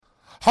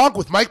Honk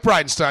with Mike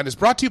Bridenstine is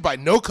brought to you by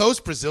No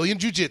Coast Brazilian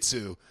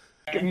Jiu-Jitsu.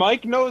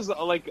 Mike knows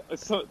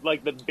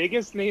the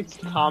biggest names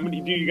in comedy.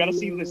 Dude, you gotta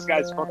see this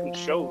guy's fucking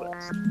show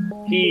list.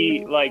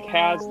 He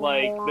has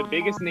the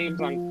biggest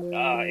names on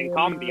in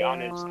comedy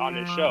on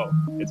his show.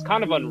 It's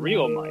kind of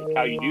unreal, Mike,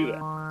 how you do that.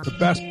 The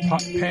best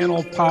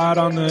panel pod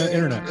on the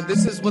internet. And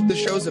this is what the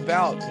show's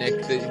about,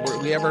 Nick.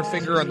 We have our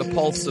finger on the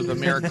pulse of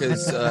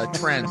America's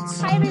trends.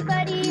 Hi,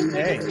 everybody.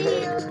 Hey. Good to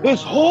see you.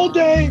 This whole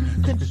day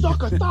can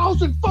suck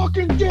 1,000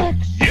 fucking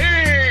dicks.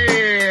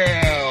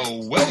 Yeah!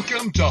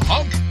 Welcome to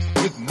Hunk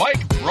with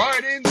Mike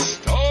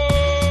Bridenstine.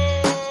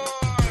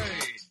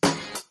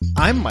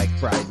 I'm Mike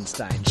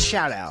Bridenstine.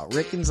 Shout out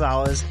Rick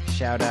Gonzalez.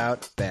 Shout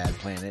out Bad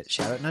Planet.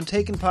 Shout out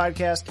Untaken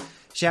Podcast.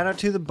 Shout out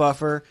to The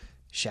Buffer.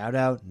 Shout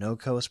out No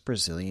Coast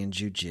Brazilian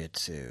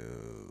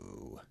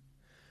Jiu-Jitsu.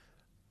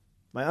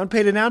 My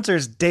unpaid announcer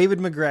is David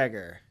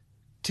McGregor.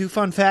 2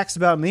 fun facts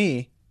about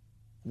me.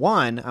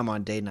 1, I'm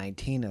on day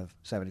 19 of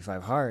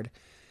 75 Hard.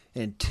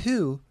 And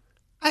 2,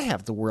 I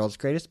have the world's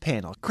greatest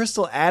panel.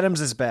 Crystal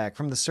Adams is back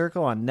from The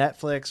Circle on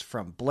Netflix,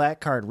 from Black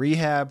Card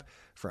Rehab,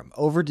 from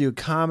Overdue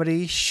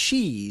Comedy.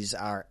 She's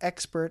our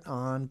expert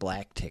on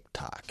Black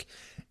TikTok.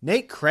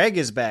 Nate Craig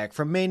is back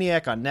from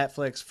Maniac on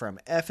Netflix, from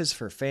F is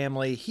for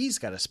Family. He's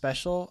got a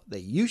special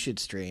that you should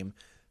stream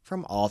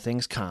from All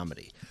Things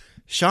Comedy.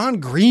 Sean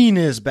Green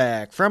is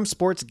back from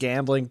Sports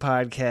Gambling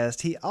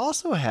Podcast. He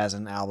also has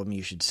an album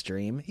you should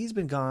stream. He's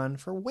been gone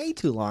for way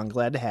too long.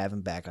 Glad to have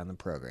him back on the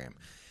program.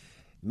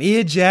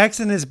 Mia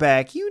Jackson is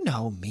back. You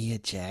know Mia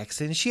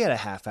Jackson. She had a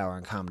half hour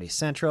on Comedy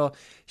Central.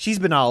 She's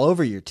been all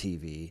over your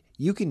TV.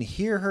 You can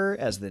hear her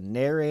as the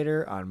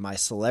narrator on My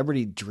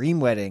Celebrity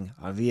Dream Wedding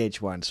on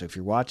VH1. So if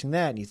you're watching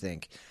that and you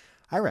think,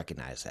 I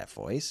recognize that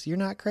voice, you're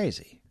not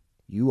crazy.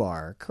 You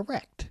are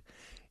correct.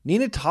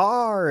 Nina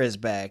Tarr is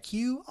back.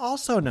 You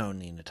also know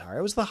Nina Tarr.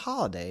 It was the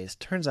holidays.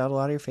 Turns out a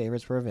lot of your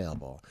favorites were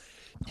available.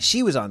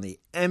 She was on the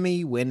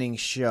Emmy-winning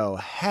show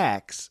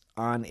Hacks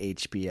on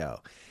HBO.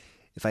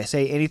 If I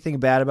say anything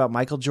bad about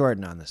Michael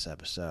Jordan on this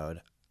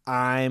episode,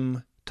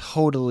 I'm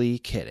totally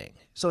kidding.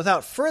 So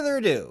without further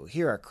ado,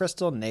 here are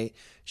Crystal, Nate,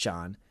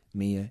 Sean,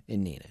 Mia,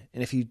 and Nina.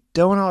 And if you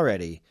don't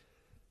already,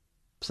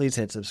 please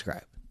hit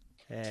subscribe.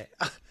 Hey.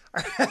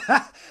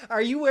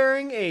 Are you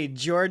wearing a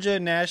Georgia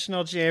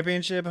National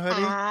Championship hoodie?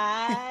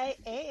 I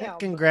am.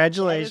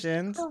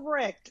 Congratulations. That is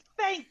correct.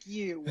 Thank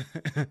you.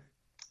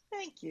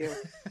 Thank you.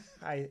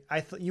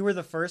 You were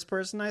the first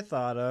person I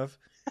thought of.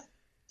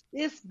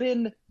 It's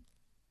been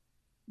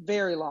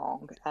very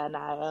long, and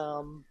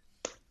I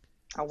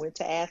went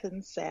to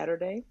Athens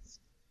Saturday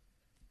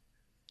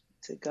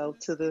to go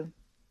to the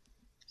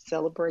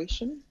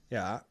celebration.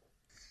 Yeah.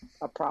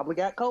 I probably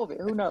got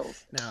COVID. Who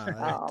knows?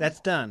 No,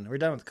 that's done. We're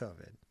done with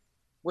COVID.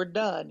 We're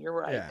done. You're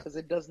right, Yeah. because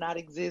it does not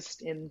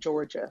exist in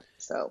Georgia.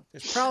 So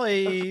There's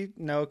probably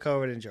no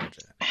COVID in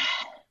Georgia.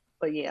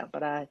 But yeah,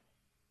 I'm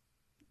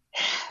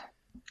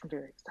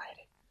very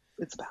excited.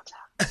 It's about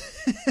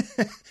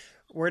time.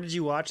 Where did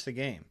you watch the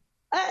game?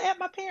 At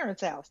my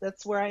parents' house.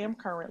 That's where I am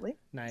currently.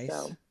 Nice.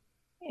 So,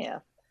 yeah.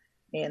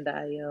 And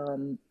I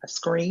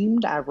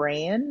screamed, I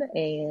ran,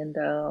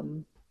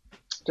 and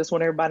just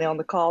want everybody on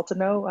the call to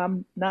know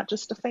I'm not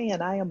just a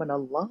fan. I am an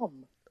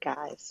alum,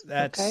 guys.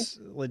 That's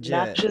okay? legit.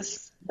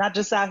 Not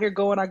just out here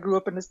going, I grew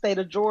up in the state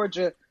of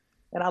Georgia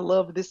and I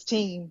love this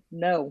team.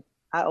 No,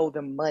 I owe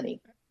them money.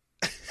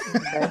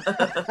 Okay?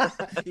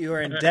 You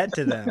are in debt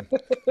to them.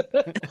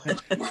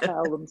 I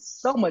owe them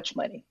so much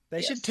money.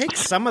 They should take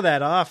some of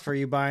that off for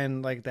you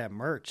buying like that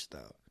merch,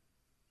 though.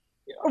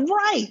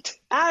 Right.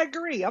 I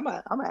agree. I'm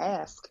a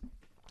ask.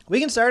 We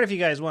can start if you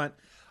guys want.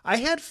 I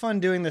had fun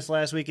doing this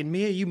last week, and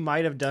Mia, you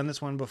might have done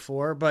this one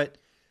before, but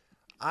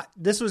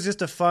this was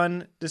just a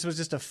fun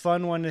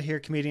one to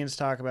hear comedians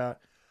talk about.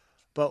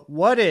 But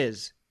what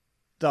is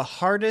the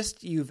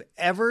hardest you've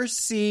ever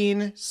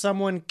seen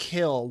someone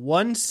kill?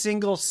 One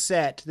single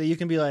set that you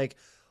can be like,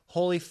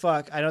 holy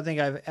fuck, I don't think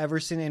I've ever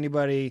seen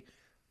anybody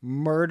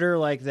murder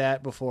like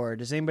that before.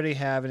 Does anybody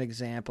have an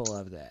example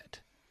of that?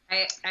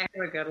 I have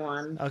a good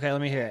one. Okay,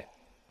 let me hear it.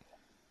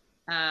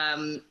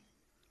 I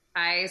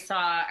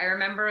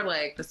remember,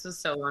 like, this was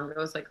so long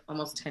ago, it was like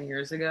almost 10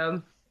 years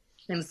ago.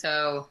 And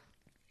so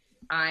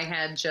I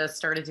had just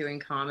started doing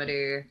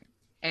comedy,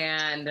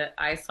 and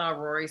I saw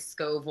Rory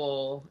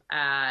Scovel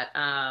at,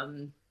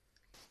 oh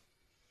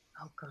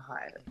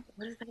God,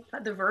 what is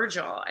that? The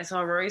Virgil. I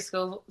saw Rory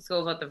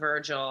Scovel at the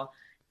Virgil,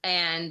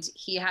 and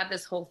he had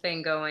this whole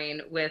thing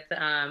going with,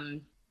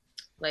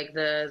 like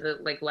the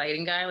like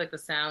lighting guy, like the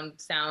sound,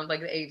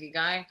 like the AV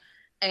guy.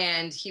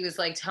 And he was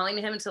like telling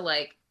him to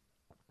like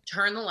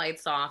turn the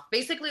lights off,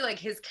 basically like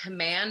his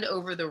command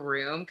over the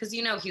room. Cause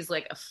you know, he's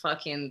like a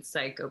fucking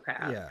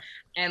psychopath. Yeah.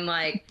 And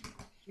like,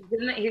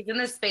 he's in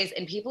this space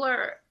and people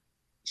are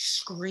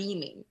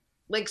screaming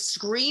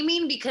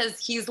because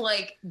he's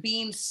like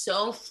being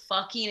so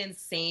fucking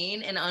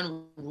insane and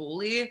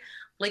unruly.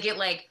 Like it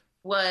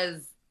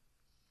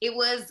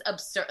was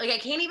absurd. Like, I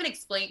can't even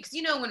explain, because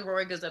you know when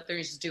Rory goes up there and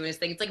he's just doing his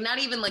thing, it's like not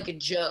even like a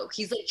joke.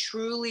 He's like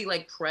truly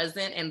like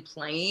present and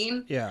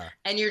playing. Yeah.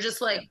 And you're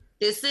just like,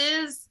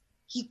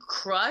 he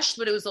crushed,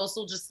 but it was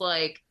also just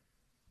like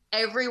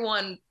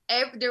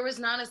there was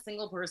not a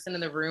single person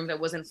in the room that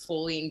wasn't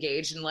fully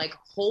engaged and like,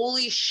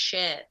 holy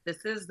shit,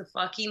 this is the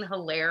fucking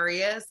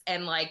hilarious.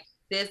 And like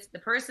the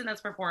person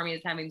that's performing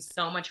is having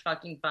so much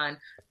fucking fun.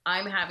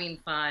 I'm having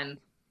fun.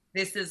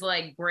 This is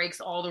like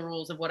breaks all the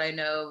rules of what I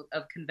know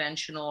of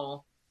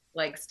conventional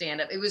like stand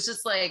up. It was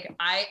just like,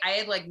 I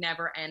had like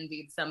never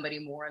envied somebody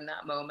more in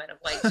that moment of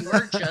like, you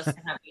are just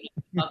having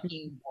a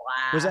fucking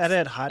blast. Was that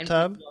at Hot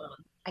Tub?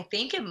 I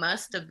think it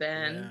must have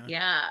been.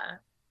 Yeah.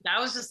 I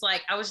was just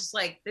like,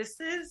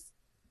 this is,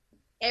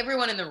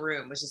 everyone in the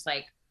room was just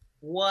like,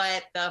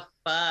 what the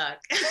fuck?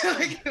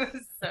 Like, it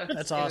was so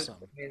That's awesome.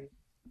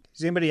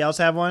 Does anybody else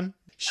have one?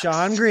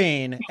 Sean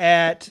Green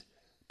at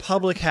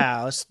Public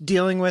House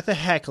dealing with a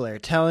heckler,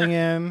 telling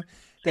him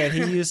that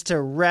he used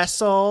to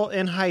wrestle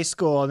in high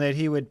school and that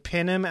he would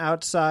pin him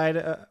outside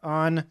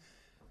on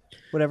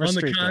whatever on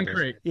street the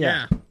concrete.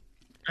 Yeah.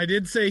 I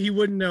did say he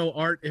wouldn't know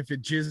art if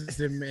it jizzed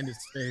him in his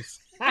face.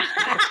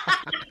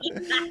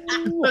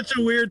 Such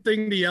a weird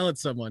thing to yell at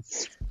someone.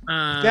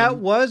 That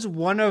was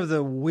one of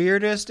the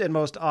weirdest and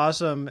most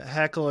awesome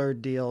heckler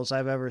deals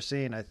I've ever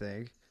seen, I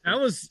think. That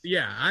was,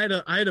 I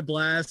had a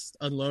blast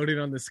unloading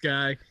on this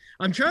guy.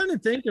 I'm trying to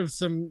think of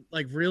some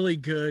like really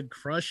good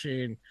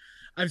crushing.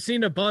 I've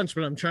seen a bunch,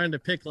 but I'm trying to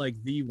pick like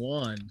the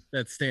one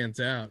that stands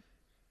out.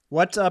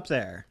 What's up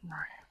there?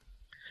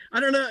 I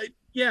don't know.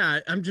 Yeah,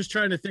 I'm just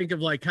trying to think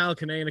of like Kyle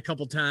Kinane a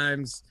couple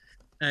times,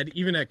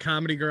 even at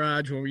Comedy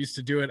Garage when we used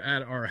to do it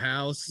at our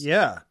house.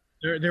 Yeah.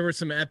 There were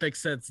some epic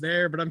sets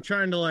there, but I'm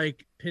trying to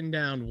like pin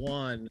down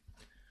one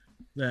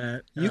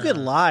that you could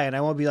lie and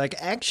I won't be like,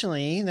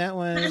 actually, that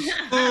was.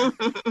 I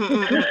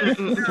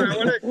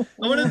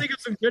want to think of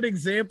some good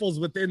examples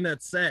within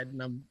that set,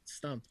 and I'm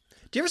stumped.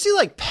 Do you ever see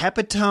like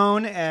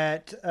Pepitone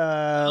at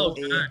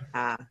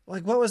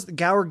like what was the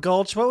Gower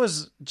Gulch? What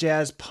was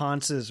Jazz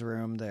Ponce's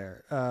room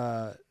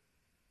there?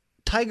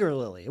 Tiger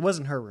Lily. It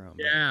wasn't her room.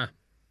 Yeah.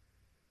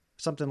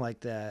 Something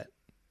like that.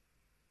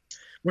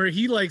 Where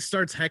he like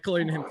starts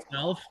heckling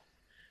himself.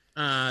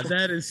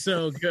 That is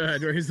so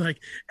good. Where he's like,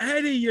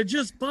 Eddie, you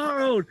just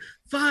borrowed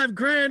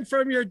 $5,000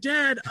 from your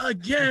dad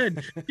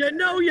again. You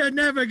know you're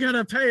never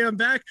gonna pay him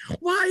back.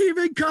 Why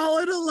even call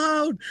it a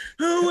loan?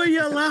 Who are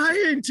you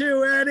lying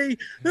to, Eddie?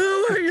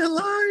 Who are you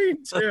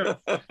lying to?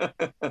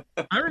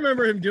 I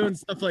remember him doing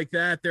stuff like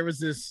that. There was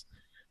this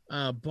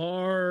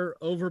bar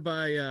over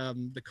by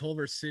the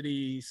Culver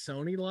City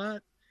Sony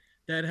lot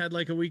that had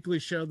like a weekly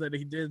show that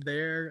he did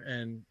there,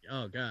 and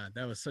oh god,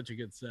 that was such a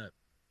good set.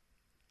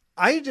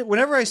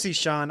 Whenever I see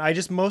Sean, I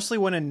just mostly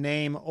want to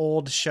name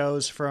old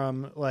shows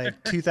from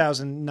like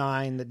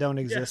 2009 that don't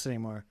exist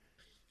anymore.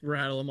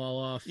 Rattle them all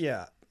off.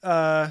 Yeah.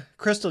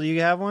 Crystal, do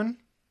you have one?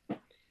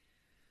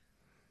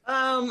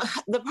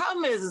 The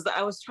problem is that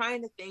I was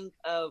trying to think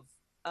of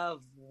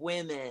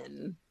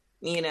women,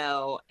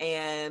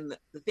 and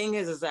the thing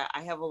is that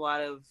I have a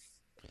lot of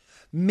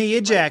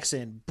Mia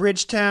Jackson,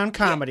 Bridgetown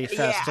Comedy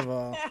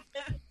Festival.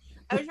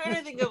 I was trying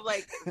to think of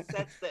like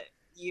sets that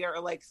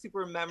are like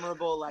super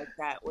memorable like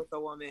that with a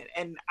woman,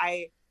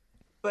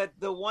 but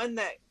the one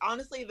that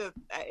honestly,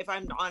 if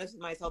I'm honest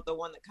with myself, the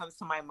one that comes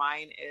to my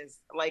mind is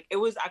like it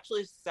was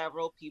actually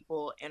several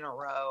people in a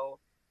row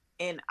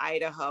in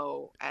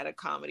Idaho at a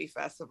comedy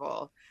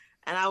festival,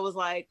 and I was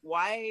like,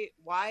 why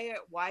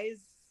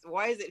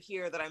is it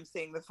here that I'm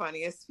seeing the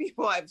funniest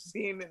people I've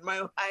seen in my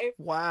life?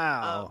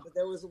 Wow. But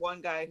there was one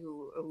guy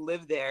who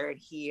lived there, and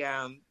he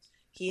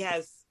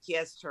has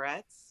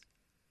Tourette's,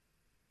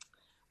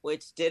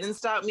 which didn't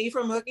stop me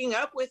from hooking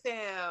up with him.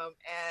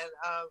 And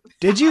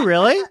did you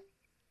really?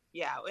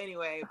 Yeah.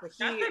 Anyway, but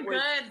he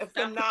was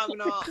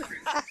phenomenal.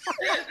 I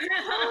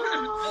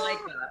like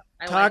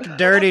that. Talk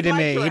dirty to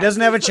me. He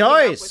doesn't have a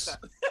choice.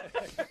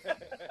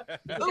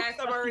 You guys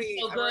are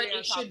so good.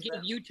 It should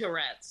give you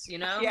Tourette's,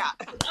 Yeah.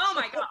 Oh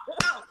my god.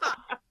 Oh,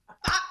 fuck.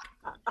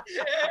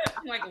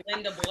 I'm like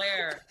Linda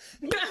Blair,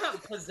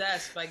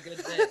 possessed by good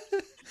dick.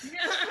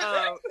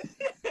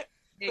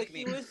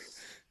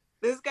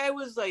 This guy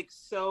was like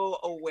so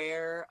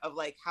aware of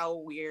like how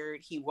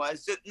weird he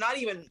was. Not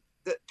even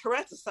the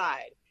Tourette's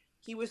aside,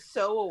 he was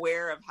so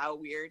aware of how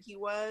weird he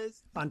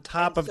was. On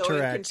top of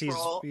Tourette's,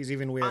 he's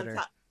even weirder.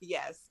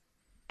 Yes.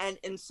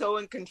 And so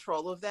in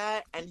control of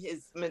that, and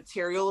his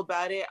material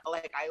about it,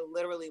 like I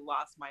literally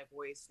lost my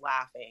voice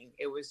laughing.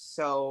 It was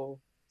so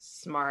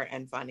smart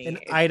and funny. In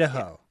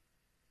Idaho.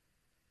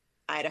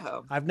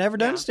 Idaho. I've never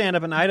done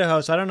stand-up in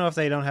Idaho, so I don't know if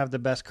they don't have the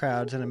best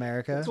crowds in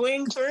America.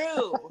 Swing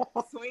through.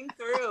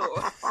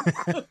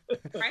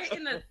 It's right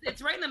in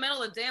the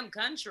middle of the damn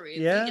country.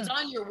 Yeah. It's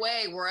on your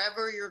way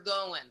wherever you're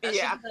going. That's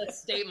just the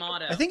state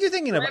motto. I think you're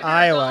thinking of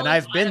Iowa, and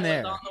I've been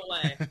there. On the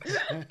way.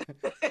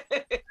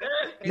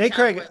 Nate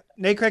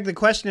Craig, the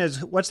question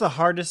is, what's the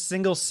hardest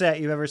single set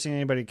you've ever seen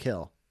anybody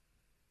kill?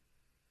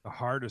 The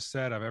hardest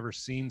set I've ever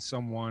seen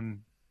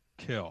someone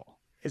kill.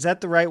 Is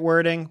that the right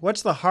wording?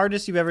 What's the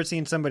hardest you've ever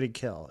seen somebody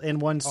kill in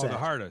one set? Oh, the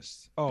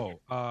hardest.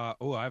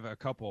 I have a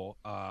couple.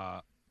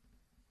 Our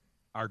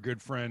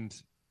good friend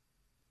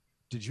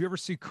Did you ever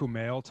see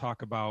Kumail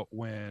talk about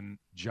when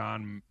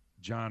John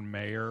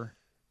Mayer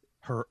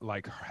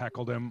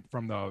heckled him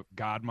from the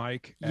God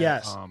mic at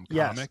Yes.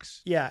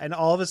 comics? Yeah, and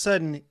all of a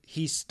sudden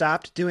he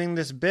stopped doing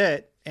this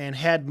bit and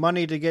had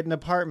money to get an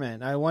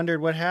apartment. I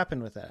wondered what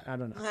happened with that. I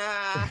don't know.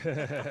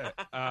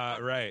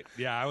 Right.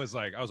 Yeah, I was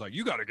like,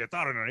 you got to get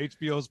that on an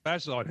HBO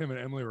special. And him and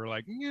Emily were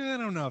like, yeah, I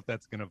don't know if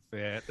that's gonna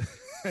fit.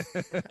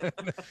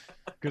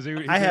 Because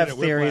I have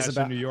theories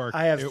about New York.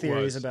 I have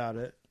theories about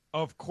it.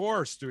 Of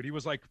course, dude. He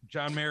was like,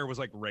 John Mayer was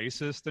like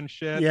racist and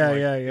shit. Yeah, like,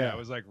 yeah. It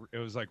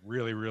was like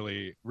really,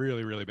 really,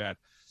 really, really bad.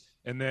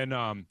 And then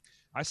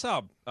I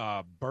saw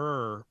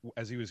Burr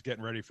as he was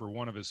getting ready for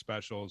one of his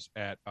specials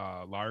at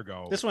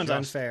Largo. This one's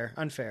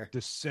unfair.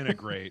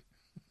 Disintegrate.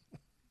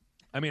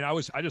 I mean,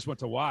 I just went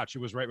to watch. It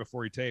was right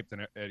before he taped,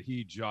 and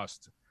he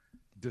just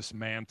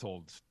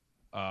dismantled.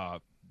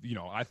 What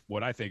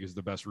I think is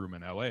the best room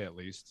in LA, at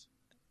least,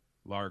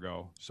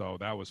 Largo. So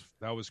that was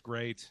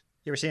great.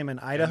 You ever see him in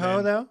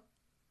Idaho though?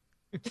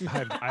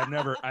 I've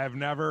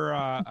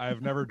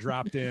never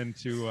dropped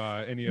into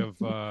any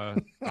of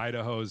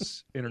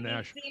Idaho's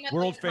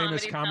world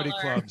famous comedy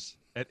clubs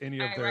at any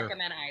of their. I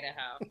recommend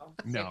Idaho.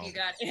 No, if you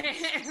got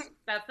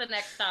that's the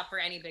next stop for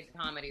any big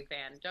comedy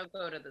fan. Don't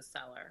go to the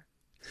Cellar.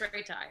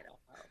 Straight to Idaho.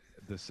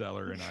 The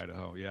Cellar in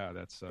Idaho. Yeah,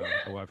 that's.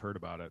 I've heard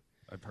about it.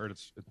 I've heard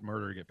it's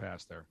murder to get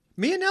past there.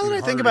 Now that I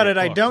think about it,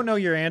 I don't know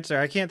your answer.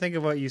 I can't think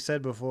of what you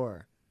said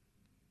before.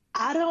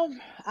 I don't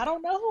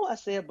know who I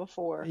said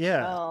before.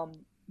 Yeah.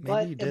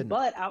 Maybe you didn't.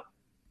 I'd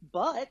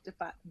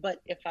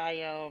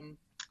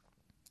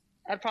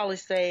probably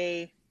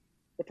say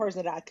the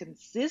person that I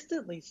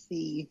consistently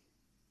see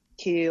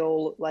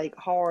kill like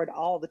hard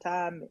all the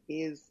time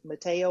is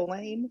Mateo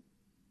Lane,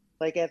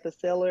 like at the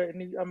Cellar.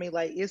 And I mean,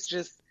 like it's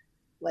just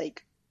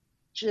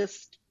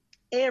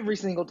every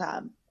single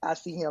time I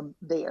see him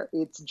there,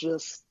 it's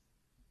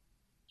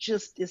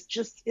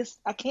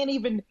I can't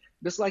even.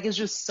 It's like it's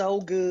just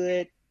so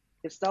good.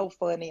 It's so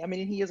funny. I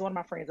mean, he is one of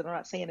my friends, and I'm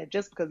not saying it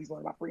just because he's one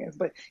of my friends,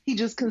 but he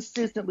just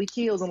consistently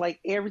kills. And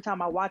like every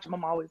time I watch him,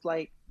 I'm always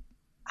like,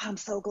 I'm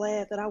so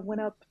glad that I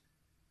went up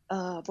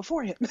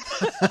before him.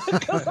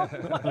 Because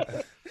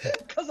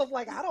I'm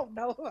like, I don't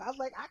know. I was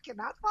like, I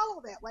cannot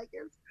follow that. Like,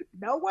 there's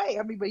no way.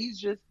 I mean, but he's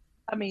just,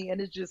 I mean, and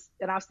it's just,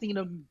 and I've seen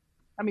him,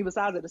 I mean,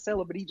 besides at the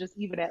Cellar, but he just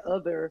even at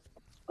other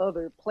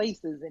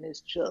places, and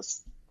it's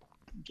just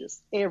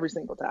every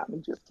single time he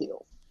just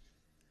kills.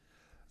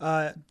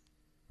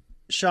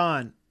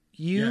 Sean,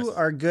 you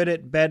are good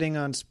at betting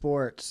on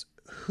sports.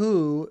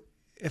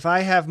 If I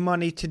have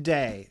money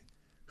today,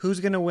 who's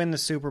going to win the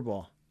Super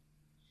Bowl?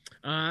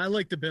 I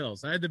like the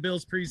Bills. I had the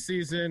Bills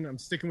preseason. I'm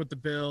sticking with the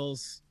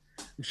Bills.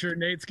 I'm sure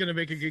Nate's going to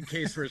make a good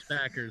case for his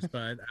Packers,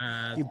 but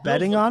you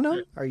betting on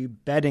them? Are you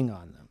betting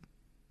on them?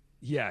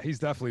 Yeah, he's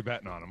definitely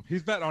betting on them.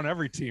 He's betting on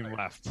every team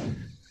left.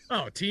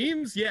 Oh,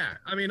 teams? Yeah.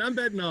 I mean, I'm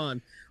betting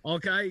on all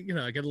kind.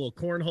 I get a little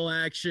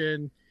cornhole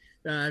action.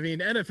 I mean,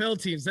 NFL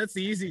teams, that's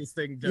the easiest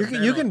thing to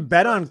bet you can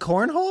bet on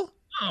cornhole?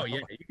 Oh, yeah.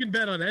 You can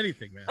bet on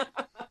anything, man.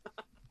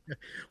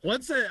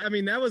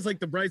 That was like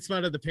the bright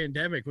spot of the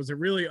pandemic, was it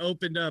really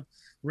opened up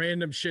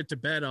random shit to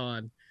bet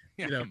on.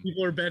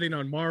 People are betting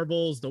on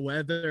marbles, the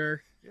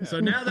weather. Yeah. So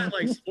now that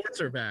like sports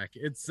are back,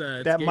 it's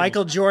that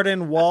Michael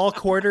Jordan wall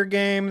quarter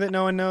game that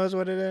no one knows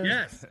what it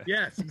is.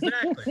 Yes,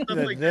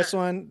 exactly.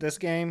 This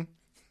game.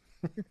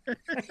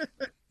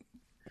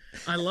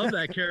 I love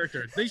that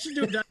character. They should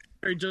do a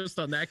documentary just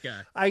on that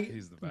guy.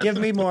 He's the best. Give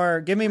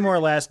me more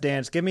Last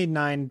Dance. Give me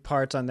 9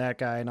 parts on that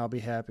guy, and I'll be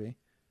happy.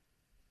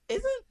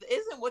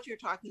 Isn't what you're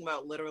talking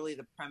about literally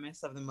the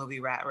premise of the movie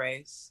Rat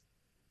Race?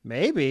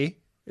 Maybe.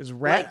 Is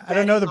Rat? I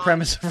don't know the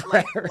premise of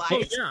Rat Race.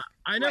 Oh, yeah,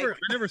 I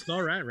never saw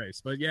Rat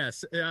Race, but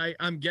yes,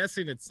 I'm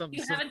guessing it's something.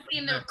 You haven't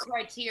seen the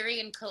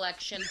Criterion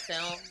Collection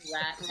film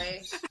Rat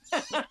Race?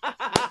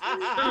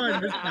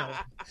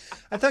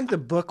 I think the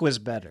book was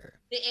better.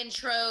 The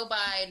intro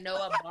by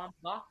Noah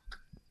Baumbach.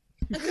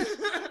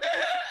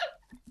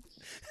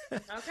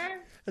 Okay.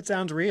 That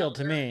sounds real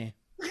to me.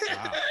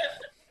 Wow.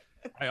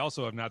 I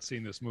also have not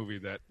seen this movie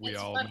that we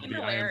all the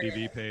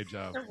IMDb page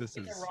of. It's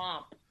a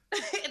romp.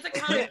 It's a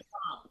comic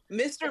romp.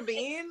 Mr.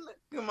 Bean?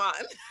 Come on.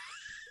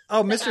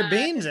 Oh, Mr.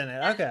 Bean's in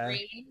it.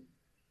 Okay.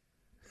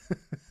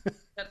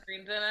 Seth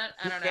Green's in it?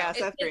 I don't know. Yeah,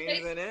 Seth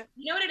Green's in it.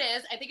 You know what it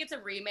is? I think it's a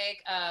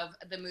remake of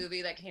the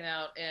movie that came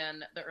out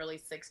in the early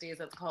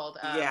 60s. It's called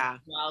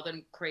Wild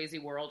and Crazy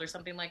World or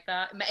something like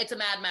that. It's a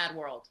Mad, Mad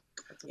World.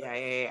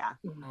 Yeah.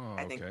 Oh,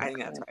 I think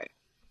that's right.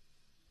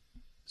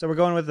 So we're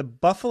going with the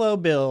Buffalo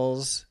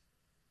Bills.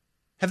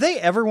 Have they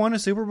ever won a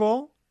Super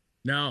Bowl?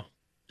 No,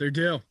 they're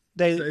due.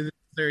 They're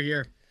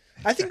here.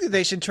 I think that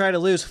they should try to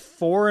lose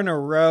 4 in a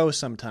row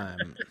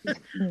sometime.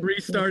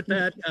 Restart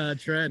that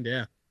trend,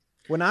 yeah.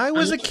 When I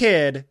was a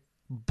kid,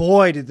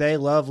 boy, did they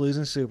love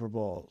losing Super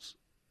Bowls.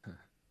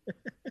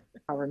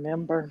 I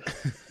remember.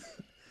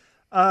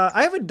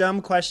 I have a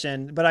dumb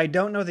question, but I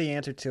don't know the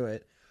answer to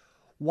it.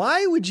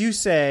 Why would you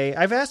say,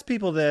 I've asked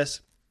people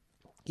this,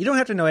 You don't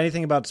have to know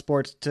anything about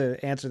sports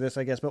to answer this,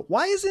 I guess, but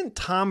why isn't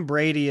Tom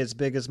Brady as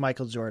big as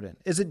Michael Jordan?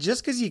 Is it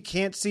just because you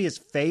can't see his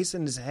face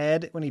and his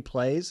head when he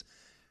plays?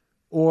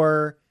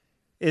 Or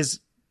does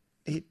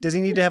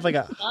he need to have like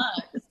a...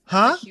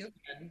 Huh?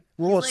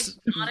 Well, He's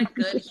like not a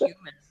good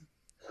human.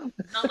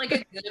 Not like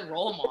a good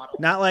role model.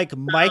 Not like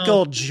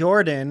Michael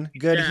Jordan,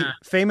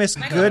 famous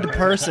good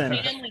person.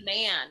 Family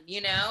man,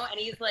 you know, and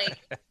he's like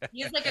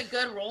a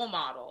good role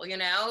model, you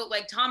know.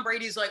 Like Tom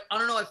Brady's like, I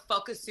don't know, I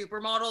fuck a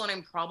supermodel and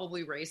I'm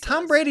probably racist.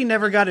 Tom Brady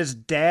never got his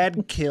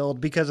dad killed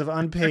because of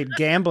unpaid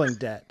gambling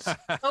debts.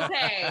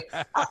 Okay,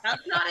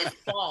 that's not his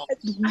fault.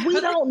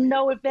 We don't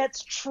know if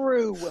that's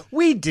true.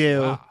 We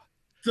do. Wow.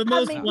 The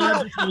most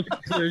logical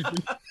conclusion.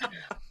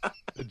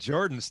 The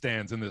Jordan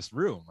stands in this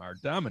room are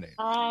dominating.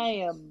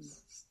 I am.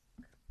 He's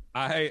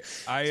my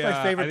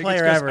favorite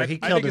player ever. He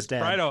killed his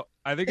dad.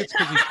 I think it's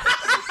because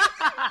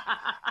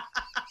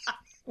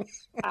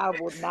I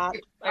will not.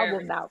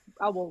 I'm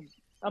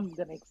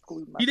going to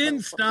exclude myself. He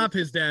didn't stop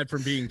his dad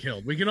from being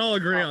killed. We can all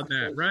agree on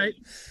that, right?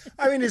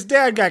 I mean, his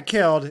dad got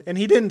killed, and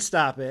he didn't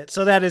stop it,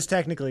 so that is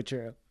technically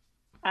true.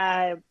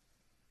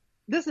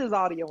 This is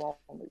audio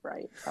only,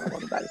 right? I don't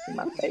want anybody to see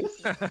my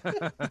face.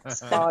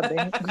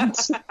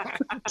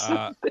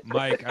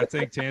 Mike, I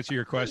think to answer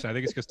your question, I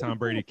think it's because Tom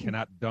Brady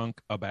cannot dunk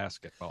a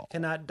basketball.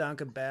 Cannot dunk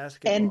a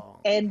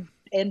basketball. And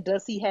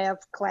does he have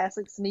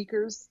classic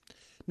sneakers?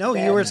 No,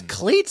 he wears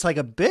cleats like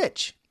a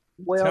bitch.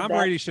 Well,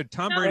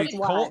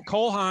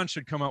 Cole Haan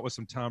should come out with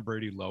some Tom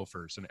Brady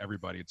loafers, and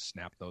everybody would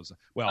snap those.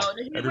 Well,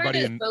 everybody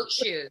wear in boat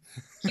shoes.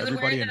 He would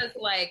wear those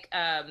like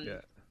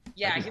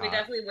yeah, he would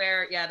definitely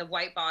wear the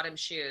white bottom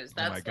shoes.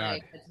 That's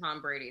like the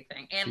Tom Brady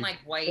thing, and like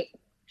white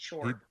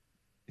short.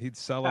 He'd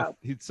sell a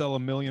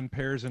million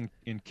pairs in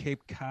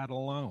Cape Cod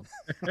alone.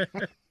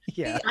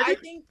 Yeah, I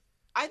think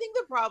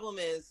the problem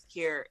is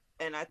here,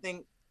 and I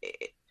think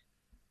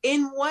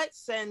in what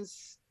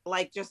sense,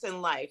 like just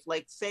in life,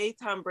 like say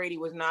Tom Brady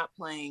was not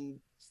playing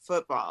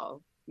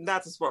football.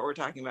 That's the sport we're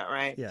talking about,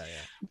 right? Yeah.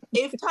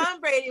 If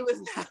Tom Brady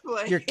was not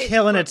playing, you're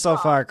killing it so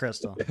far,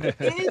 Crystal.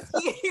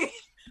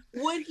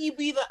 Would he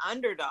be the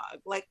underdog?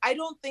 Like, I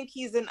don't think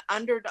he's an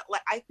underdog.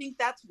 Like, I think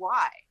that's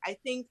why. I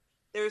think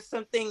there's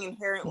something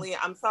inherently,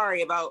 I'm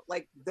sorry about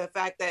like the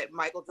fact that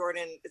Michael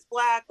Jordan is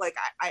black. Like,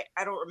 I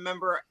don't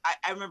remember.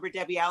 I remember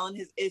Debbie Allen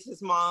is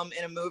his mom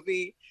in a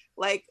movie.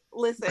 Like,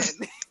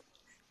 listen,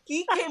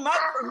 he came up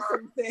from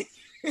something.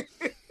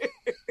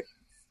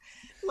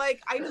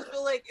 Like, I just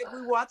feel like if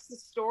we watch the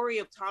story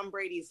of Tom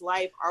Brady's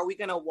life, are we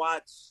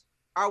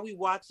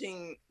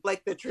watching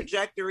like the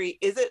trajectory?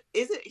 Is it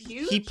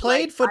huge? He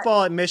played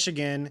football at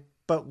Michigan,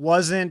 but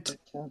wasn't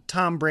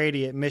Tom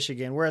Brady at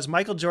Michigan. Whereas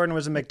Michael Jordan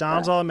was a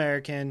McDonald's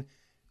All-American,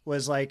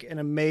 was like an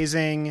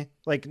amazing,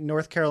 like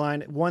North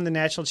Carolina, won the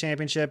national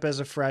championship as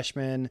a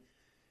freshman,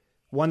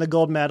 won the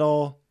gold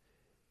medal.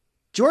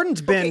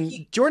 Jordan's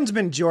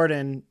been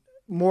Jordan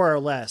more or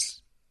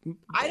less.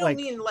 I don't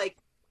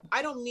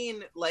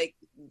mean like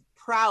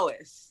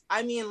prowess.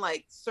 I mean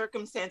like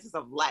circumstances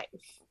of life.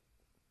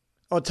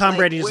 Oh, Tom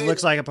Brady just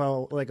looks like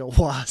a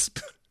wasp.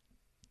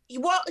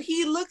 Well,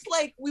 he looks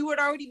like we would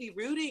already be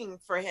rooting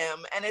for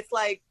him, and it's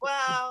like,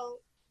 well,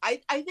 I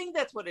think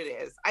that's what it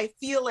is. I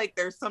feel like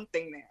there's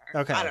something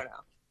there. Okay, I don't know.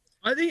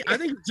 I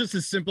think it's just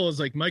as simple as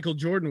like Michael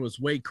Jordan was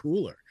way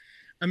cooler.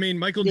 I mean,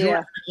 Michael Jordan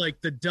had like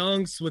the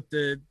dunks with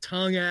the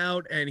tongue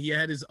out, and he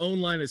had his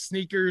own line of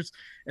sneakers,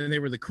 and they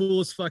were the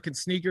coolest fucking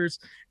sneakers.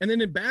 And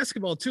then in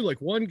basketball too,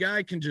 like one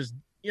guy can just,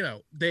 you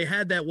know, they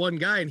had that one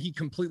guy and he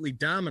completely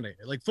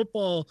dominated. Like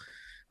football,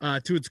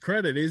 to its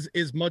credit,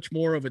 is much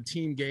more of a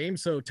team game.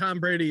 So Tom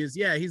Brady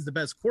he's the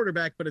best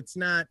quarterback, but it's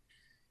not,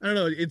 I don't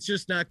know, it's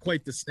just not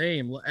quite the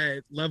same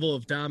level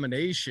of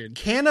domination.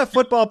 Can a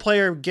football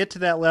player get to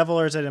that level,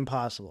 or is it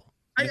impossible?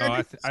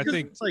 I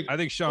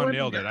think Sean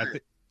nailed it.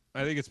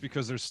 I think it's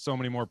because there's so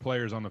many more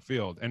players on the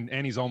field, and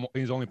he's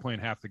only playing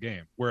half the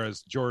game,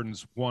 whereas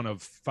Jordan's one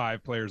of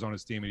 5 players on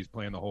his team, and he's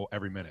playing the whole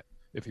every minute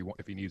if he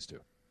needs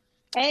to.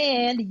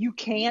 And you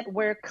can't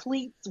wear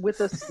cleats with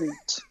a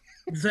suit.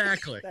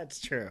 Exactly. That's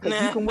true. You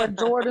can wear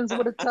Jordans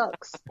with a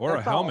tux. Or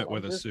a helmet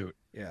with a suit.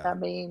 Yeah. I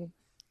mean,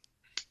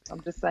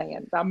 I'm just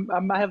saying. I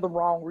might have the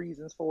wrong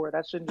reasons for it.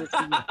 I shouldn't just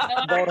be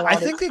voting on I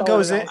think it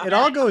goes in. It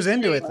all goes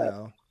into it,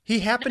 though. He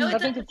happened. I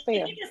think it's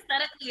fair. I think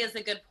aesthetically is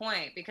a good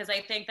point, because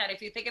I think that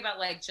if you think about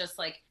just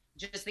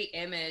the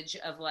image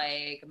of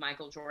like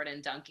Michael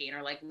Jordan dunking,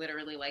 or like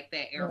literally like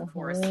the Air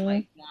Force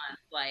like one,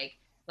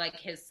 like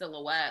his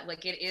silhouette,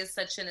 like it is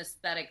such an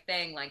aesthetic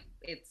thing. Like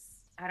it's,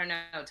 I don't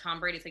know, Tom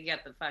Brady's like, you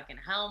got the fucking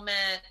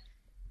helmet.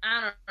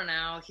 I don't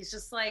know. He's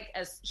just like,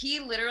 he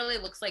literally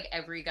looks like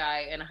every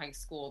guy in high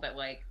school that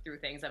like threw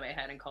things at my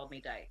head and called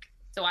me dyke.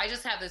 So I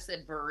just have this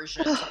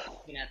aversion to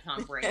looking at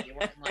Tom Brady,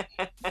 where I'm like,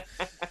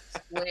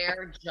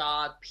 square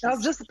jaw piece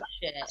of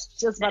shit.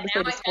 Just about to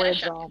say the square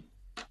jaw.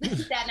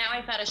 That now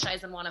I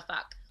fetishize and want to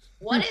fuck.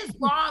 What is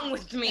wrong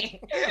with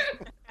me?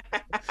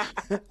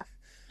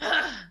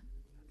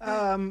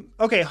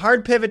 Okay,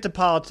 hard pivot to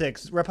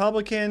politics.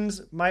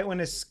 Republicans might want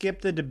to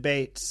skip the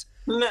debates.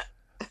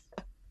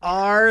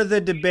 Are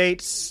the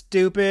debates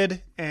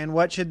stupid, and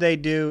what should they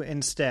do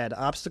instead?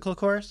 Obstacle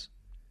course?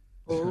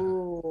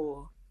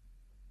 Oh,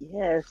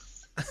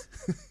 Yes.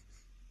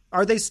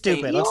 Are they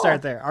stupid? Hey, Let's yeah.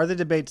 start there. Are the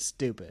debates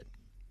stupid?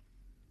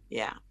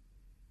 yeah.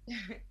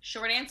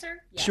 Short answer?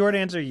 Yeah. Short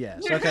answer,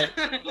 yes. Okay.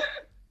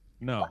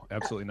 No,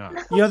 absolutely not.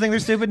 You don't think they're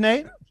stupid,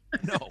 Nate?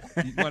 No,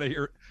 you want to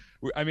hear?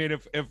 I mean,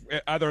 if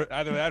either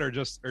that or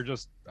just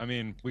I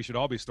mean, we should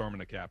all be storming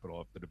the Capitol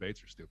if the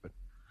debates are stupid.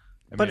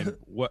 I mean,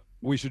 what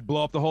we should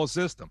blow up the whole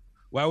system.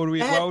 Why would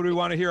we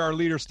want to hear our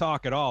leaders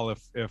talk at all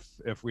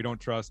if we don't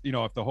trust? You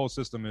know, if the whole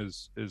system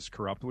is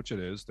corrupt, which it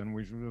is, then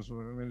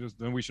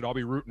we should all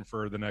be rooting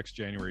for the next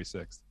January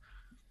 6th.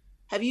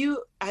 Have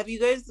you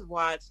guys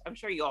watched? I'm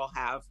sure you all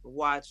have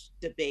watched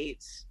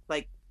debates,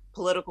 like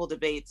political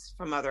debates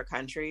from other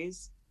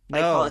countries,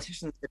 like No.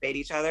 politicians debate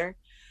each other.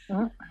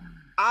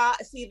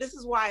 See, this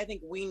is why I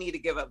think we need to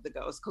give up the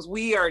ghost, because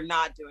we are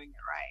not doing it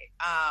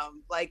right.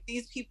 Like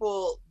these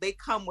people, they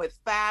come with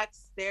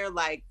facts. They're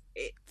like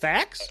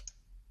Facts?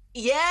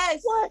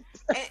 yes, What?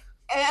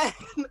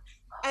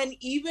 and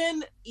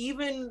even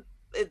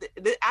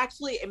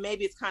actually, and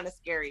maybe it's kind of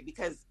scary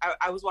because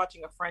I was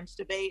watching a French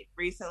debate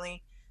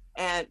recently,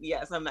 and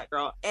yes, I'm that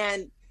girl.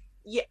 And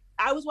yeah,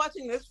 I was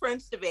watching this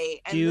French debate.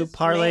 And Do you this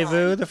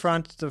parlez-vous man,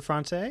 the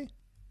Francais?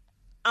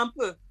 un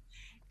peu.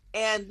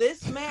 And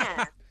this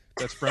man,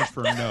 That's French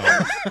for no.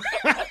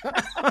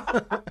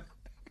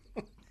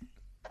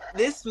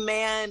 this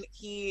man,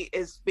 he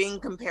is being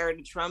compared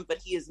to Trump, but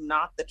he is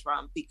not the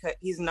Trump, because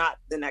he's not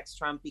the next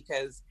Trump,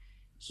 because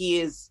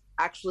he is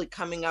actually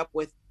coming up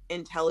with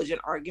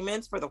intelligent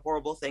arguments for the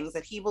horrible things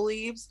that he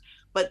believes.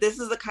 But this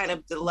is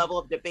the level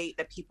of debate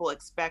that people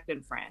expect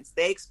in France.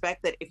 They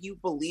expect that if you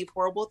believe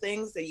horrible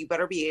things, that you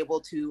better be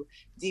able to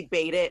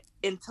debate it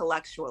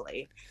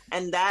intellectually.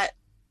 And that,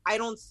 I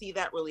don't see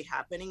that really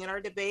happening in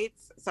our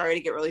debates. Sorry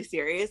to get really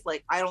serious.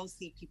 Like, I don't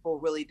see people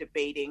really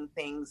debating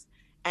things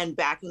and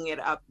backing it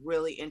up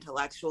really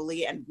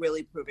intellectually and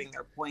really proving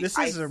their point. This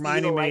is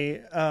reminding me.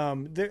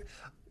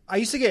 I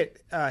used to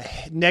get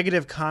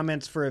negative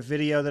comments for a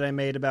video that I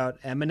made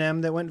about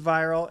Eminem that went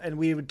viral, and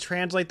we would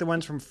translate the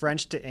ones from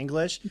French to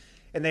English,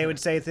 and they would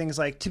say things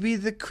like, "To be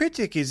the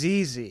critic is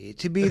easy.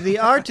 To be the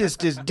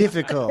artist is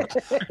difficult.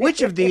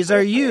 Which of these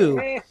are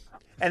you?"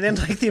 And then,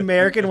 like, the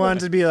American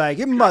ones would be like,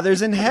 "Your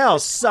mother's in hell,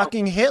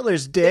 sucking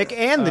Hitler's dick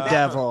and the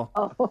devil."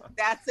 Oh,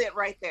 That's it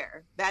right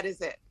there. That is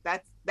it.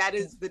 That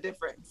is the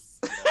difference.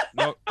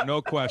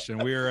 No question.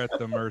 We are at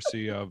the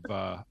mercy of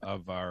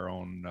our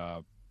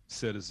own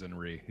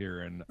citizenry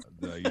here in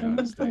the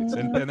United States,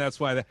 and that's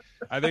why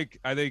I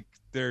think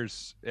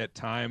there's at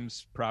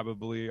times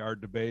probably our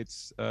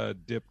debates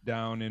dip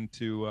down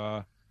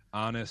into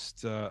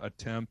honest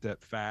attempt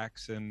at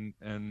facts and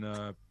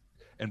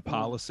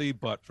policy,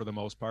 but for the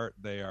most part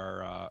they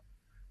are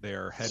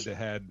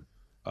head-to-head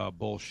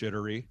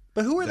bullshittery.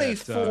 But who are they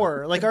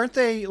for? Like, aren't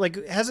they,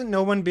 like, hasn't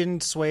no one been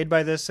swayed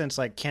by this since,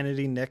 like,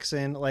 Kennedy,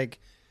 Nixon, like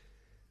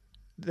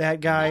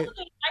that guy? Well,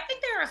 I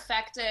think they're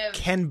effective.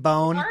 Ken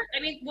Bone. I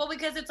mean, well,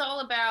 because it's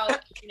all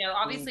about,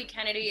 obviously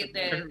Kennedy,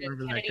 the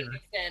Kennedy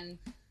Nixon,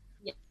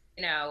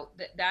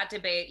 that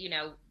debate,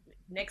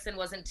 Nixon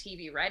wasn't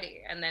TV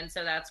ready. And then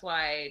so that's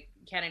why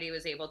Kennedy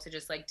was able to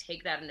just like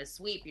take that in a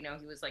sweep. He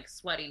was like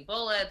sweating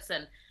bullets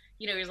and,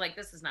 he was like,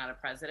 this is not a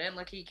president.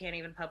 Look, he can't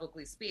even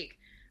publicly speak.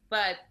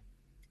 But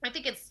I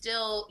think it's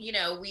still,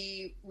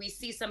 we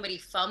see somebody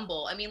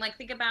fumble. I mean, like,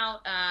 think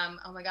about,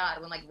 oh my God,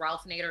 when like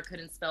Ralph Nader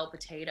couldn't spell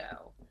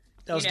potato.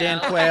 That was Dan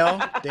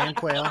Quayle. Dan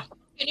Quayle. An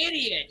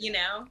idiot,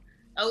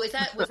 Oh, was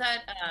that,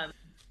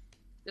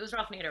 it was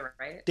Ralph Nader,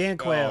 right? Dan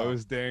Quayle. Oh, it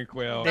was Dan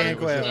Quayle. Dan It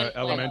was Quayle. in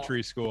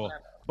elementary school.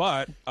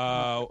 But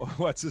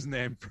what's his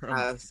name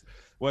from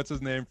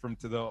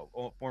to the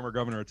former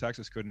governor of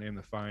Texas couldn't name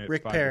the five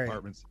Perry.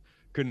 departments.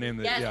 Couldn't name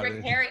the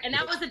Rick Perry, and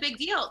that was a big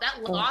deal.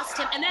 That lost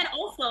him. And then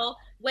also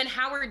when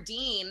Howard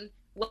Dean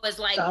was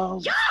like,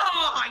 yeah,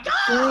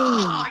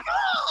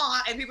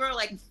 and people were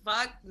like,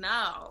 fuck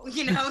no,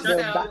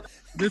 So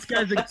this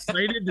guy's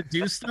excited to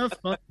do stuff.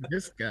 Fuck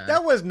this guy.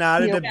 That was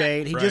not a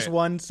debate. He just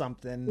won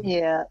something.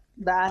 yeah.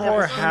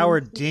 Poor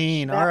Howard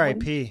Dean.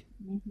 R.I.P.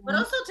 But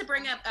also to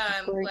bring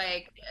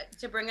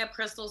up,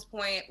 Crystal's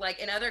point, like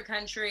in other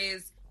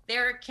countries,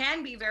 there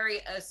can be very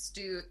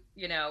astute,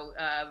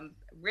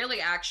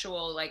 really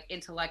actual, like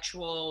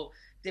intellectual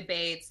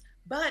debates.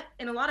 But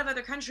in a lot of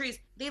other countries,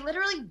 they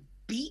literally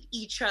beat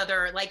each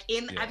other. Like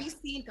have you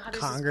seen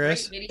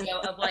Congress? This great video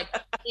of like,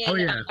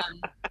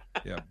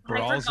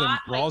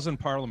 brawls in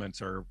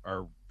parliaments are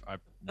I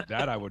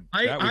worked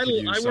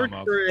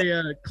for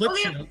a clip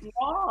show.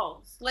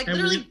 Walls, like And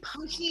literally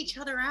punching each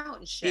other out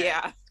and shit.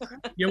 Yeah.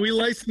 Yeah, we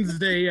licensed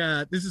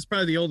this is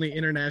probably the only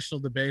international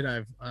debate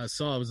I've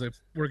saw. I was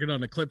working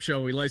on a clip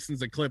show. We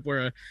licensed a clip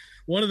where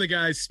one of the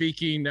guys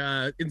speaking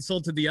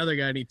insulted the other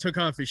guy, and he took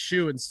off his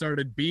shoe and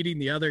started beating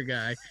the other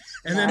guy.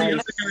 And then the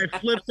other guy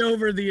flipped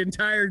over the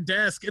entire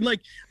desk. And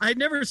like, I'd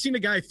never seen a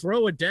guy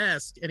throw a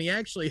desk, and he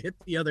actually hit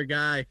the other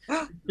guy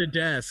with the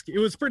desk. It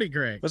was pretty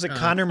great. Was it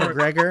Conor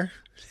McGregor?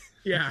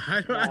 Yeah,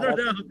 I don't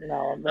know.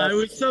 No, It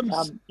was some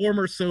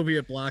former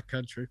Soviet bloc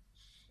country.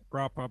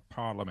 Proper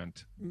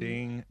parliament.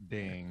 Ding,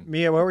 ding.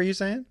 Mia, what were you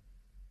saying?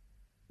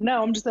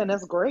 No, I'm just saying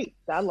that's great.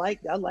 I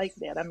like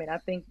that. I mean, I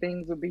think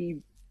things would be.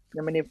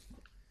 I mean,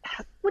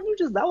 I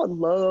would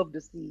love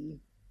to see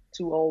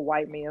two old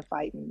white men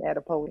fighting at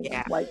a podium.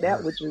 Yeah. Like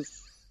that would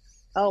just.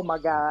 Oh my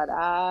God!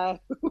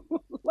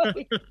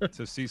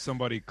 To see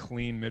somebody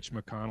clean Mitch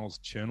McConnell's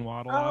chin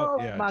waddle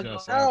Oh, out, my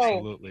just God.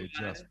 absolutely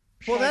just.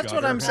 Well, that's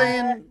what I'm gutter.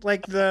 saying.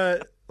 Like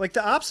the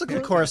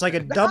obstacle course, like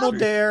a double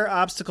dare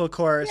obstacle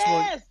course.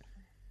 Yes.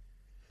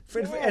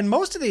 And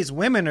most of these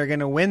women are going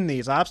to win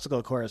these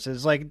obstacle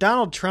courses. Like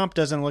Donald Trump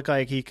doesn't look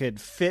like he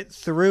could fit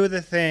through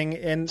the thing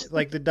in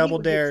like the double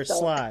dare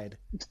slide.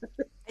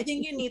 I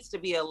think it needs to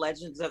be a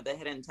Legends of the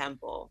Hidden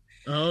Temple.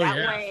 Oh, that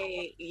yeah.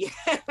 way,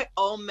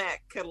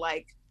 Olmec could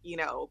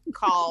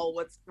call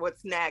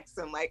what's next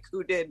and like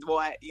who did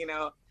what.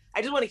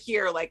 I just want to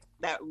hear like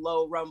that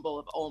low rumble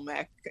of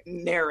Olmec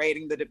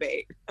narrating the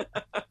debate.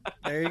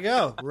 There you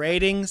go,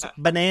 ratings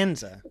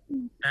bonanza.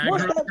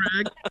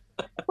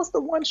 What's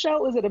the one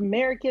show? Is it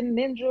American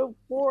Ninja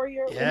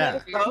Warrior? Yeah.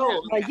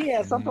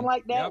 Something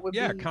like that. Yep. Would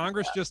Yeah, be,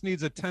 Congress just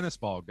needs a tennis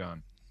ball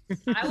gun.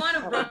 I want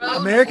to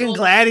American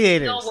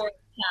Gladiators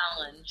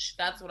challenge.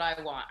 That's what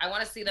I want. I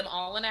want to see them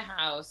all in a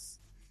house,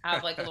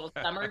 have like a little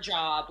summer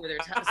job where they're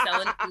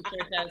selling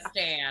t-shirts at a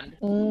stand,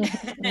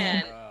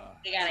 and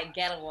they gotta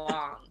get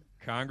along.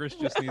 Congress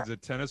just needs a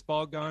tennis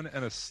ball gun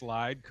and a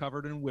slide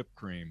covered in whipped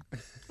cream.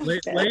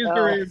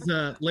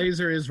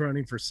 Laser is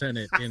running for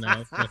Senate.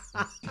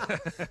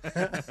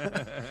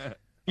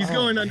 He's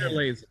going under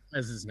Laser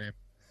as his name.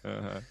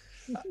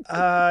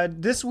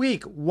 This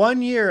week,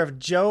 1 year of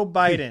Joe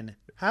Biden.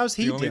 How's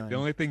he doing? The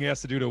only thing he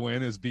has to do to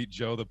win is beat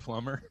Joe the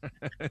plumber.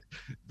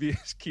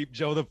 Keep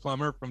Joe the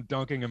plumber from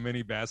dunking a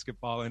mini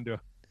basketball into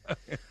a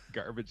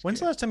garbage.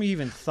 When's the last time you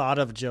even thought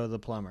of Joe the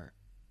plumber?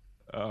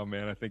 Oh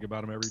man, I think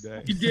about him every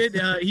day. He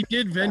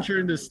did venture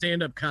into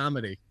stand-up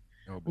comedy.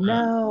 Oh, boy.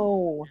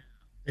 No.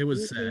 It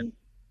was sad.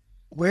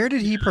 Where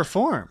did he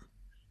perform?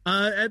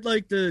 At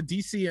like the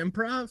DC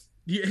Improv.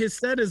 His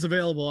set is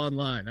available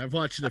online. I've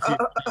watched it a few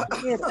times.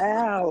 Get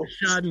out.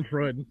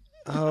 Schadenfreude.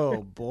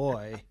 Oh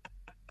boy.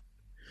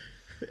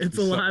 It's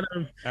a lot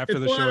of after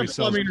the show he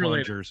sells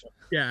plungers.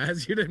 Yeah,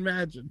 as you'd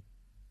imagine.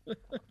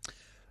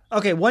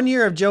 Okay, 1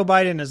 year of Joe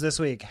Biden is this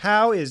week.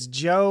 How is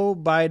Joe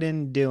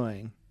Biden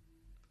doing?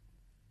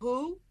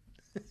 Who?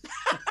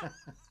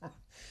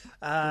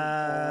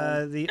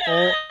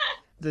 The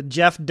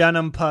Jeff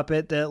Dunham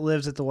puppet that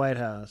lives at the White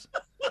House.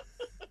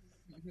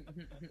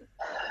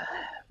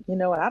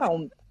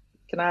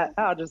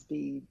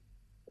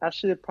 I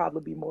should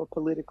probably be more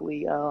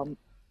politically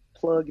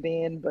plugged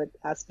in, but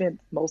I spent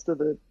most of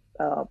the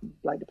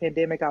the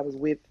pandemic I was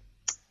with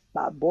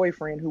my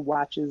boyfriend who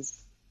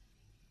watches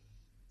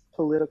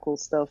political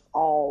stuff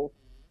all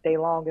day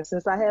long, and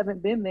since I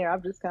haven't been there,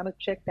 I've just kind of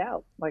checked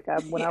out. When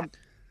I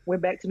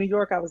went back to New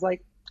York, I was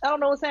like, I don't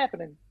know what's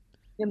happening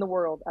in the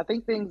world. I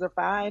think things are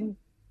fine.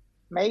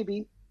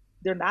 Maybe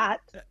they're not.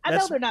 I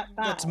know they're not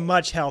fine. That's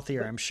much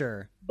healthier, I'm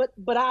sure. But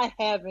I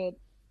haven't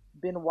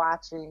been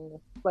watching.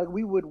 Like,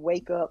 we would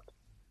wake up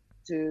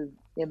to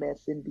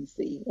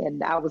MSNBC,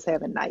 and I was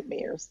having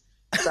nightmares.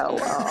 So,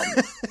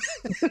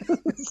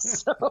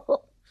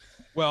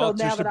 Well,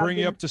 just to bring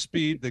you up to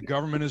speed, the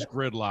government is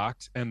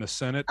gridlocked, and the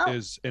Senate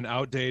is an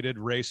outdated,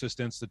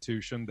 racist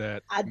institution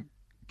that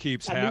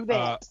keeps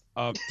 10%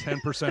 of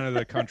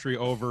the country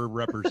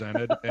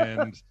overrepresented,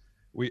 and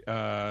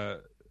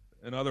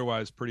an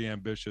otherwise pretty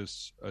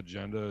ambitious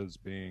agenda is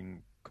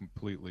being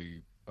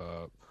completely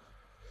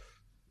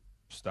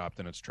stopped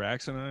in its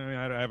tracks. And I mean,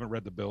 I haven't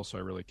read the bill, so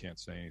I really can't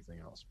say anything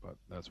else. But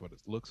that's what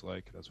it looks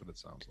like. That's what it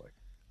sounds like.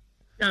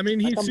 I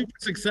mean, he's super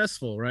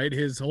successful, right?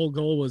 His whole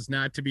goal was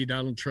not to be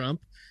Donald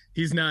Trump.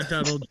 He's not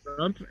Donald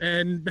Trump,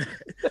 and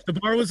the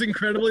bar was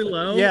incredibly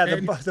low. Yeah,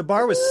 the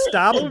bar was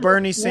stop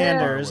Bernie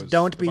Sanders,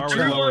 don't be Trump.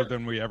 Trump. Lower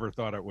than we ever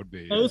thought it would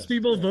be. Most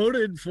people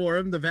voted for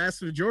him, the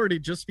vast majority,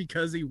 just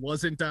because he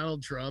wasn't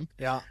Donald Trump.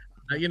 Yeah.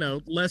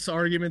 Less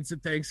arguments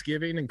at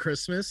Thanksgiving and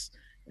Christmas.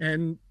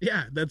 And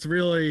yeah, that's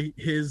really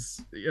his,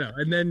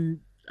 and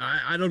then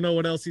I don't know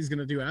what else he's going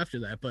to do after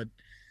that, but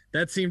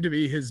that seemed to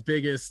be his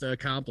biggest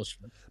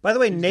accomplishment. By the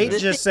way, Nate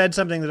just said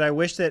something that I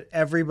wish that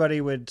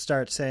everybody would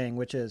start saying,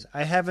 which is,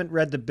 I haven't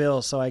read the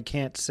bill, so I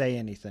can't say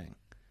anything.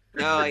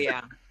 Oh, yeah.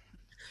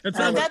 That's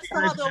how the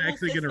whole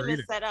system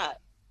is set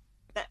up.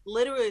 That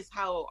literally is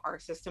how our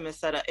system is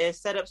set up. It's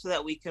set up so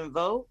that we can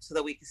vote, so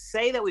that we can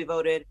say that we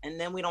voted, and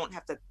then we don't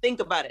have to think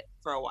about it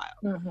for a while.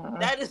 Mm-hmm.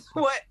 That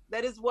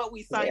is what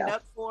we signed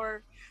up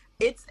for.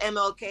 It's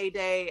MLK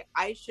Day.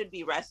 I should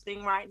be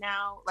resting right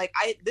now.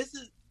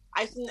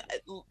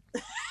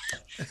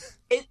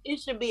 It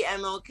should be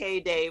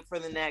MLK Day for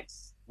the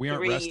next. We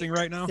aren't resting years.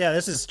 right now. Yeah,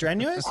 this is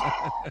strenuous.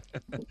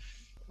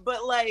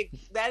 But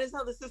that is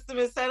how the system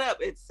is set up.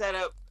 It's set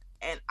up,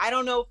 and I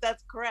don't know if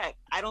that's correct.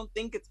 I don't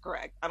think it's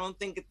correct. I don't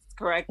think it's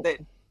correct that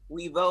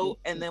we vote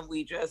and then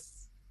we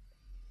just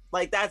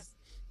that's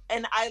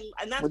and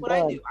that's We're what I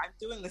done. do. I'm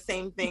doing the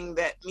same thing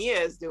that Mia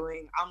is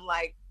doing. I'm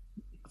like,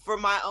 for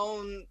my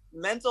own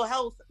mental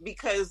health,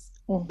 because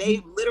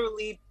they've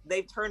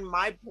turned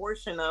my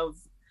portion of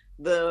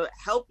the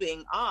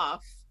helping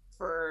off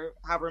for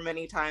however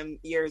many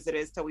years it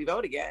is till we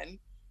vote again.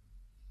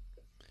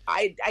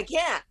 I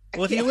can't.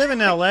 Well, if you live in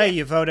LA,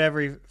 you vote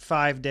every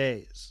 5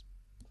 days.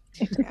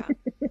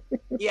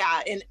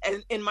 Yeah,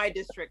 in my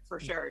district for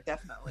sure,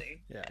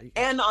 definitely. Yeah.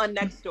 And on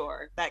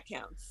Nextdoor, that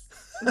counts.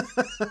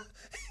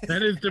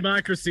 That is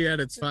democracy at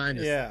its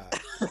finest. Yeah.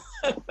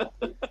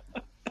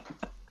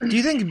 Do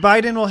you think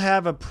Biden will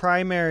have a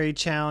primary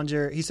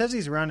challenger? He says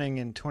he's running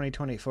in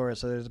 2024,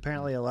 so there's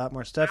apparently a lot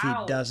more stuff he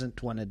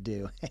doesn't want to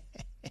do.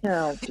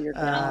 Oh, dear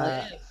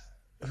God.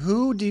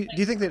 Who do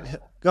you think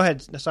that? Go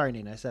ahead. Sorry,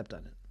 Nina, I stepped on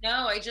it.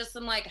 No, I just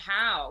am like,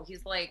 how?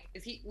 He's like,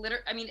 is he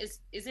literally? I mean,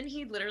 isn't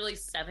he literally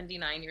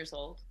 79 years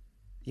old?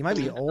 He might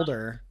be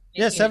older.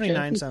 Yeah,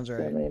 79 sounds right.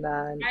 79,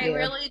 I yeah.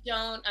 really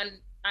don't.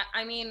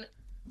 I mean,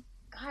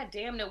 God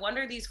damn, no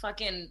wonder these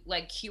fucking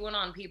like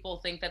QAnon people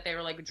think that they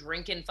were like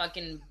drinking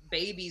fucking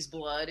baby's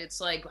blood. It's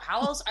like,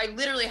 how else are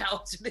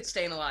they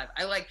staying alive?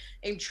 I like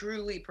am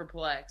truly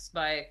perplexed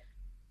by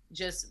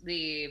just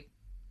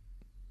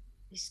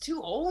he's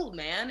too old,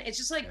 man. It's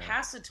just like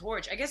pass the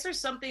torch. I guess there's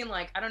something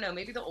like, I don't know,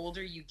 maybe the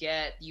older you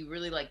get, you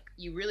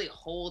really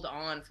hold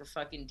on for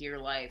fucking dear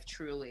life,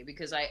 truly,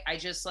 because I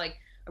just like,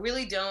 I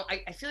really don't.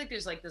 I feel like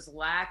there's like this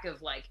lack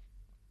of like,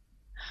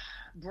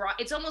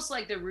 it's almost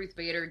like the Ruth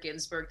Bader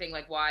Ginsburg thing,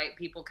 like why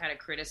people kind of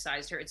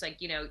criticized her. It's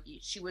like, you know,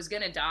 she was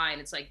going to die,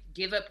 and it's like,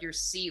 give up your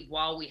seat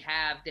while we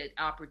have the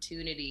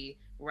opportunity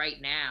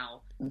right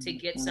now to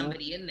get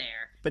somebody in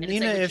there. But And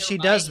Nina, it's like if with she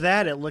Joe does Biden-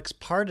 that, it looks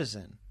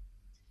partisan.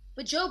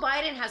 But Joe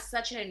Biden has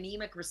such an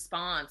anemic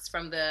response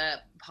from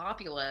the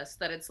populace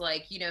that it's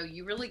like, you know,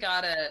 you really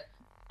gotta,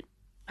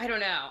 I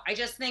don't know. I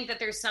just think that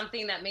there's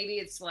something that maybe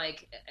it's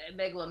like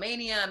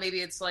megalomania.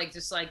 Maybe it's like,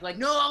 just like,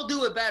 no, I'll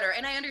do it better.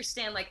 And I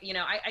understand, like, you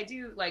know, I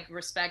do like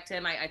respect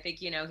him. I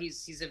think, you know,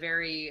 he's a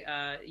very,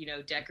 you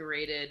know,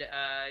 decorated,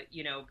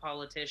 you know,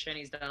 politician.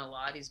 He's done a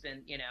lot. He's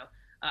been, you know,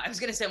 I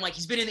was going to say, I'm like,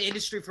 he's been in the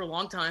industry for a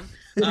long time.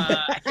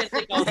 I just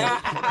think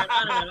I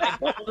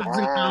don't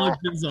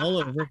know. All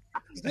over.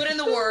 He's put in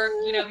the work.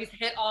 You know, he's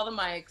hit all the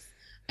mics.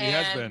 He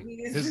has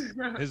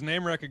been. His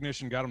name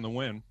recognition got him the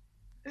win.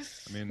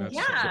 I mean, that's,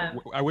 Yeah.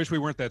 I wish we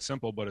weren't that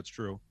simple, but it's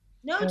true.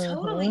 No,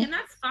 totally. And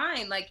that's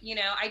fine. Like, you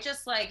know, I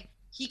just like,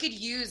 he could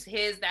use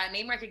that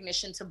name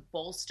recognition to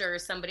bolster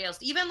somebody else.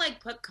 Even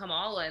like put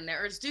Kamala in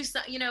there or just do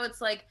something, you know,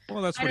 it's like.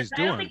 Well, that's what he's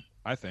doing.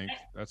 I think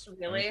that's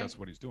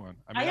what he's doing.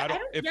 I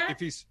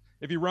mean,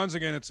 if he runs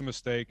again, it's a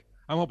mistake.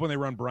 I'm hoping they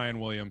run Brian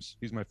Williams.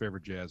 He's my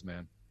favorite jazz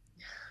man.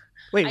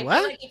 Wait, I what?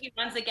 feel like if he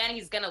runs again,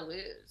 he's gonna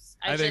lose.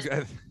 I think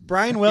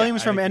Brian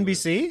Williams yeah, from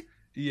NBC?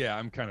 Yeah,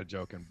 I'm kind of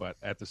joking, but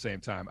at the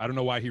same time, I don't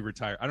know why he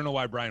retired. I don't know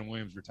why Brian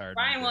Williams retired.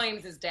 Brian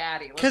Williams is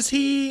daddy. Because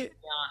he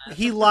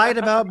lied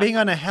about being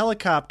on a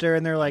helicopter,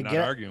 and they're like, I'm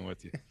not arguing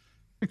with you.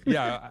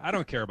 Yeah, I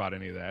don't care about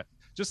any of that.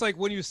 Just like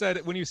when you said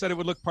it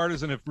would look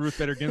partisan if Ruth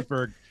Bader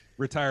Ginsburg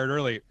retired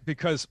early,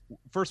 because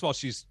first of all,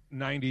 she's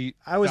 90.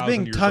 I was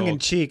being tongue in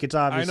cheek. It's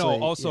obviously. I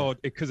know. Also,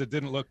 because it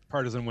didn't look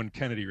partisan when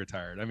Kennedy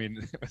retired. I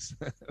mean,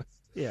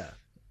 yeah.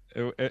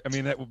 I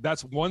mean,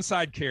 that's one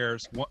side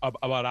cares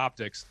about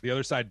optics, the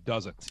other side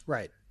doesn't.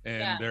 Right.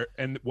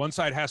 And one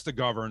side has to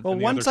govern. Well,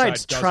 and the one other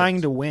side's side trying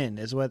doesn't. to win,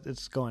 is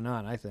what's going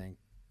on, I think.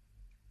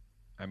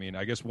 I mean,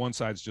 I guess one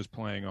side's just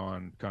playing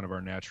on kind of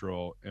our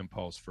natural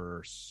impulse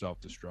for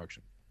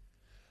self-destruction.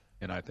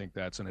 And I think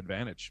that's an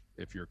advantage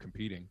if you're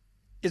competing.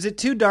 Is it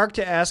too dark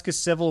to ask a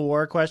Civil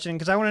War question?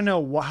 Because I want to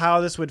know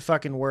how this would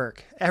fucking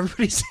work.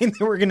 Everybody's saying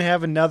that we're going to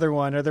have another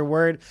one, or they're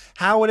worried.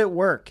 How would it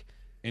work?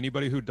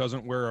 Anybody who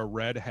doesn't wear a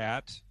red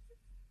hat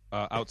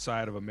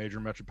outside of a major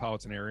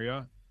metropolitan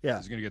area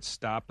is going to get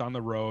stopped on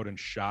the road and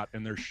shot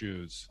in their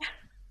shoes.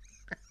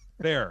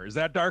 There. Is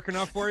that dark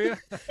enough for you?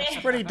 It's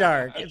pretty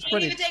dark. It's They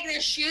pretty. need to take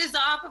their shoes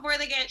off before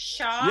they get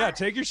shot. Yeah,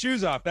 take your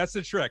shoes off. That's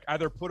the trick.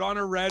 Either put on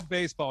a red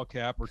baseball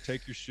cap or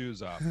take your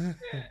shoes off.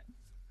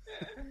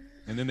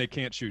 And then they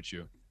can't shoot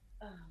you.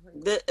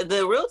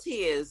 The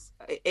realty is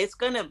it's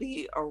gonna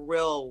be a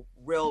real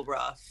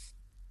rough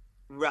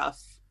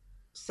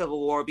Civil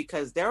War,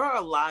 because there are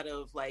a lot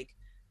of like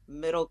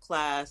middle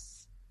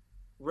class,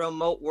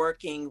 remote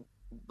working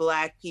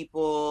Black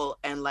people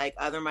and like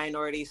other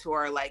minorities who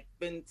are like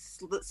been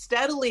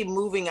steadily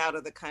moving out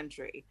of the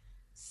country,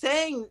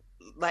 saying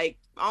like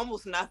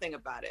almost nothing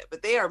about it,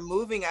 but they are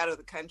moving out of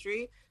the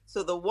country.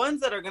 So the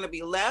ones that are going to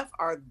be left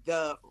are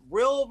the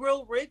real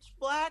rich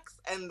Blacks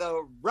and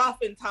the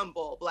rough and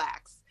tumble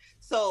Blacks.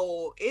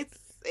 So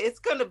it's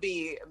going to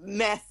be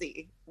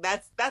messy.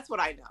 That's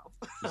what I know.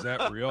 Is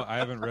that real? I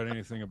haven't read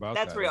anything about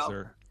that. That's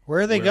real.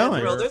 Where are they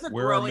going?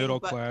 Where are middle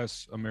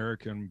class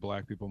American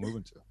Black people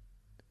moving to?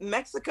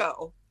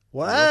 Mexico.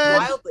 What?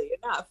 Wildly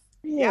enough.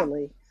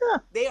 Really? Yeah.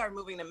 They are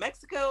moving to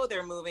Mexico.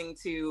 They're moving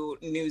to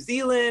New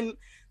Zealand.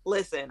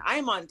 Listen,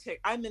 I'm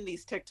in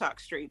these TikTok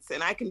streets,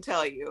 and I can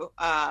tell you,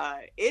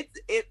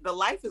 the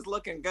life is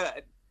looking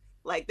good.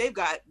 Like they've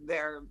got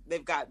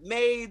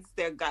maids,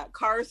 they've got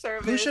car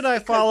service. Who should I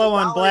because follow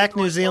there's on always Black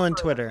going New Zealand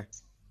over. Twitter?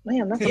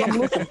 Man, that's what I'm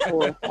looking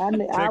for.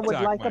 I would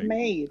TikTok, like a Mike.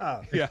 maid.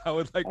 Oh, Yeah, I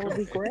would like. That would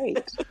be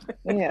great.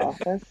 Yeah,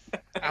 that's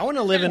I want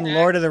to live in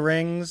Lord of the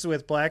Rings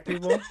with black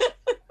people.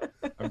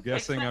 I'm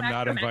guessing I'm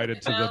not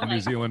invited to the New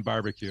Zealand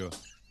barbecue.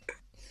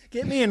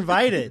 Get me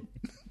invited.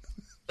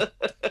 I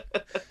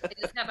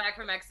just got back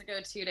from Mexico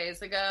 2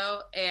 days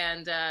ago,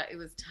 and it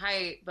was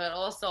tight, but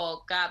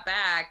also got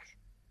back.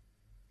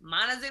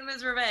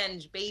 Montezuma's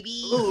Revenge,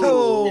 baby.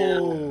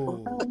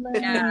 Oh.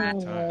 Yeah.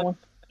 oh,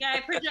 Yeah, I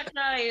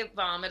projectile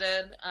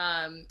vomited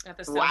at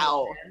the Soho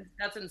Wow. Inn.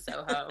 That's in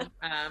Soho.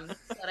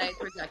 But I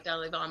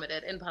projectile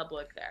vomited in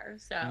public there.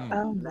 So,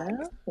 oh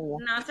no.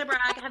 not to brag,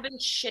 I have been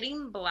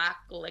shitting black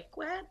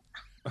liquid.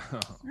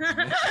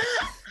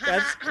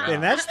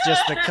 That's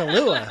just the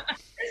Kahlua.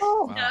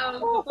 Oh,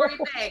 So, before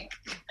you think.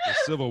 The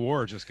Civil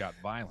War just got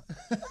violent.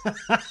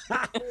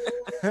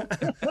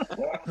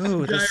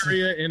 Ooh, this-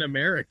 Diarrhea in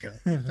America.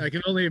 I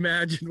can only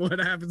imagine what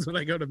happens when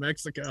I go to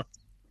Mexico.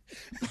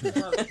 Oh,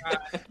 God.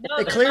 No,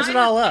 It clears it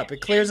all up.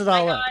 It clears it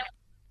all up.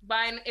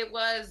 Mine, it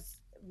was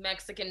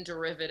Mexican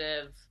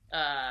derivative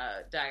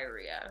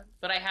diarrhea,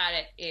 but I had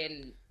it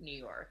in New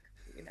York,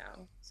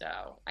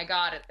 so I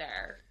got it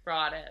there,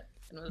 brought it,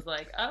 and was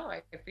like, oh,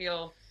 I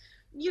feel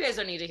you guys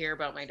don't need to hear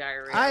about my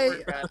diarrhea.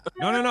 We're good.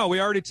 No. We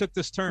already took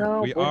this turn.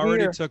 No, we we're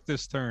already here. took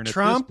this turn. At this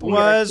Trump point-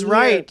 was Yeah.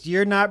 right.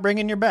 You're not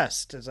bringing your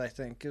best, as I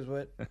think is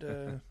what.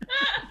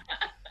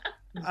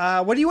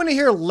 What do you want to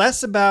hear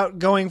less about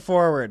going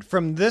forward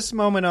from this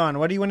moment on?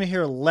 What do you want to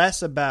hear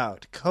less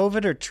about,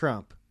 COVID or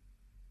Trump?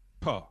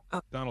 Oh,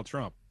 Donald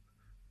Trump.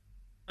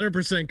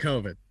 100%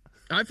 COVID.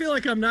 I feel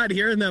like I'm not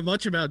hearing that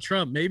much about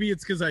Trump. Maybe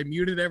it's because I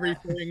muted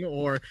everything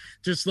or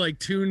just like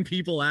tune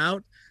people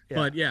out. Yeah.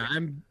 But yeah,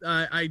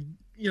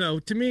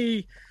 to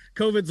me,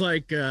 COVID's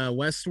like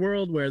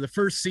Westworld, where the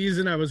first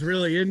season I was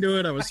really into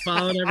it. I was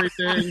following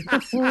everything.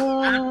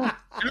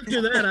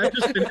 After that, I've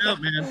just been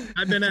out, man.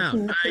 I've been out.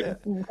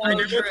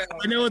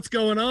 I know what's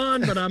going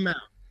on, but I'm out.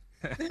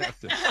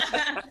 After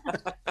that.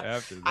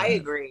 I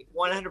agree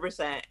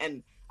 100%.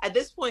 And at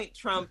this point,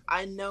 Trump,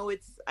 I know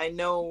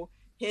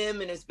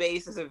him and his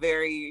base is a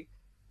very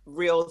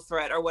real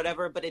threat or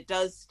whatever, but it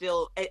does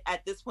still,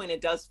 at this point, it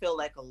does feel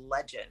like a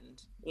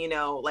legend,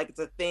 like it's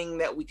a thing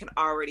that we can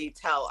already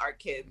tell our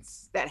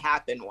kids that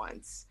happened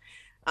once.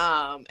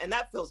 And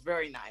that feels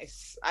very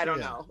nice. I don't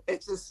know.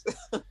 It's just.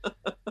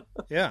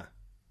 Yeah.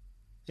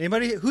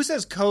 Anybody who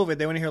says COVID,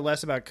 they want to hear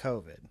less about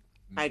COVID.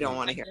 I don't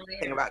want to hear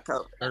anything about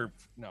COVID.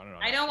 No.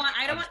 I don't want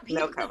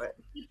No people, COVID.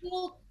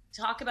 people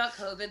talk about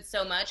COVID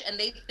so much, and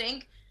they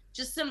think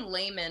just some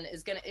layman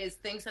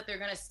thinks that they're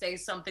gonna say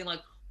something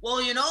like, well,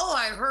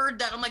 I heard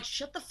that. I'm like,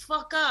 shut the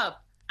fuck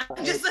up.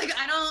 I'm just like,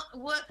 I don't,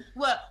 what,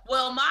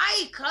 well,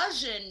 my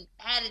cousin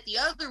had it the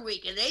other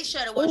week and they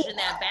said it wasn't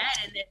that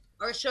bad. And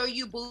or so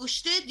you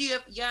boosted?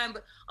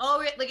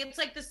 It's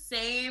like the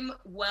same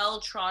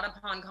well-trod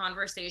upon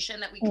conversation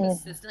that we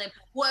consistently,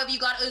 well, have you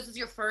got, is this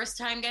your first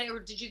time getting it, or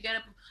did you get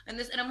it?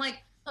 And I'm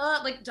like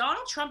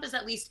Donald Trump is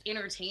at least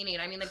entertaining.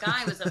 I mean, the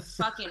guy was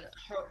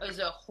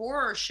a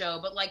horror show,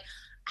 but like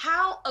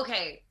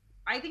okay,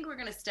 I think we're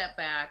going to step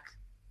back,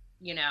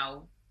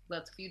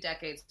 a few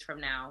decades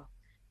from now,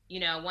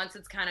 once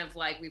it's kind of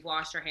like we've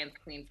washed our hands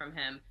clean from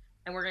him,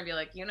 and we're going to be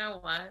like, you know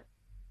what?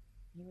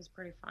 He was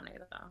pretty funny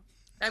though.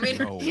 I mean,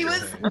 he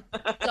was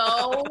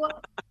so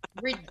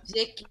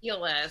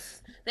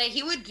ridiculous that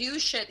he would do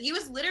shit. He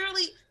was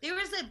literally, there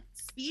was a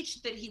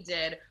speech that he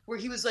did where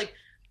he was like,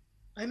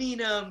 I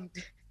mean,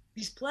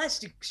 these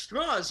plastic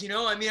straws,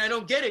 I mean, I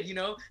don't get it,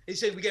 They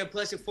said we got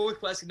plastic forks,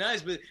 plastic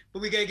knives, but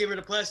we got to get rid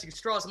of plastic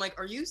straws. I'm like,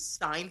 are you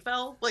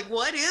Seinfeld? Like,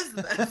 what is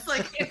this? It's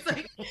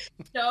like,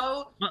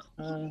 so,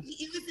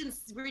 it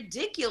was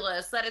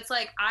ridiculous that it's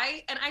like,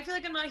 I feel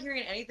like I'm not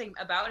hearing anything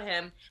about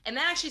him. And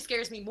that actually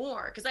scares me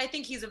more, because I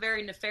think he's a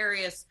very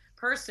nefarious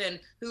person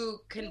who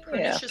can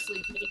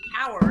perniciously gain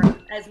power,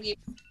 as we've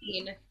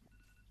seen,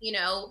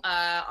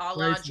 a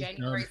la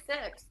January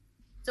 6th.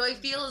 So I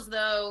feel as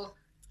though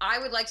I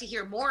would like to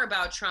hear more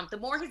about Trump. The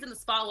more he's in the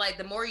spotlight,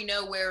 the more you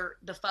know where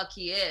the fuck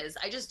he is.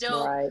 I just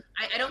don't. Right.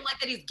 I don't like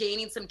that he's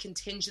gaining some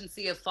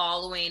contingency of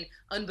following,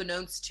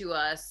 unbeknownst to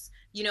us.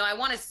 I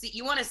want to see.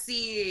 You want to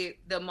see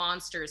the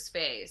monster's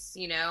face.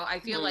 I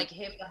feel like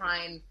him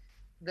behind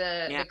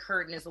the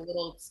curtain is a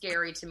little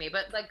scary to me.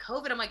 But like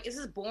COVID, I'm like, this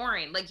is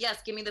boring. Like,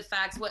 yes, give me the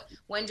facts.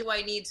 When do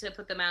I need to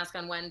put the mask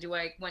on? When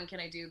can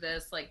I do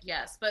this? Like,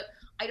 yes, but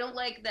I don't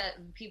like that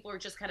people are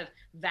just kind of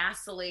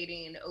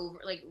vacillating over.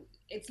 Like,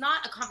 it's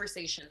not a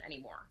conversation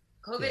anymore.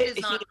 COVID is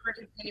not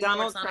anymore.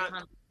 Donald It's not Trump, a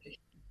conversation.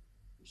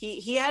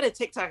 he had a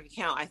TikTok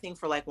account, I think,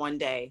 for like one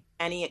day,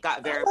 and he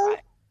got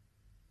verified.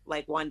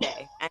 like one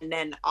day, and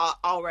then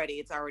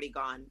it's already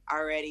gone.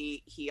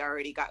 He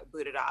already got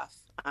booted off.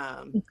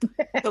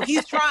 So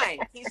he's trying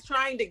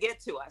to get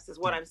to us, is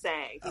what I'm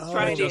saying. He's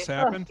trying to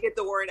get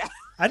the word out.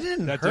 I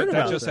didn't heard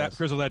about this. this.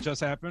 Grizzle, that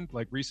just happened,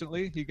 like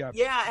recently. He got.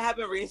 Yeah, it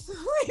happened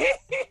recently.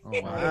 Oh,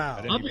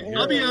 wow.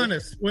 I'll be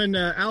honest. When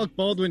Alec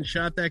Baldwin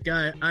shot that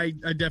guy, I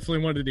definitely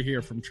wanted to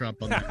hear from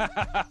Trump on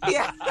that.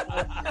 Yeah.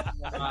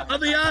 I'll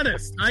be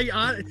honest.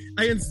 I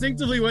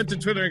instinctively went to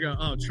Twitter and go,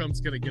 "Oh,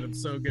 Trump's gonna get him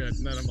so good,"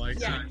 and then I'm like,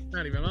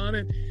 not even on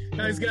it.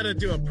 Now he's got to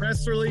do a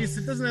press release.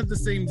 It doesn't have the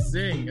same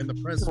zing in the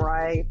press.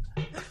 Right.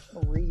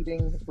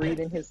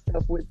 Reading his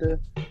stuff with the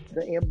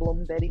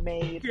emblem that he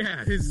made.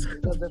 Yeah, his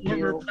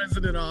former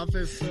president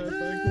office.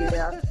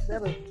 Yeah,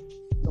 that was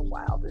the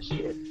wildest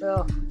shit.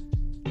 Ugh.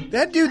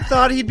 That dude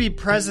thought he'd be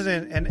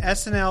president and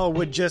SNL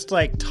would just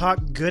like talk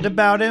good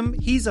about him.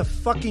 He's a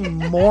fucking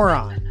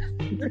moron.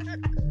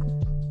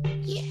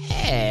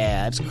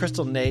 Yeah, it's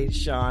Crystal, Nate,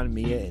 Sean,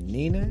 Mia, and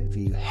Nina. If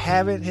you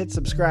haven't hit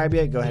subscribe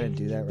yet, go ahead and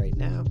do that right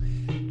now.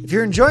 If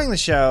you're enjoying the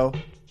show,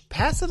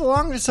 pass it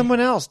along to someone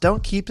else.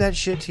 Don't keep that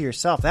shit to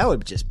yourself. That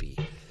would just be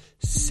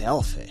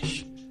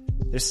selfish.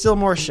 There's still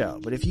more show,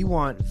 but if you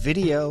want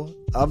video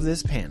of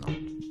this panel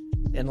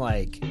and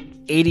like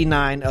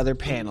 89 other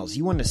panels,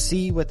 you want to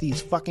see what these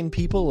fucking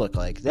people look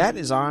like, that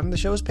is on the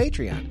show's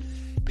Patreon.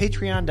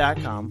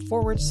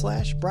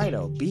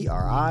 Patreon.com/Brido,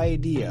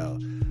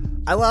 BRIDO.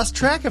 I lost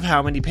track of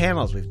how many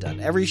panels we've done.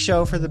 Every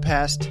show for the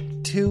past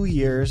 2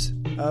 years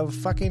of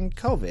fucking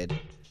COVID.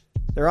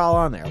 They're all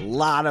on there. A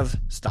lot of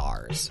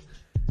stars.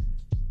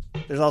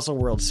 There's also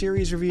World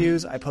Series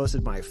reviews. I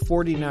posted my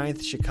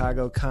 49th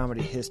Chicago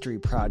Comedy History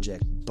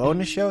Project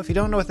bonus show. If you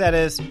don't know what that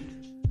is,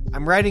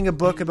 I'm writing a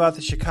book about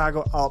the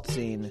Chicago alt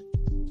scene.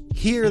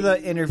 Here are the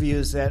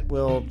interviews that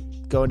will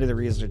go into the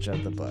research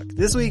of the book.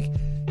 This week,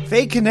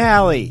 Faye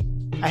Canale.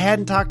 I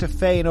hadn't talked to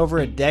Faye in over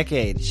a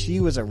decade.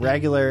 She was a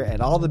regular at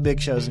all the big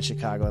shows in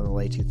Chicago in the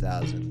late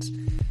 2000s.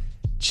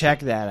 Check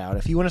that out.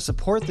 If you want to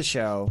support the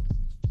show,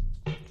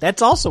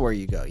 that's also where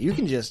you go. You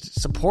can just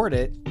support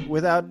it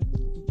without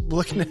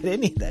looking at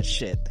any of that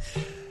shit.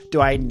 Do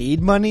I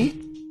need money?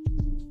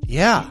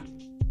 Yeah.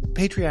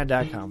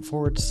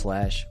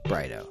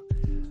 Patreon.com/Brido.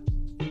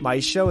 My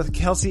show with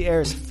Kelsey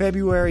airs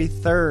February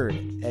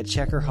 3rd at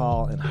Checker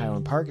Hall in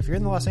Highland Park. If you're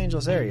in the Los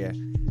Angeles area,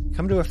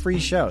 come to a free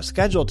show.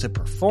 Scheduled to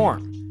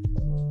perform.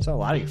 So a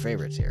lot of your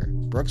favorites here.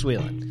 Brooks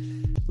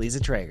Wheelan, Lisa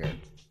Traeger,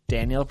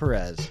 Danielle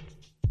Perez,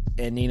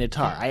 and Nina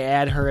Tarr. I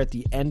add her at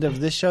the end of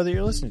this show that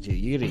you're listening to.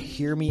 You get to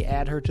hear me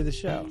add her to the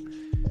show.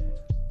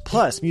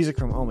 Plus, music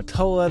from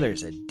Omatola.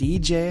 There's a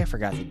DJ. I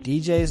forgot the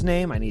DJ's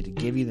name. I need to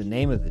give you the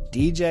name of the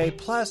DJ.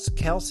 Plus,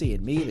 Kelsey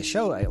and me. The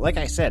show, like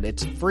I said,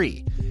 it's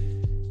free.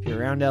 If you're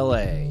around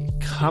LA,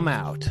 come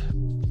out.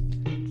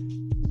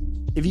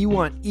 If you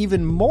want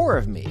even more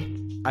of me,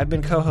 I've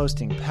been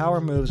co-hosting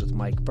Power Moves with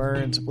Mike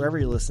Burns. Wherever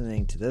you're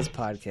listening to this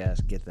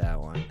podcast, get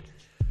that one.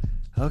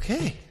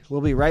 Okay,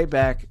 we'll be right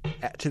back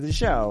to the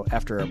show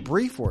after a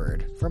brief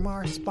word from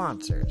our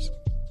sponsors.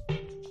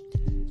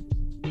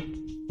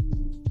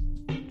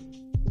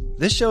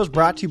 This show is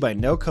brought to you by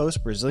No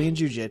Coast Brazilian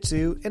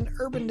Jiu-Jitsu in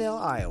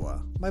Urbandale,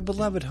 Iowa, my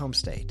beloved home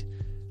state.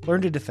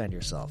 Learn to defend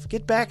yourself.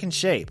 Get back in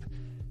shape.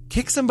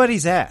 Kick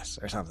somebody's ass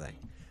or something.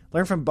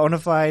 Learn from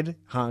Bonafide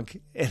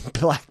Hunk and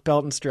black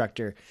belt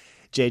instructor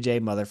JJ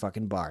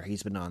motherfucking Barr.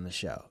 He's been on the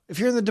show. If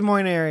you're in the Des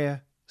Moines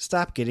area,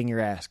 stop getting your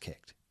ass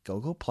kicked.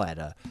 Go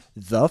Plata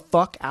the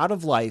fuck out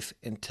of life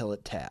until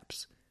it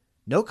taps.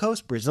 No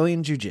Coast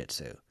Brazilian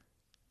Jiu-Jitsu.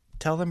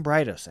 Tell them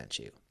Brido sent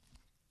you.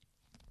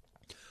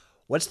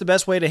 What's the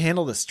best way to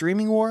handle the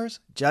streaming wars?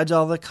 Judge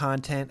all the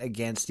content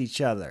against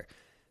each other.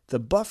 The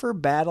Buffer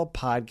Battle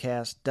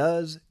podcast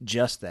does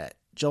just that.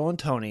 Joel and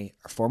Tony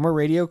are former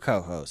radio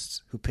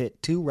co-hosts who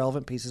pit two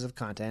relevant pieces of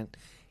content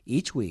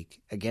each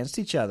week against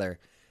each other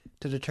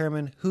to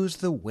determine who's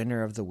the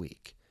winner of the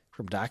week.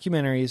 From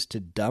documentaries to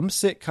dumb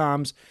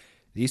sitcoms,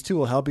 these two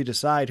will help you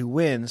decide who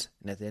wins,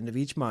 and at the end of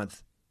each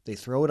month, they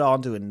throw it all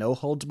into a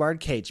no-holds-barred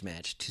cage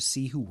match to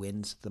see who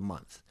wins the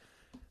month.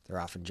 They're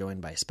often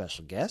joined by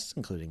special guests,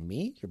 including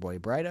me, your boy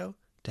Brido,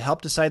 to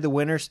help decide the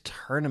winners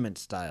tournament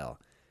style.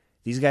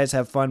 These guys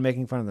have fun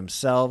making fun of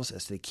themselves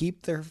as they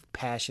keep their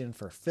passion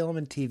for film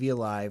and TV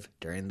alive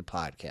during the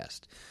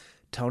podcast.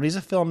 Tony's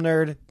a film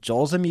nerd.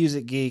 Joel's a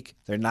music geek.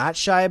 They're not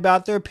shy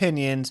about their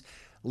opinions.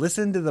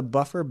 Listen to the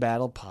Buffer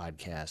Battle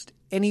podcast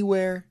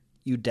anywhere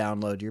you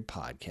download your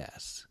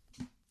podcasts.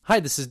 Hi,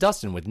 this is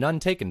Dustin with None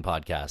Taken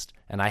Podcast,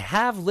 and I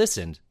have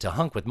listened to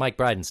Hunk with Mike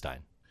Bridenstine.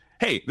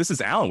 Hey, this is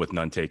Alan with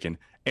None Taken,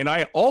 and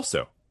I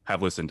also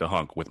have listened to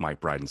Hunk with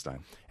Mike Bridenstine.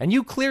 And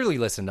you clearly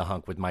listen to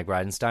Hunk with Mike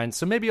Bridenstine,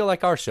 so maybe you'll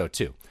like our show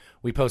too.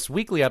 We post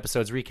weekly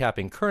episodes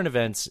recapping current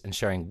events and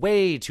sharing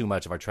way too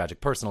much of our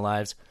tragic personal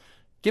lives.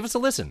 Give us a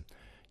listen.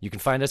 You can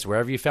find us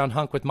wherever you found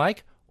Hunk with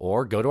Mike,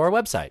 or go to our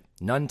website,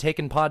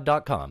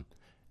 nonetakenpod.com.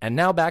 And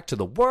now back to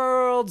the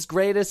world's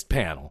greatest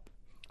panel.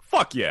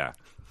 Fuck yeah.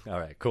 All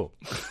right, cool.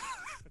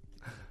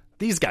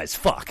 These guys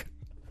fuck.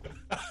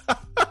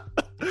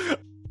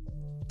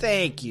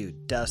 Thank you,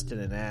 Dustin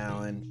and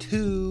Alan,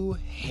 two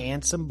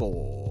handsome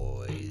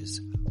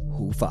boys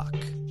who fuck.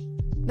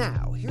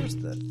 Now, here's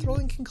the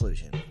thrilling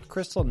conclusion.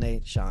 Crystal,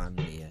 Nate, Sean,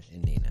 Mia,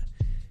 and Nina.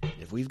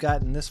 If we've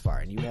gotten this far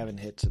and you haven't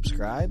hit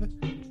subscribe,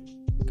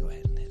 go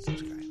ahead and hit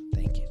subscribe.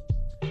 Thank you.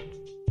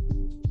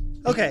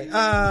 Okay,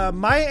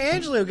 Maya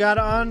Angelou got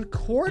on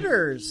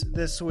quarters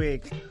this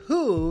week.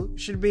 Who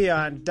should be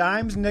on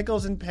dimes,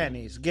 nickels, and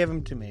pennies? Give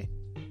them to me.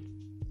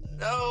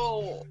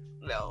 No.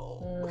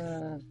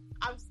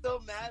 I'm still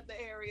mad that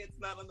Harriet's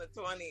not on the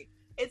 20.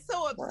 It's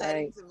so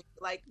upsetting to me.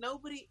 Like,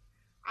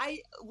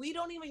 we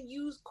don't even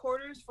use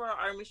quarters for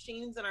our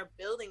machines in our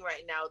building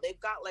right now. They've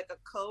got like a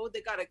code. They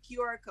got a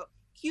QR code.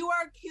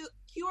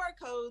 QR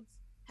codes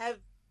have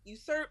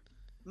usurped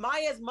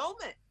Maya's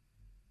moment.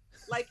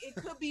 Like, it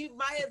could be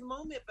Maya's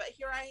moment, but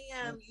here I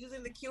am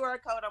using the QR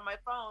code on my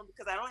phone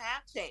because I don't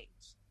have change.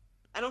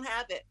 I don't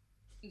have it.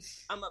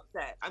 I'm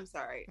upset. I'm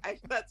sorry.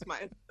 That's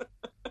mine.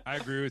 I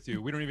agree with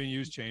you. We don't even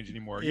use change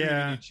anymore. You don't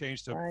even need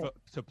change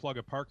to plug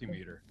a parking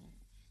meter.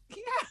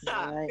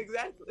 Yeah,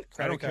 exactly.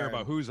 I don't care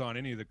about who's on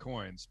any of the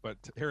coins, but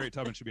Harriet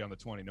Tubman should be on the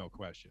 20, no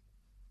question.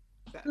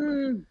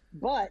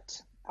 But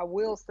I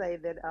will say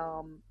that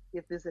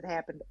if this had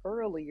happened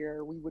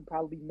earlier, we would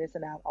probably be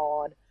missing out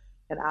on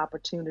an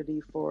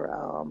opportunity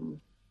for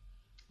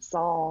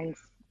songs,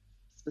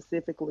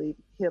 specifically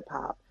hip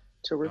hop,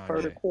 to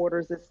refer to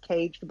quarters as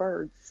caged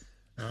birds.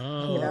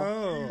 Oh, you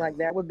know, like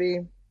that would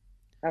be.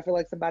 I feel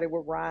like somebody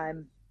would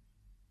rhyme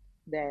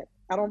that.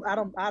 I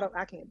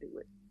can't do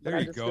it. There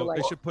you go.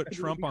 Like they should put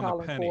Trump on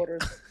the penny.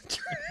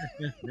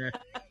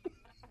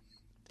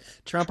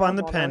 Trump on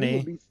the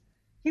penny.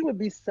 He would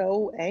be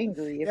so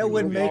angry. It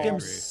would make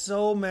him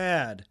so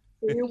mad.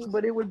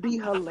 But it would be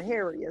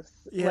hilarious.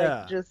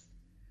 Yeah.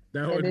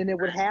 Like then it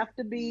would have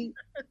to be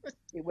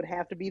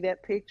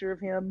that picture of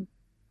him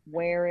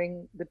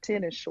wearing the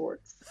tennis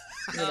shorts.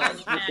 You know,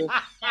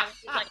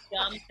 like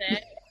dumb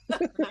thick.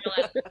 You're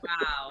like,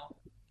 wow.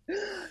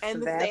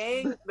 And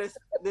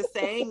the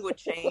saying would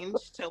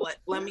change to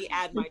let me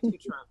add my two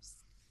Trumps.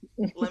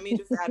 Let me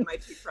just add my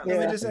two Trumps.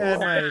 Let me just add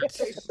my.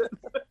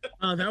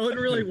 Oh, that would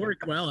really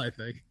work well, I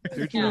think.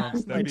 Two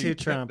Trumps. Two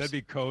Trumps. That'd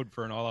be code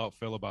for an all-out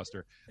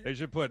filibuster. They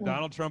should put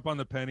Donald Trump on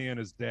the penny and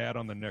his dad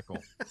on the nickel.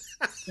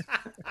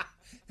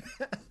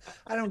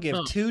 I don't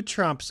give two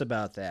Trumps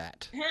about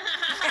that.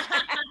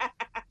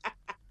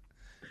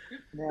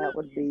 That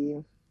would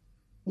be,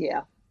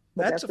 yeah.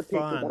 That's the picture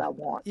fun. that I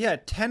want. Yeah,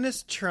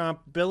 tennis Trump,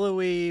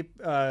 billowy,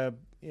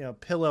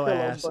 pillow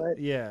ass. Butt.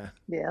 Yeah.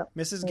 Yeah.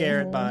 Mrs.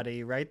 Garrett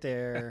body right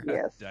there.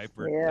 Yes.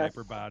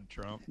 Diaper bod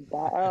Trump.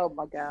 Oh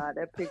my God,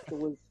 that picture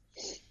was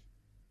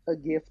a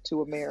gift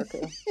to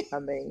America. I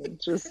mean,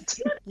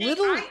 just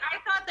little. I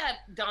thought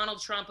that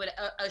Donald Trump would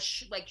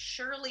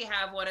surely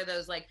have one of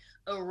those like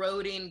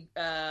eroding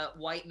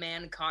white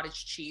man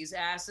cottage cheese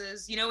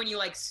asses. You know when you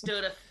like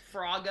stood a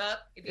frog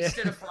up? If you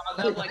stood a frog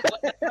up, like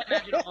what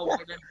imagine all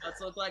white men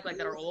butts look like that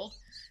are old.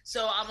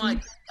 So I'm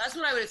like, that's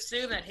what I would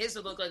assume that his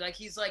would look like. Like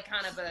he's like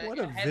kind of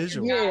a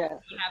visual. Guy. You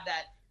have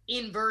that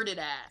inverted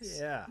ass.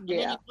 Yeah. And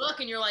then you look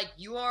and you're like,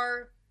 you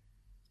are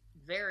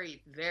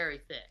very, very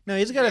thick. No,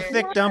 he's got a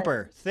thick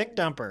dumper. Thick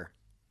dumper.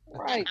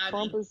 Right.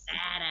 Trump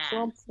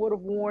would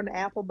have worn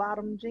apple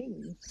bottom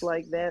jeans.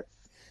 Like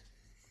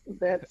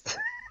that's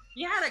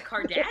You had a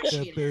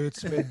Kardashian. The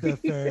boots with the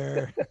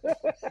fur.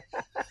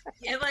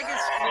 Yeah, like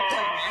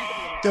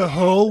the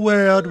whole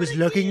world was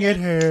looking at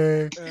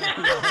her.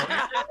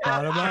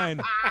 Bottom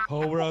line,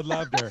 whole world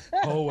loved her.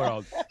 Whole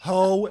world.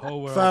 Whole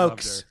world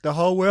folks. The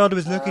whole world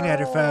was looking at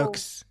her,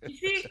 folks. You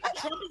see,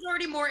 Trump is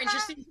already more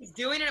interesting. He's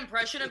doing an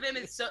impression of him.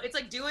 It's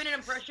like doing an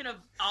impression of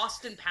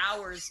Austin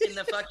Powers in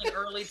the fucking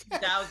early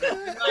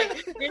 2000s.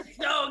 Like, it's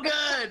so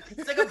good.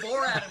 It's like a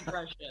Borat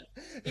impression.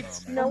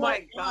 Oh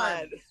my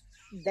God.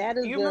 That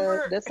is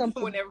that's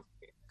something.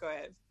 Go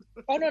ahead.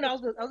 Oh no, I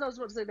was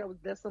going to say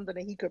that's something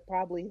that he could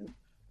probably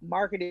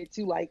market it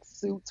to, like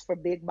suits for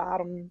big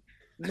bottom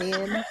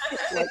men,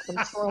 like some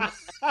Trump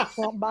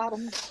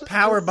bottoms.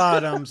 Power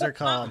bottoms are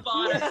called.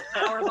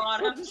 Power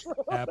bottoms.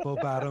 Apple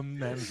bottom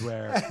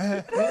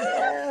menswear.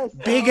 Yes.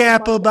 Big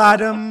apple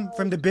bottom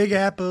from the Big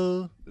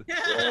Apple.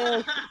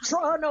 Yes.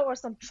 Or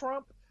some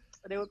Trump.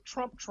 They were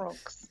Trump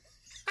trunks.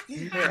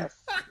 Yes,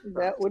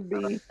 that would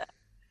be.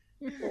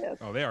 Yes.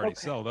 Oh, they already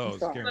sell those.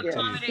 Guaranteed.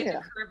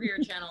 Curb your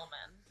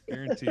gentleman.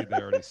 Guaranteed they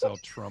already sell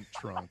Trump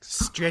trunks.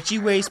 Stretchy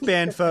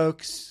waistband,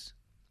 folks.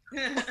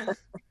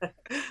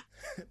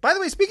 By the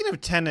way, speaking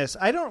of tennis,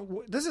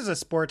 this is a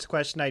sports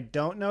question I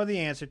don't know the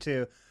answer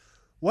to.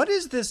 What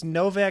is this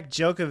Novak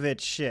Djokovic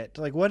shit?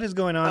 Like, what is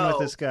going on with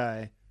this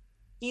guy?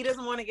 He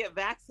doesn't want to get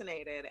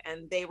vaccinated,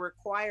 and they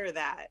require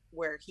that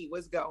where he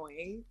was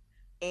going.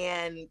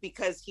 And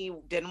because he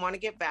didn't want to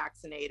get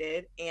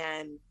vaccinated,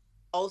 and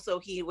also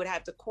he would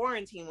have to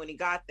quarantine when he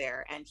got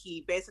there. And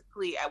he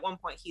basically, at one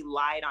point, he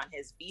lied on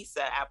his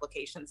visa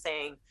application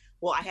saying,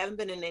 well, I haven't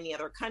been in any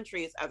other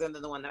countries other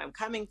than the one that I'm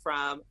coming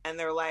from. And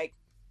they're like,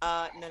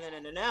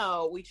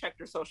 no. We checked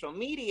your social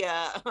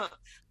media.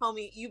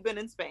 Homie, you've been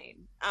in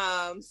Spain.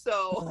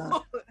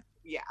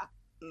 Yeah.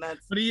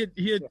 That's But he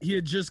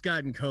had just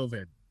gotten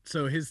COVID.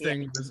 So his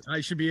thing was,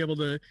 I should be able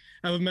to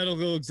have a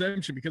medical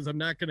exemption because I'm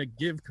not going to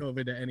give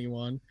COVID to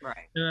anyone. right.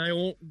 And I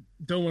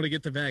don't want to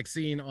get the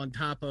vaccine on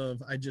top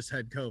of I just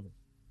had COVID.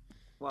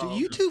 Well, Do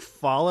you two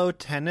follow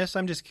tennis?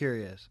 I'm just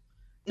curious.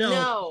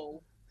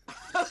 no.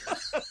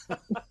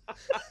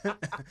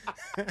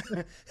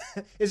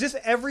 Is this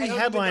every I don't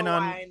even headline know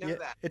on? why I know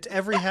that. It's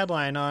every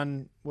headline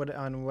on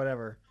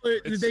whatever.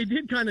 They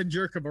did kind of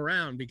jerk him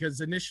around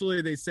because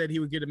initially they said he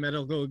would get a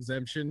medical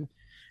exemption,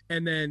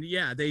 and then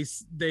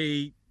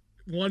they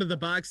one of the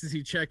boxes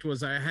he checked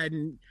was I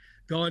hadn't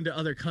gone to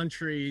other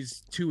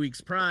countries 2 weeks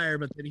prior,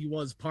 but then he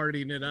was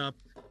partying it up.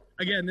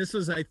 Again, this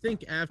was I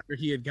think after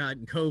he had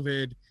gotten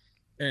COVID,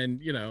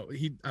 and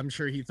I'm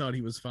sure he thought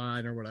he was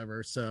fine or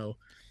whatever. So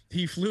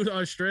he flew to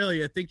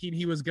Australia thinking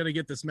he was going to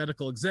get this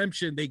medical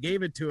exemption. They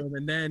gave it to him,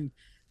 and then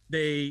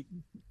they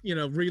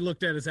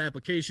re-looked at his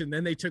application.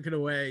 Then they took it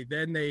away.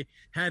 Then they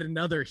had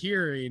another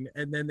hearing,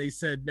 and then they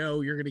said,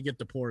 no, you're going to get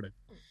deported.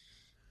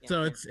 Yeah.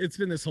 So it's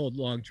been this whole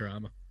long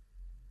drama.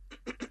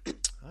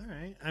 All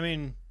right. I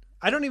mean,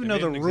 I don't even They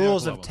know made the an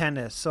rules example of of him.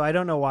 tennis, so I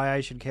don't know why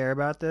I should care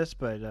about this.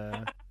 But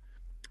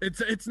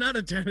It's not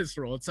a tennis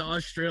rule. It's an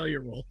Australia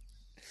rule.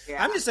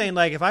 Yeah. I'm just saying,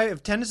 like,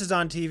 if tennis is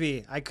on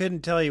TV, I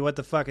couldn't tell you what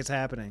the fuck is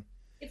happening.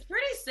 It's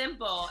pretty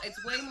simple.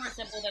 It's way more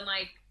simple than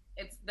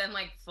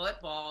like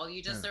football.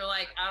 You just are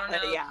like, I don't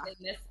know, Yeah.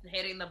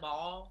 hitting the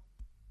ball.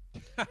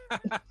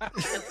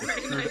 That's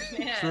pretty much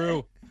it.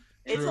 True.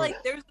 It's True.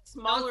 like there's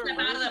smaller Don't step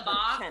out of the rules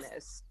box.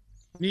 tennis.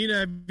 Nina,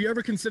 have you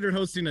ever considered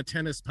hosting a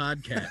tennis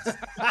podcast?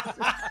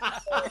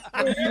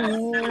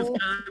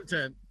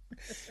 Content.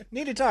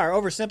 Nita Tar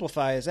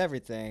oversimplifies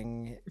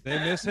everything. They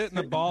miss hitting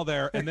the ball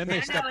there, and then they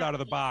stepped out of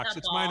the box.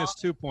 It's minus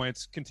 2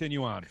 points.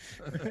 Continue on.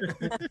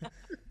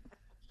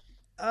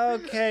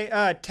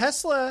 Okay,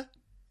 Tesla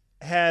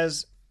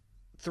has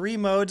 3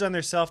 modes on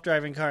their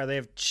self-driving car. They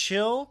have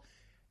chill,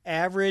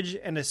 average,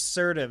 and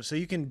assertive. So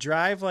you can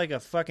drive like a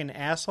fucking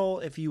asshole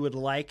if you would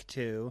like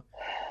to.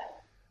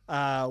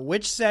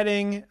 Which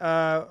setting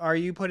are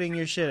you putting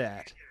your shit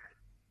at?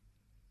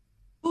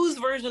 Whose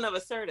version of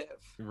assertive?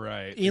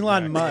 Right.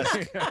 Elon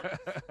exactly.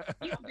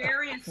 You're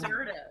very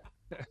assertive.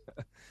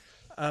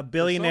 A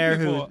billionaire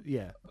people- who,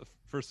 yeah.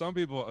 For some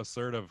people,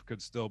 assertive could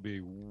still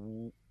be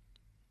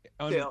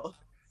Still.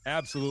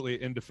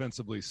 absolutely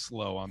indefensibly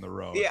slow on the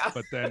road. Yeah.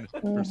 But then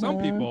for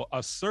some people,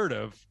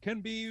 assertive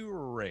can be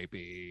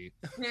rapey.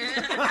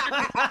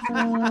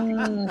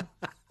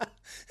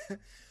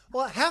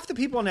 Well, half the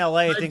people in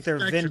LA think they're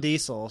Vin Spectrum.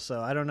 Diesel, so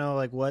I don't know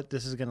like what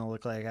this is going to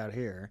look like out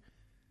here.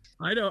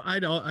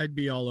 I'd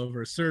be all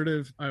over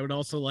assertive. I would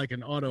also like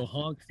an auto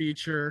honk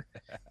feature.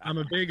 I'm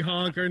a big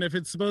honker, and if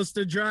it's supposed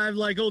to drive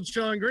like old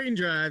Sean Green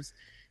drives,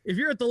 if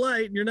you're at the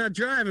light and you're not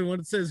driving when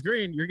it says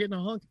green, you're getting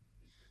a honk.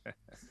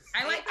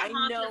 I like the I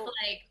honk know- that's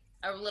like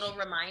a little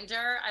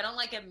reminder. I don't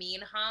like a mean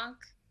honk.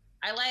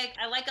 I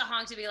like a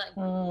honk to be like,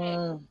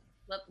 hey,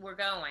 look, we're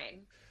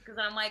going. Because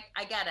I'm like,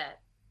 I get it.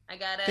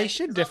 They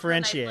should It's also a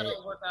nice differentiate.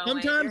 little, we're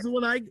going. Sometimes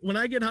when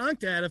I get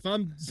honked at, if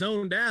I'm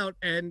zoned out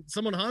and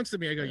someone honks at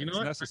me, I go, you know It's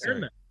what? necessary. I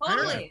earned that. I earned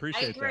Totally. that. I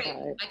appreciate agree.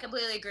 that. I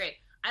completely agree.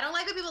 I don't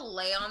like when people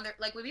lay on their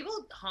when people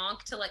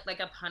honk to like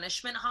a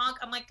punishment honk.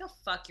 I'm like, go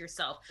fuck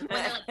yourself. When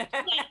they're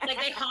like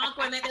they honk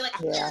when they're like,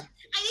 Yeah.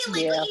 I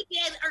didn't like what you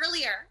did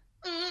earlier.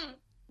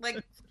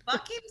 Like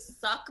fucking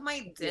suck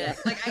my dick.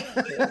 Like I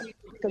hate you.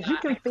 Because you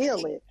can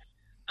feel it.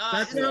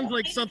 That sounds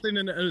like something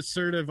an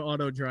assertive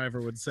auto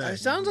driver would say. It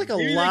sounds like a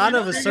Maybe they lot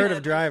can- of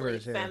assertive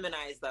drivers here.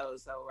 Feminize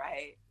those, though,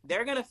 right?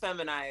 They're gonna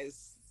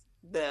feminize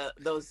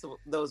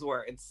those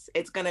words.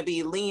 It's gonna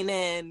be lean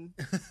in,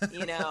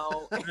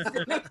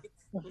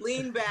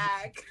 lean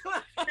back.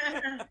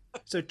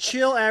 So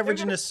chill,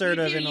 average, and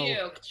assertive. You And do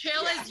you.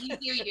 Chill as you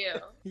do you.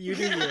 You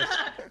do you.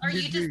 Or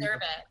you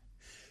deserve it.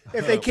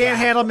 If they can't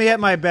handle me at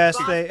my best,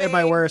 Buffet. at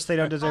my worst, they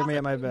don't deserve me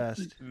at my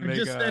best. I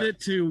just said it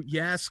to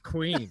Yas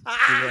Queen.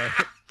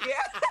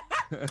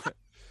 Yeah.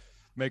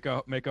 Make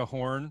a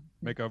horn.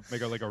 Make a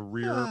like a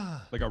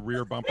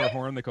rear bumper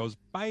horn that goes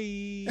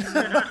bye.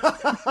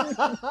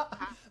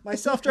 My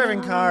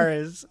self-driving car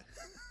is.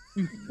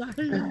 Wouldn't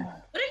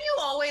you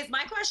always?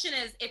 My question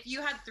is, if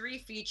you had 3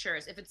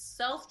 features, if it's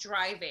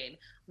self-driving,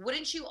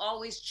 wouldn't you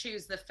always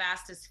choose the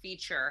fastest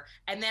feature?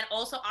 And then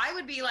also, I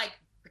would be like,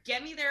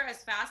 get me there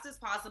as fast as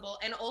possible.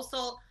 And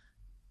also,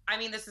 I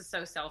mean, this is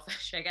so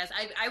selfish, I guess.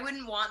 I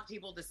wouldn't want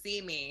people to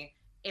see me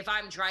if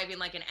I'm driving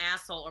like an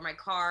asshole, or my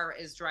car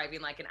is driving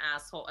like an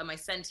asshole, and my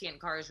sentient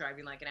car is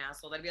driving like an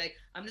asshole. I'd be like,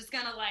 I'm just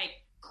gonna like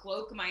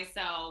cloak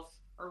myself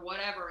or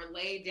whatever,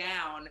 lay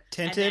down,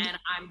 Tinted? and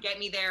then get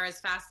me there as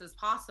fast as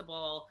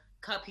possible.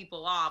 Cut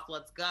people off.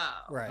 Let's go.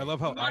 Right. I love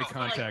how No, eye like,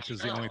 contact is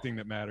the chill. only thing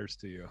that matters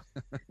to you.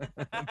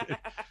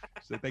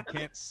 So if they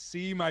can't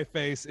see my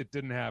face, it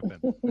didn't happen.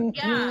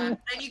 Yeah,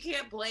 and you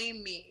can't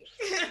blame me.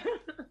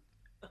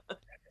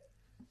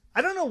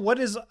 I don't know what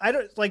is. I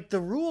don't like the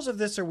rules of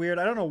this are weird.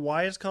 I don't know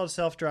why it's called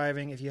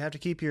self-driving. If you have to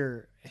keep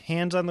your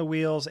hands on the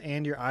wheels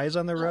and your eyes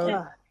on the road.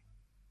 Yeah.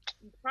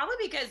 Probably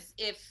because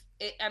if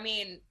I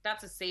mean,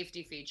 that's a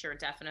safety feature,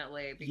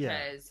 definitely,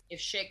 because if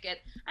shit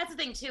that's the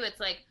thing too. It's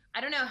like,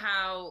 I don't know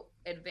how,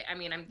 I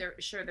mean, they're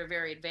sure they're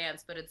very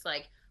advanced, but it's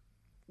like,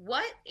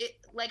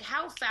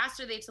 how fast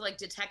are they to like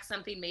detect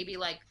something maybe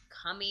like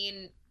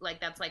coming, like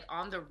that's like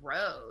on the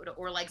road,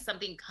 or like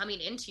something coming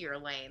into your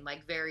lane,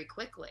 like very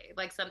quickly,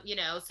 like some,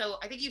 so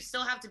I think you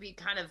still have to be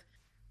kind of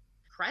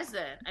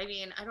present. I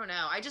mean, I don't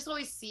know. I just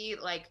always see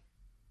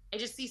I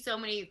just see so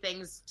many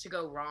things to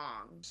go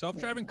wrong.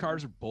 Self-driving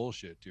cars are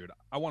bullshit, dude.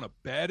 I want a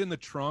bed in the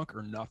trunk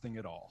or nothing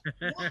at all.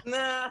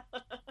 Nah.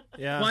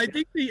 Yeah. Well, I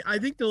think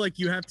the like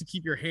you have to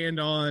keep your hand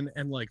on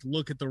and like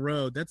look at the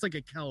road. That's like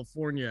a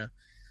California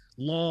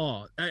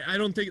law. I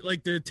don't think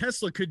like the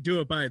Tesla could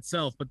do it by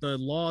itself, but the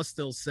law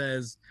still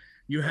says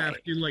you have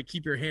to like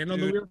keep your hand on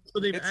the wheel.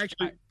 So they've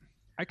actually.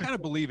 I kind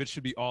of believe it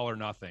should be all or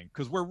nothing,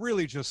 because we're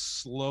really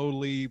just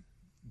slowly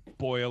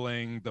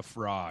boiling the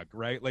frog,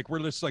 right? Like we're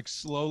just like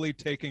slowly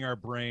taking our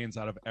brains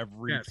out of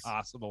every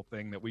possible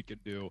thing that we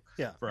could do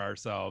for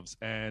ourselves,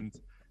 and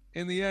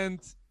in the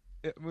end,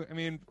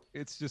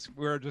 it's just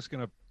we're just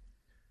gonna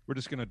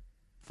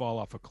fall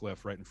off a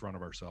cliff right in front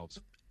of ourselves.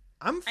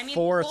 I'm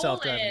for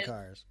self-driving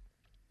cars.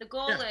 The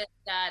goal is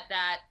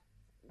that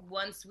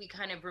once we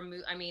kind of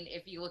remove, I mean,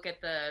 if you look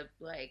at the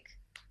like,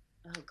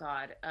 oh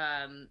god,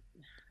 that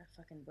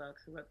fucking book,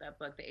 who wrote that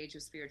book, The Age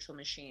of Spiritual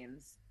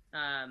Machines,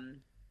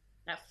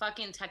 that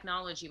fucking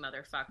technology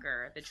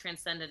motherfucker, the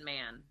transcendent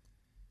man.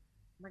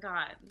 Oh my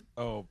god.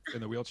 Oh,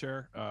 in the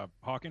wheelchair,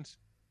 Hawkins?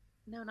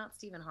 No, not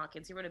Stephen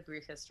Hawkins. He wrote A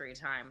Brief History of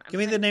Time. Give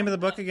me the name of the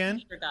book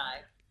again.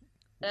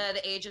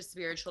 The Age of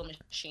Spiritual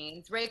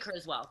Machines. Ray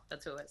Kurzweil.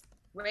 That's who it was.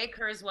 Ray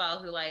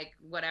Kurzweil, who like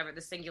whatever,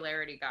 the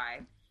singularity guy.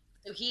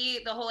 So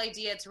the whole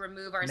idea to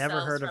remove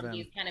ourselves from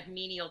these kind of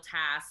menial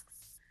tasks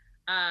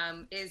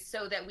is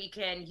so that we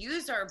can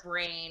use our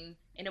brain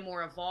in a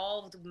more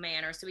evolved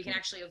manner, so we can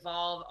actually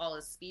evolve all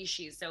as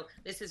species. So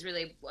this is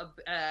really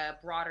a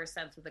broader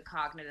sense of the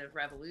cognitive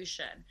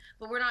revolution.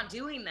 But we're not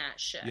doing that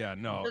shit. Yeah,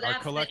 no. So our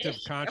collective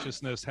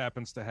consciousness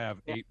happens to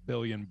have 8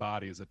 billion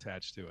bodies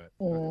attached to it.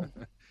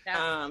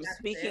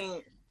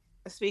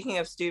 Speaking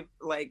of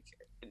like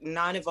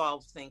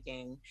non-evolved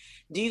thinking,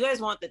 do you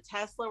guys want the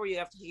Tesla where you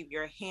have to keep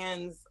your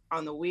hands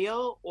on the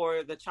wheel,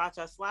 or the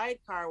Cha-Cha slide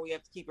car where you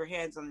have to keep your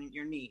hands on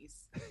your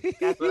knees?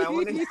 That's what I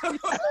want to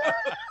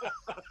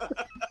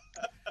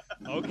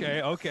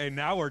know. Okay,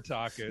 now we're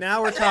talking.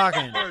 Now we're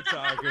talking. Now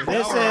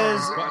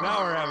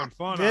we're having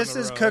fun. This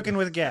is cooking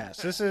with gas.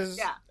 This is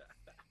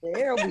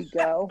There we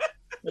go.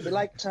 It'll be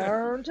like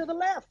turn to the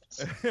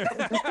left.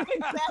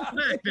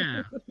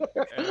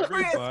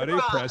 Everybody,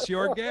 press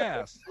your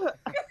gas.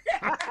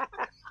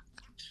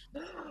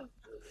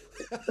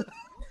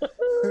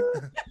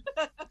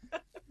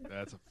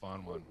 That's a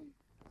fun one.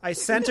 I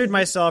censored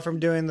myself from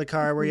doing the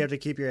car where you have to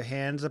keep your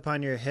hands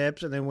upon your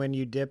hips, and then when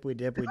you dip, we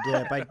dip.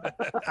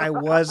 I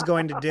was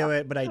going to do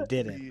it, but I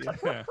didn't.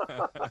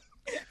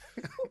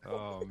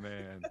 Oh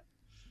man,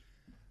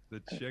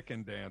 the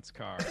chicken dance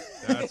car.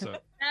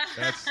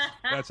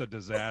 That's a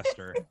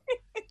disaster.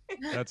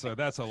 That's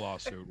a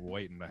lawsuit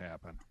waiting to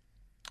happen.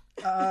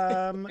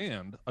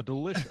 And a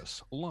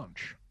delicious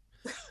lunch.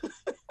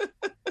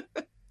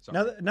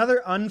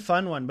 Another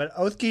unfun one, but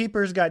Oath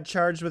Keepers got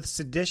charged with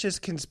seditious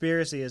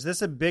conspiracy. Is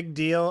this a big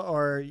deal,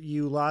 or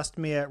you lost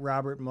me at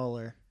Robert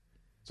Mueller?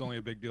 It's only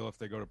a big deal if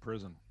they go to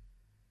prison.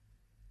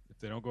 If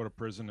they don't go to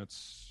prison,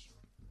 it's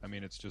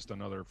just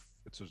another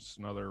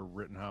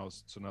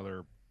Rittenhouse. It's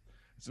another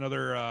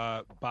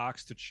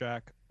box to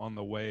check on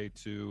the way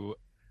to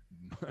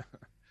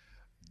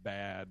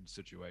bad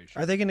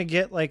situation. Are they going to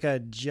get like a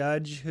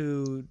judge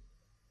who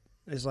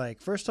is like,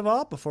 first of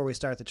all, before we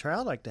start the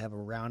trial, I'd like to have a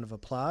round of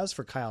applause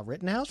for Kyle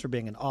Rittenhouse for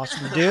being an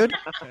awesome dude.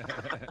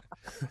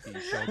 He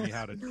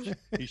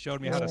showed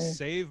me how to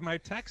save my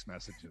text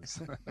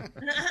messages.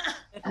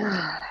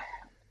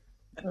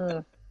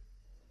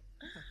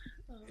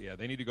 Yeah,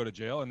 they need to go to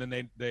jail, and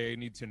then they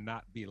need to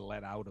not be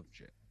let out of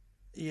jail.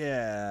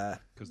 Yeah.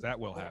 Because that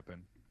will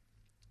happen.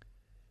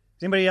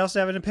 Does anybody else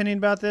have an opinion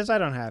about this? I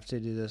don't have to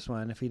do this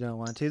one if you don't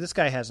want to. This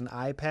guy has an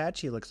eye patch.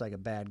 He looks like a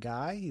bad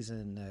guy. He's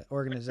in an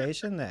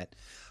organization that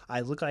I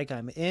look like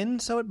I'm in,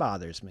 so it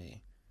bothers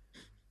me.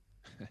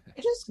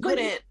 I just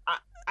couldn't.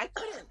 I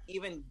couldn't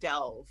even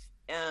delve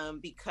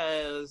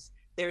because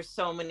there's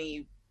so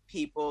many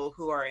people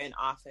who are in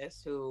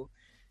office who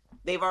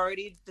they've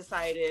already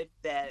decided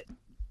that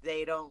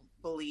they don't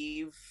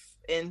believe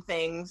in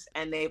things,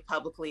 and they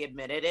publicly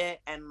admitted it,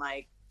 and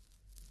like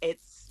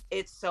it's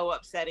so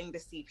upsetting to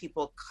see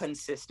people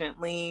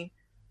consistently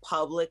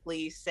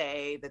publicly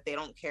say that they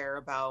don't care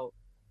about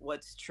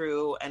what's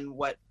true and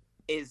what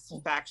is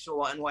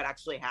factual and what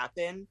actually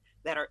happened,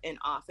 that are in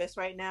office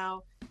right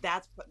now.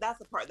 That's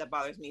the part that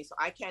bothers me. So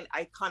I kind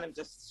of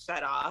just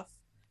shut off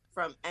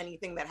from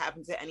anything that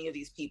happens to any of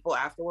these people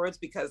afterwards,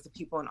 because the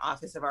people in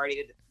office have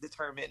already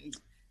determined.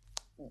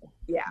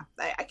 Yeah,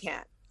 I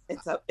can't.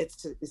 It's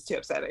too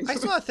upsetting. I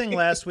saw a thing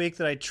last week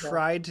that I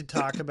tried to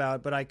talk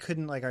about, but I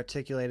couldn't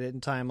articulate it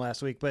in time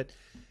last week. But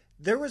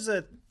there was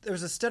a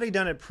study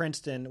done at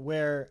Princeton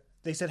where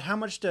they said, how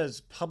much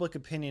does public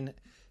opinion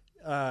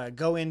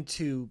go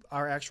into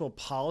our actual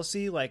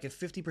policy? Like, if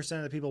 50%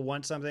 of the people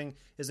want something,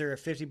 is there a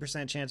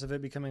 50% chance of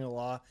it becoming a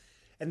law?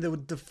 And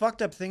the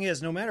fucked up thing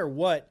is, no matter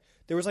what,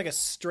 there was like a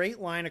straight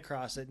line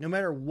across it. No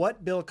matter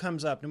what bill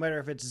comes up, no matter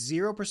if it's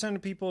 0%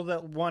 of people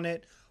that want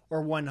it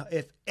or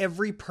if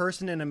every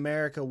person in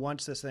America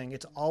wants this thing,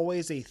 it's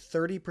always a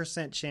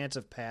 30% chance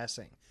of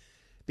passing,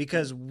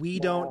 because we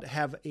don't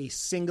have a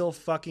single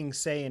fucking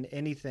say in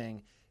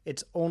anything.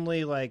 It's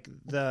only like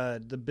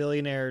the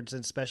billionaires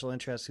and special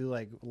interests who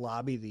like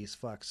lobby these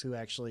fucks who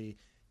actually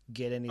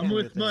get anything. I'm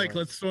with Mike. want.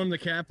 Let's storm the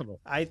Capitol.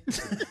 I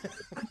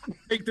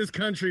take this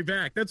country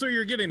back. That's what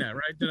you're getting at,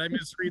 right? Did I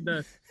misread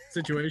the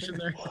situation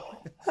there?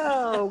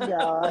 Oh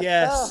God.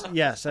 Yes,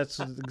 yes, that's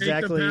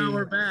exactly. Take the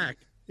power back.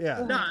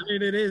 Yeah. No, I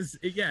mean it is.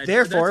 Yeah.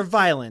 Therefore,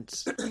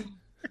 violence.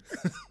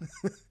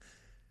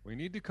 We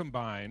need to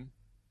combine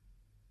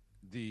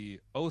the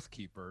Oath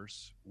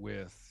Keepers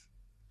with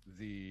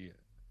the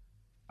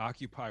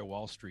Occupy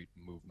Wall Street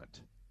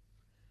movement.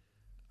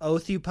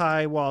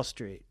 Occupy Wall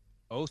Street.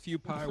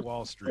 Occupy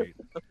Wall Street,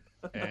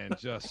 and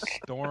just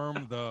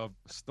storm the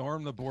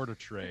Board of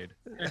Trade,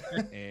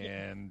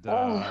 and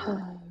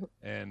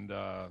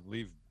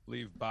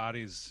leave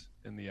bodies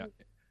in the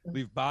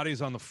leave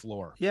bodies on the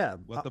floor. Yeah,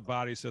 let the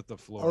bodies hit the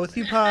floor.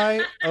 Occupy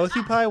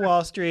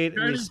Wall Street.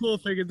 Drowning Pool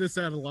figured this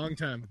out a long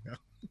time ago.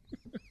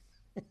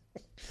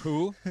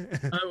 Who?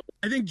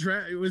 I think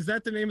was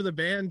that the name of the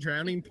band,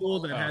 Drowning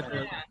Pool, that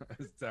had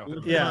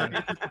the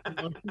yeah.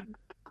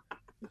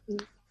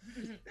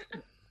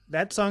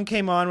 That song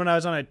came on when I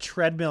was on a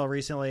treadmill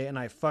recently, and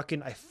I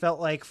felt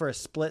like for a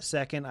split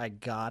second I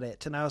got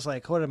it, and I was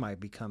like, what am I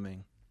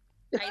becoming?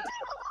 I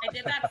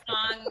did that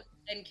song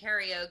in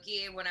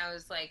karaoke when I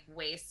was like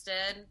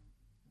wasted,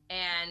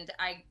 and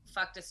I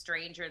fucked a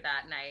stranger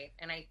that night,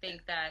 and I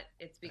think that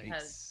it's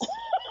because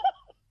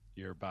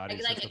your body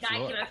like a guy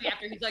came up to me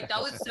after, he's like,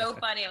 that was so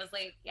funny. I was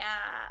like,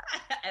 yeah,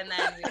 and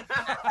then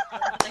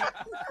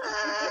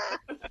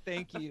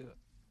thank you.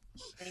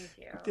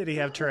 Did he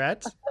have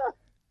Tourette's?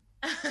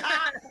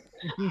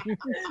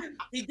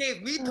 He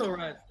gave me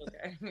Tourette's.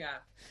 Okay, yeah.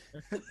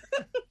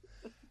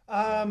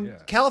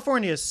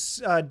 California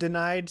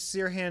denied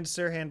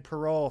Sirhan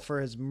parole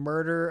for his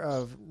murder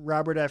of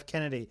Robert F.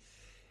 Kennedy.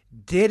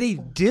 Did he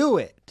do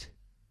it?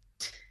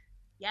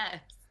 Yes.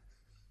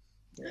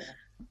 Yeah.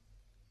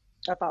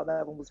 I thought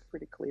that one was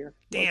pretty clear.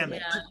 Damn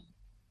it.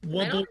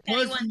 Well,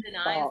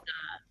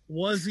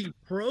 was he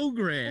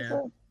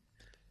programmed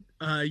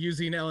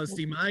using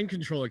LSD mind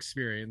control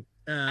experience?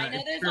 I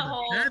know there's a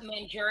whole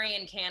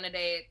Manchurian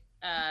Candidate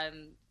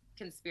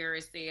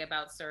conspiracy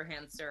about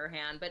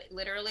Sirhan, but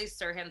literally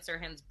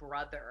Sirhan's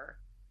brother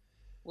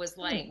was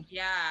like,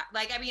 yeah,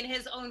 like, I mean,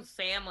 his own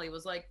family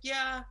was like,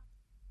 yeah,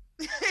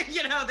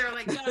 you know, they're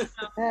like, no.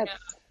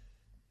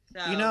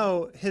 So, you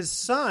know, his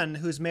son,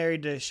 who's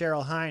married to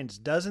Cheryl Hines,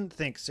 doesn't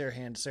think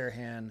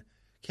Sirhan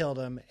killed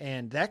him,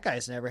 and that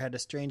guy's never had a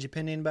strange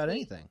opinion about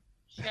anything.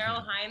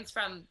 Cheryl Hines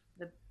from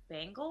the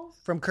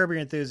Bengals? From Curb Your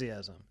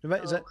Enthusiasm. Is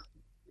that?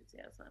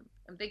 Enthusiasm.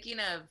 I'm thinking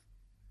of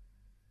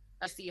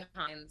C.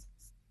 Hines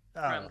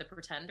from The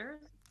Pretenders.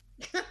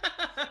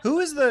 Who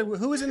is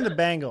in the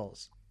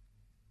Bengals?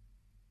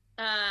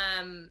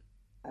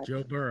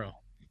 Joe Burrow.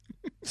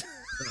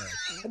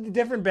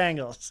 Different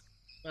Bengals.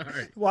 All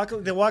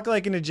right. They walk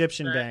like an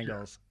Egyptian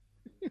Bengals.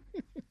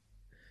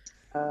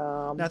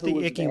 Not the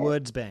Icky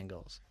Woods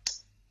Bengals.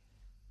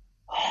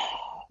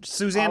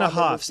 Susanna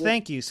Hoffs.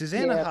 Thank you,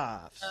 Susanna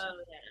Hoffs. Oh,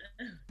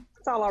 yeah.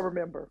 That's all I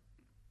remember.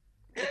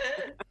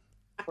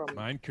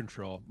 Mind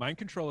Control. Mind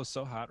Control is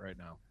so hot right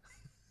now.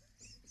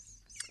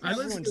 I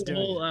listened to the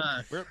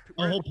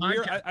whole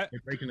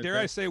podcast. Dare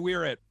I say we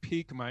are at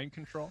peak Mind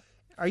Control?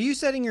 Are you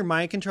setting your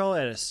mind control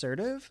at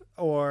assertive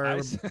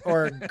or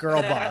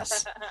girl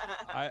boss?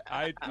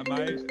 My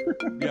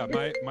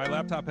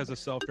laptop has a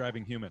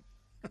self-driving human.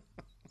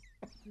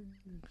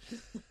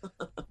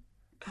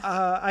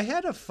 I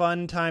had a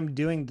fun time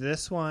doing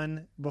this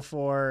one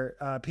before.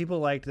 People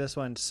liked this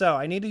one. So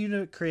I need you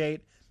to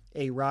create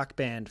a rock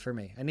band for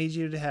me. I need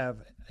you to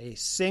have a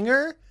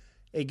singer,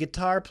 a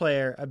guitar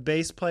player, a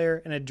bass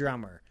player, and a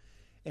drummer.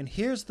 And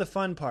here's the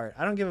fun part.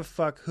 I don't give a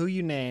fuck who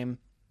you name.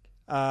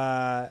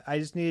 I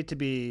just need it to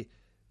be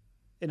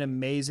an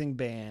amazing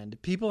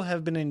band. People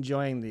have been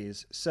enjoying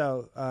these.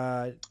 So,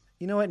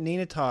 you know what?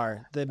 Nina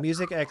Tarr, the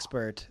music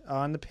expert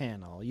on the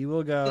panel, you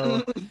will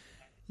go...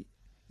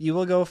 You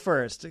will go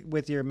first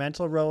with your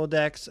mental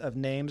Rolodex of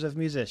names of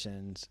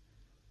musicians.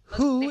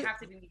 They have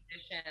to be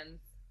musicians.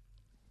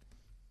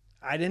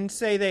 I didn't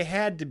say they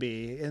had to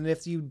be. And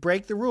if you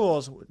break the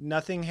rules,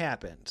 nothing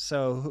happens.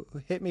 So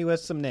hit me with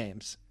some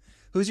names.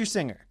 Who's your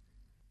singer?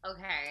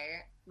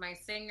 Okay. My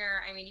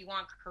singer, I mean, you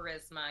want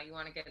charisma. You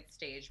want to get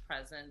stage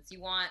presence. You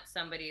want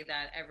somebody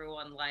that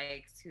everyone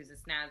likes, who's a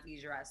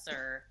snazzy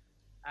dresser,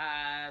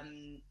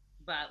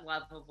 but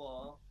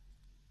lovable.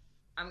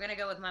 I'm going to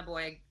go with my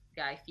boy,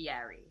 Guy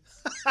Fieri.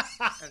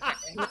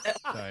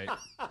 Okay.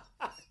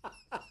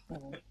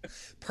 Right.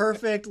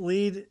 Perfect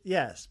lead.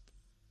 Yes.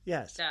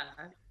 Yeah.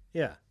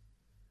 Yeah.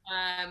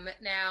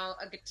 Now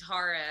a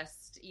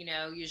guitarist,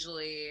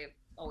 usually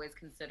always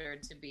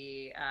considered to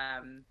be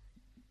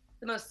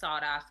the most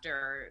sought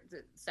after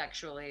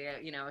sexually,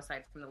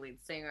 aside from the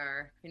lead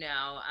singer,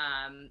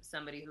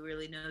 somebody who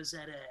really knows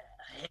how to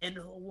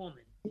handle a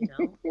woman,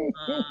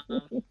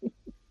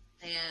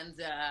 and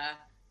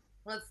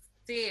let's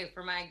see,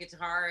 for my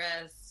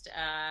guitarist,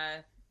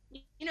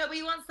 but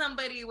you want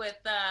somebody with,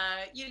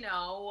 I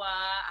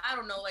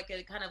don't know, like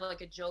a kind of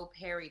like a Joe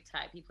Perry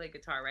type. He played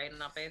guitar, right? And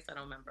not bass? I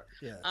don't remember.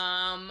 Yeah.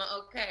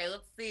 Okay,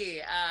 let's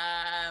see.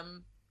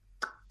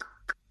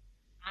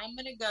 I'm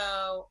going to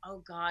go,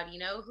 oh God,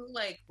 who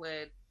I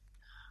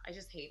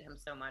just hate him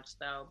so much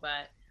though,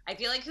 but I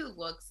feel like who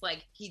looks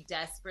like he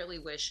desperately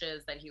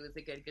wishes that he was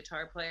a good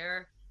guitar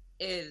player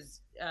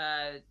is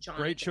John.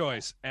 Great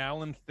choice.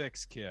 Alan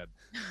Thicke's kid.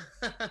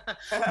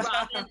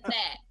 Robin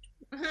Thicke.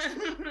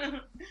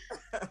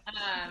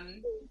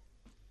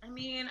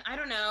 I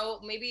don't know,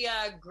 maybe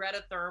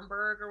Greta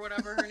Thunberg or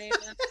whatever her name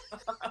is.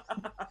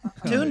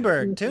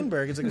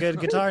 Thunberg is a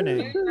good guitar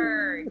name.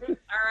 Thunberg.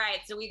 All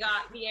right, so we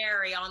got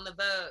Pieri on the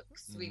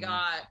vocals. We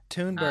got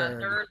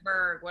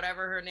Thunberg,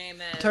 whatever her name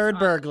is.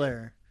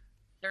 Turdbergler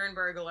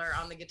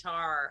on the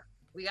guitar.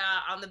 We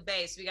got on the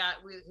bass.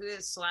 Who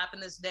is slapping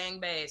this dang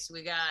bass?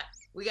 We got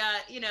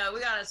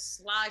a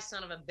sly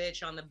son of a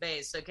bitch on the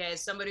bass. Okay,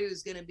 somebody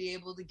who's gonna be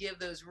able to give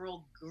those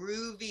real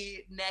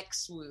groovy neck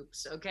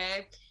swoops.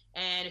 Okay,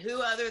 and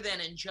who other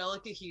than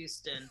Angelica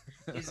Houston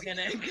is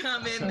gonna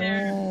come in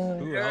there?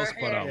 Who else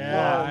but a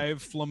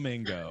live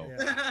flamingo?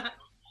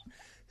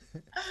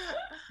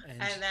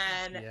 And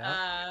then,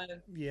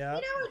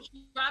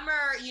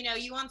 drummer,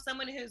 you want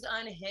someone who's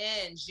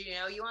unhinged,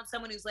 you want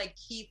someone who's like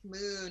Keith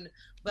Moon,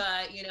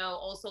 but,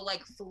 also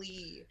like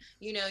Flea,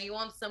 you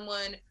want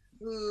someone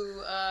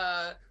who,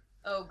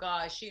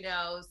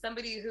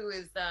 somebody who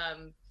is,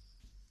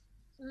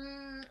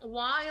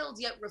 wild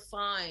yet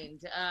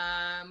refined.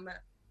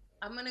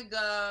 I'm going to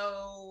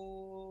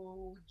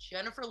go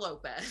Jennifer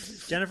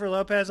Lopez. Jennifer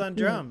Lopez on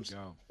drums.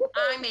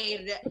 I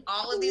made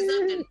all of these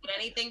up, didn't put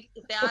anything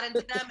down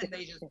into them, and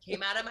they just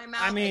came out of my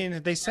mouth. I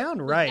mean, they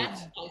sound right.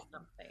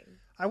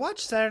 I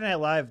watched Saturday Night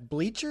Live.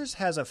 Bleachers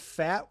has a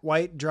fat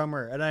white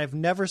drummer, and I've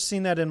never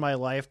seen that in my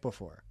life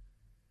before.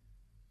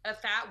 A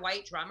fat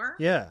white drummer?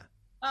 Yeah.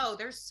 Oh,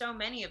 there's so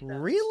many of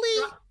them.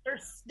 Really?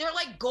 They're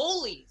like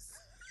goalies.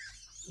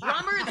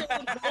 Drummers are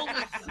the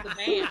goalies of the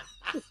band.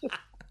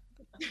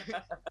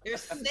 They're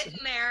sitting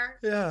there.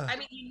 Yeah. I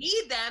mean, you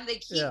need them. They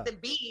keep the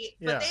beat,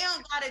 but they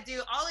don't got to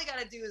do. All they got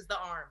to do is the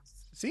arms.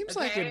 Seems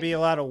like it'd be a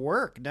lot of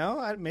work.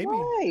 No, maybe.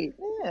 Right.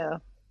 Yeah.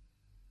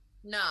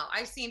 No,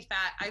 I've seen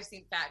fat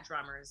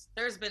drummers.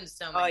 There's been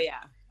so many. Oh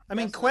yeah. I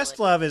mean,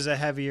 Questlove is a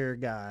heavier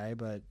guy,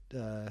 but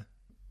yeah.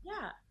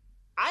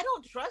 I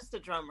don't trust a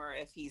drummer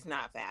if he's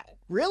not fat.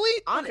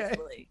 Really?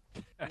 Honestly.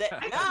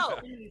 No.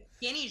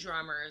 Skinny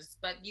drummers,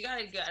 but you got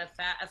to get a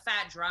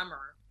fat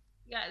drummer.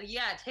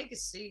 Yeah, take a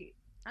seat.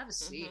 Have a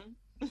seat.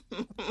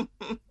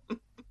 Mm-hmm.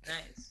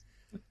 Nice.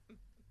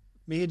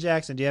 Mia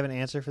Jackson, do you have an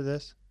answer for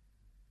this?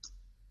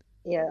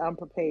 Yeah, I'm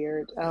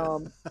prepared. I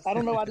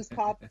don't know.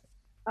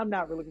 I'm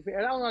not really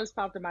prepared. I don't know. It just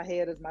popped in my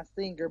head as my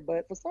singer,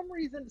 but for some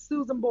reason,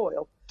 Susan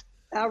Boyle.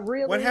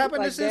 What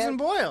happened to Susan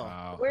Boyle?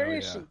 Wow. Where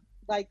is she?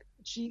 Like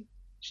she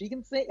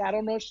can sing. I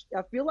don't know.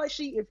 I feel like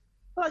if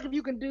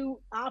you can do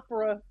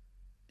opera,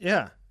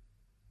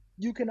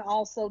 you can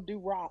also do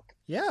rock.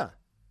 Yeah.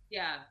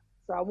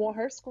 So I want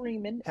her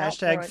screaming.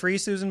 Hashtag free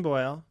Susan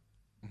Boyle.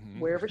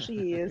 Wherever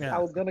she is. I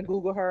was going to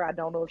Google her. I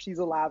don't know if she's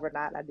alive or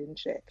not. I didn't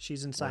check.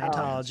 She's in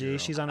Scientology.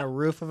 She's on a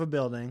roof of a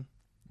building.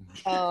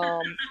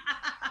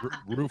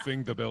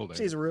 Roofing the building.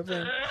 She's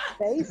roofing.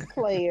 Bass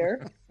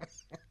player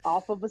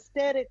off of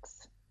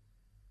Aesthetics.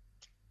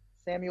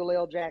 Samuel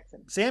L.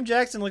 Jackson. Sam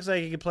Jackson looks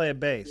like he could play a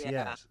bass. Yeah.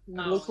 Yes. He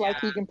looks like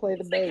he can play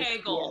the bass.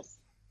 Yes.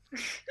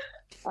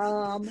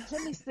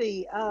 Let me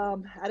see.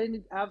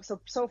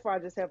 So far I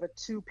just have a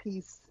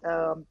 2-piece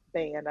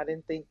band. I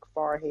didn't think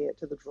far ahead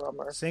to the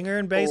drummer. Singer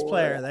and bass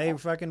player. They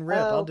fucking rip.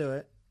 I'll do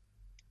it.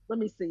 Let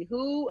me see.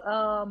 Who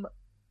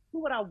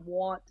would I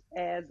want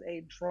as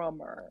a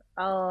drummer?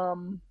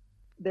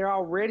 They're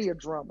already a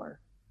drummer.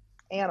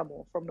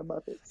 Animal from the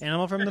Muppets.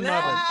 Animal from the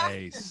Muppets.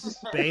 Nice.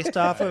 Based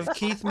off of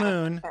Keith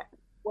Moon.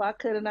 Why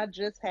couldn't I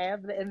just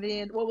have that? And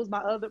then what was my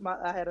other?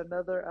 I had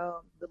another.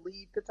 The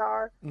lead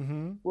guitar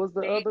was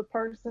the other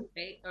person.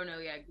 Oh no,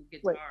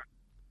 guitar.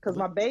 Because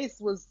my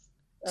bass was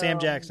Sam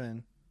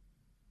Jackson.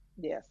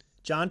 Yes.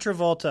 John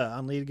Travolta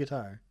on lead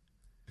guitar.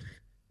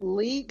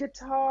 Lead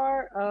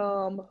guitar.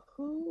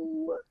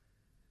 Who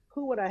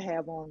would I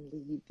have on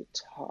lead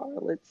guitar?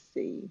 Let's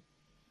see.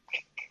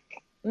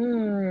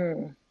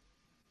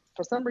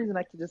 For some reason,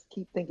 I could just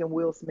keep thinking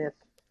Will Smith.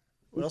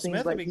 Will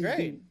Smith would be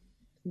great.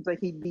 Seems like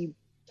he'd be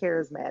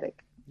charismatic.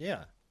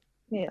 Yeah.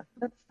 Yeah,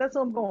 that's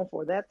what I'm going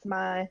for.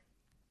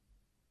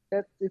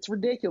 It's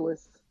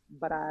ridiculous,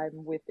 but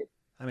I'm with it.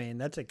 I mean,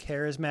 that's a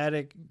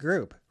charismatic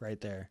group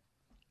right there.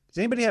 Does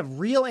anybody have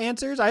real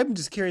answers? I'm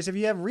just curious if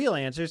you have real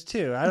answers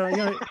too. I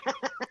don't.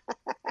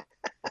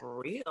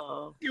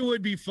 real. It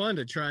would be fun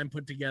to try and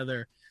put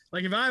together.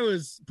 Like if I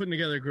was putting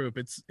together a group,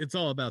 it's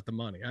all about the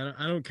money.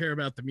 I don't care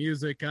about the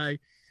music.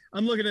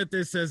 I'm looking at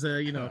this as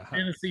a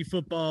fantasy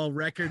football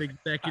record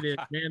executive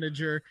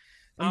manager.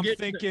 I'm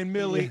thinking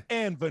Millie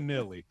and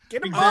Vanilli.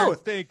 Get them I'm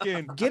both.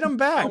 thinking Get them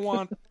back. I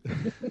want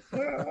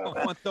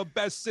the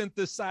best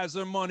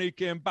synthesizer money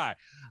can buy.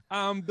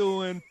 I'm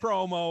doing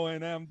promo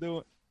and I'm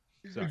doing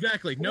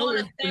exactly. No, want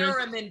a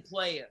theremin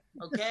player,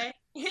 okay?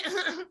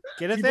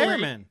 Get a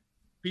theremin.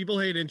 People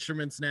hate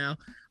instruments now.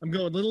 I'm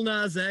going Lil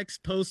Nas X,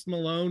 Post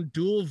Malone,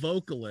 dual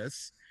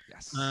vocalists.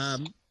 Yes.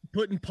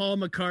 Putting Paul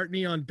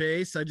McCartney on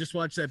bass. I just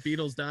watched that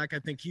Beatles doc. I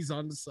think he's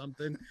on to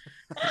something.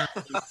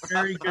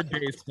 Very good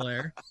bass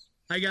player.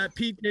 I got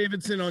Pete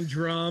Davidson on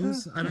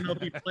drums. I don't know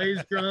if he plays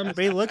drums.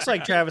 But he looks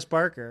like Travis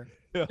Barker.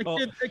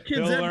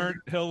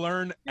 He'll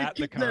learn at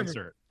the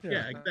concert.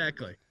 Yeah,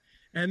 exactly.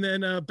 And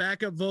then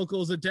backup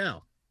vocals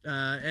Adele.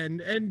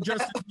 And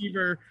Justin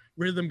Bieber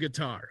rhythm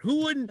guitar.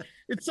 Who wouldn't?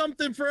 It's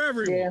something for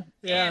everyone.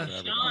 Yeah. Damn,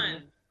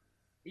 Sean,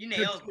 you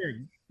nailed it.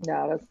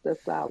 No,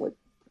 that's solid.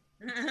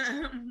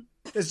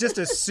 It's just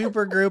a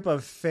super group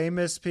of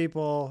famous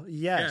people.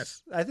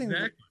 Yes. I think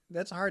exactly.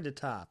 that's hard to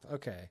top.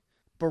 Okay.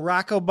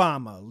 Barack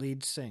Obama,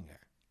 lead singer.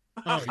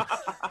 Oh,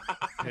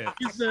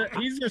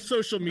 he's a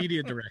social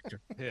media director.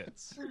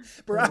 Hits.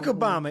 Barack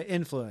Obama,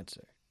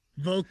 influencer.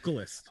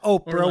 Vocalist.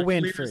 Oprah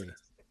Winfrey. Lyricist.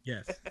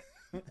 Yes.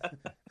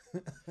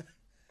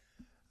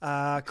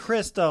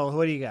 Crystal,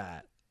 what do you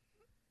got?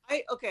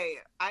 I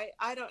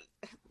don't.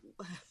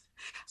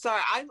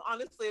 Sorry, I'm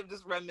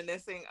just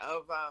reminiscing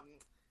of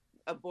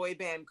a boy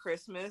band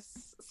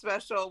Christmas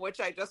special, which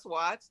I just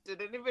watched.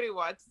 Did anybody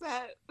watch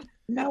that?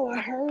 No,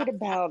 I heard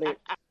about it.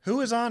 Who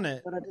was on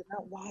it? But I did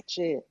not watch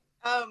it.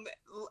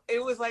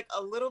 It was like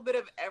a little bit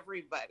of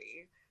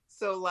everybody.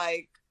 So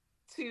like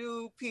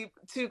two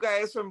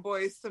guys from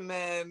Boys to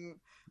Men,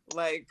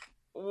 like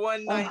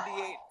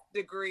 198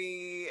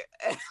 degree.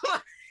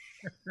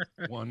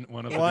 one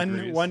of the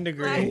degrees. 1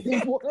 degree.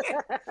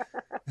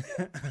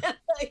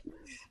 Like,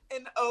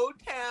 and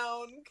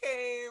O-Town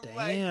came.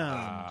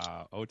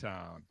 Damn.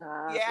 O-Town.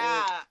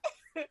 Yeah.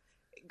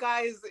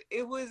 Guys,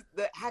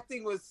 the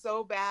acting was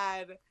so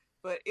bad,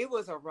 but it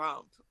was a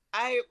romp.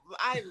 I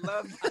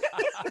loved it.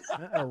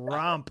 A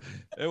romp.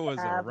 It was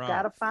a romp.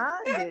 Gotta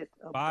find it.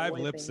 5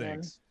 lip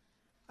syncs.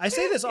 I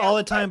say this all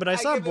the time, but I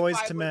saw give it Boys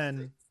 5 to lip Men.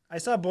 syncs. I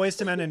saw Boys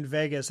to Men in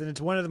Vegas, and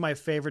it's one of my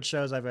favorite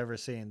shows I've ever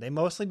seen. They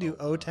mostly do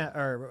Motown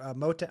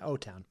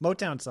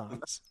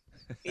songs.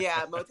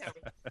 Yeah, Motown.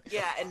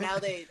 Yeah, and now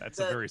That's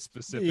a very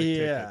specific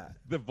Yeah. ticket.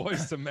 The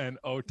Boys to Men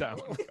O-Town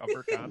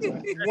cover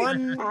concert. Well,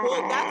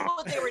 that's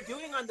what they were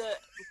doing on the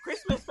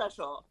Christmas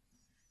special.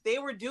 They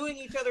were doing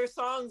each other's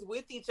songs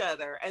with each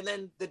other, and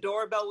then the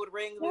doorbell would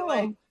ring. And they're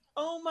like,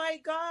 "Oh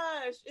my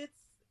gosh, it's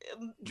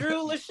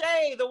Drew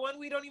Lachey, the one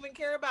we don't even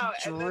care about."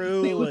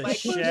 Drew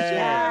Lachey.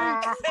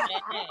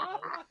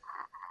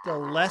 The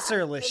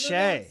lesser And then they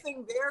Lachey. would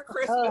sing their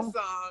Christmas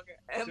song,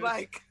 and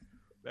like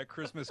That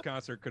Christmas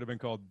concert could have been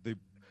called the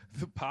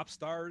Pop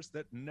Stars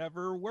That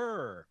Never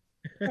Were.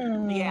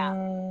 Yeah.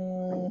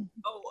 Oh,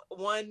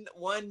 one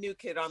new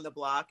kid on the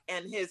block,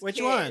 and his Which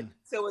kid, one?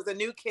 So it was a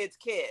new kid's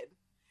kid.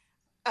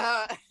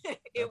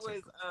 It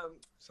was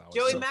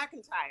Joey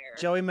McIntyre.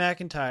 Joey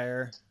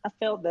McIntyre. I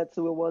felt that's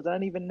who it was. I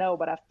don't even know,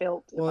 but I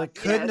felt. Well, it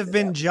couldn't have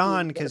been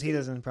John because he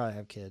doesn't probably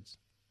have kids.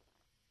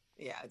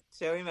 Yeah,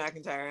 Joey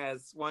McIntyre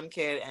has one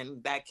kid,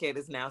 and that kid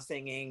is now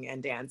singing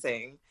and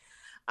dancing.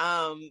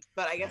 But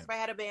I guess if I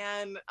had a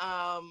band,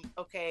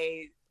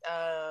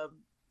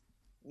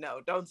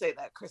 no, don't say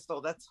that,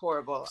 Crystal. That's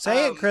horrible.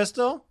 Say it,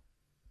 Crystal.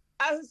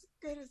 I was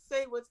gonna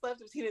say what's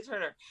left of Tina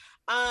Turner.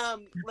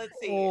 Let's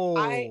see.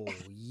 Oh,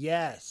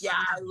 yes. Yeah,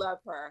 I love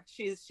her.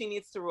 She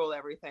needs to rule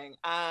everything.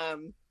 But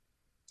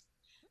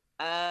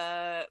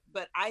I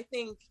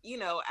think,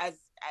 as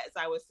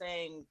I was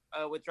saying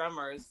with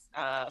drummers,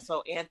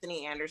 so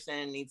Anthony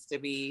Anderson needs to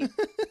be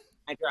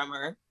my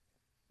drummer.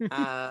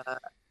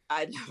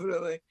 I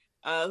definitely.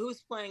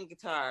 Who's playing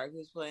guitar?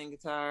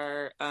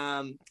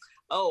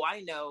 Oh,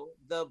 I know.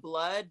 The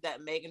blood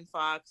that Megan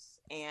Fox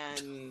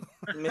and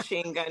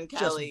Machine Gun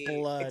Kelly. Just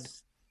blood.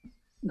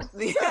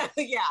 That.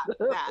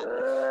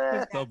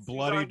 The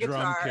bloody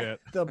drum kit.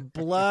 The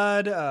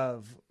blood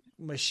of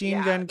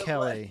Machine Gun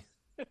Kelly.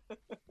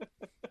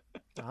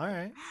 All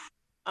right.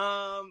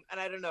 And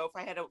I don't know if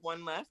I had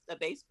one left, a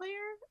bass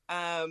player.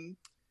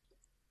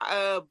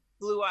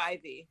 Blue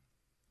Ivy.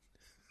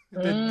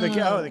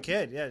 The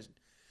kid, yeah.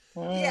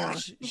 Yeah.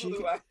 She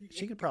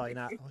could probably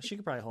not. She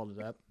could probably hold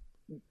it up.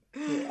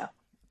 Yeah.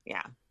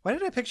 Why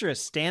did I picture a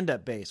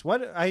stand-up bass?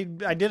 I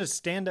did a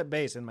stand-up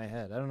bass in my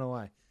head. I don't know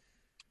why.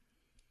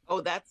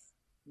 Oh, that's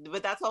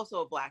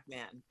also a black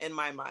man in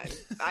my mind.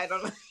 I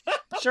don't know.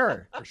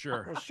 Sure. For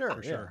sure. Well, sure.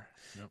 For yeah. sure.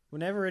 Yep.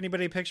 Whenever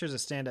anybody pictures a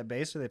stand-up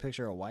bass, do they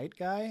picture a white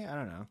guy? I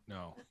don't know.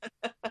 No.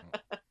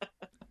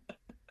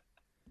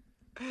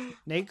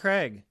 Nate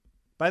Craig.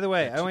 By the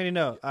way, I want you to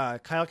know,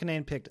 Kyle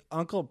Kinane picked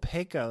Uncle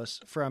Pecos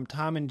from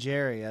Tom and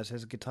Jerry as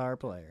his guitar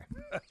player.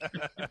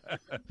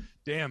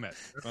 Damn it.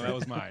 Well, that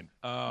was mine.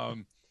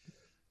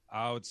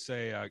 I would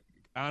say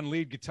on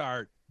lead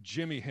guitar,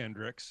 Jimi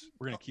Hendrix.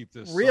 We're gonna keep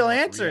this Real somewhat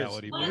answers.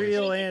 reality What? based.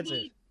 Real They could answers.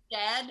 be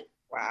Dead.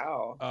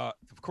 Wow.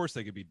 Of course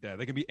they could be dead.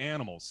 They can be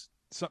animals.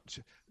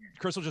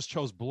 Crystal just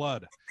chose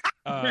blood.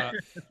 I'm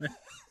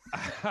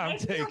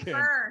Let's go taking.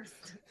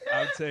 first.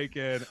 I'm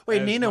taking.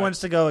 Wait, as Nina my- wants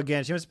to go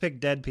again. She wants to pick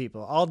dead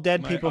people. All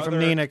dead My people from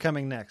other- Nina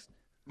coming next.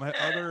 My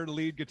other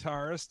lead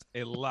guitarist,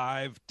 a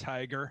live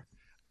tiger.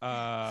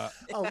 A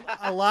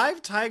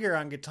live tiger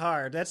on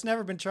guitar. That's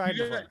never been tried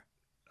You before.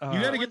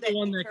 You got to One get the that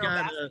one can that throw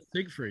got baskets.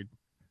 Siegfried.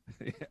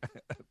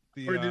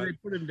 the, Or did they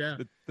put him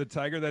down? the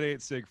tiger that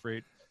ate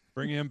Siegfried.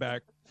 Bring him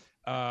back.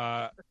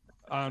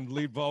 On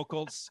lead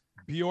vocals,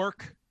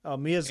 Bjork Oh,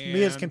 Mia's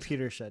And-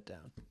 computer shut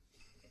down.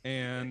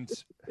 and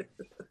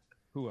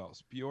who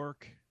else?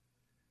 Bjork.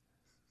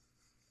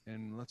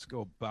 And let's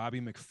go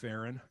Bobby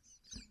McFerrin.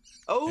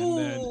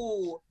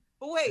 Oh,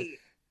 but wait.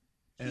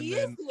 And He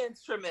then is the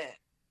instrument.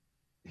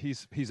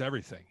 he's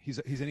everything. He's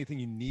anything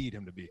you need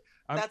him to be.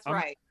 That's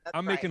right. That's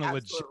I'm right. making a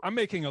legit. Absolutely. I'm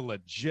making a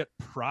legit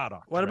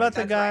product. What right about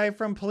the now. guy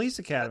from Police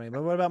Academy?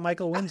 But what about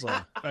Michael Winslow?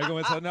 I go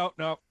and say, no.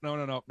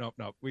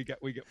 We get.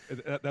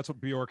 That's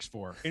what Bjork's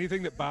for.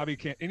 Anything that Bobby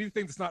can't,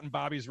 anything that's not in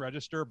Bobby's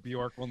register,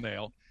 Bjork will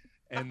nail.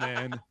 And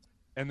then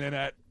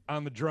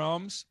on the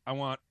drums,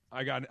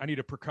 I need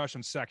a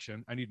percussion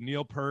section. I need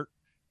Neil Peart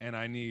and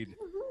I need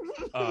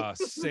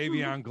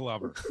Savion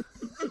Glover.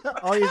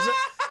 Oh,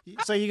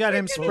 so you got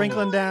him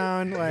sprinkling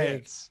down like.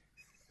 Hits.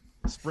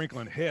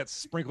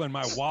 Sprinkling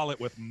my wallet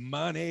with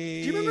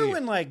money. Do you remember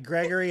when like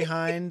Gregory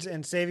Hines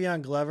and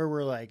Savion Glover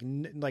were like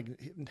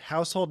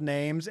household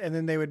names, and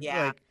then they would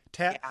like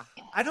tap?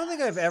 Yeah. I don't think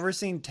I've ever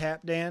seen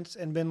tap dance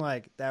and been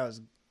like, "That was."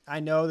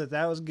 I know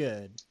that was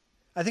good.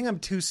 I think I'm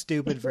too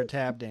stupid for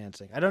tap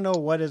dancing. I don't know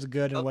what is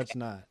good and what's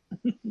not.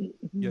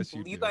 Yes, you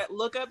You do. got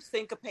look up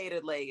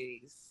syncopated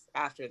ladies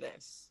after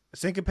this.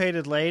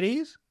 Syncopated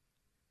ladies.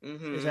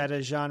 Mhm. Is that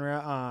a genre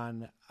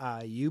on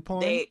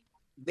YouPorn?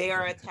 They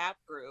are a tap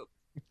group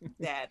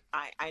that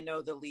I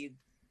know the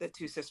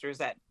two sisters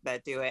that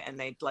do it, and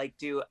they like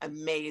do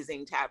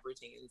amazing tap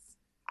routines.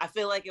 I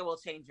feel like it will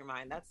change your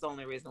mind. That's the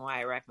only reason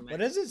why I recommend.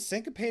 What is it?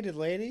 Syncopated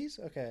ladies?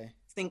 Okay.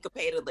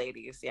 Syncopated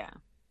ladies, yeah.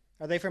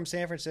 Are they from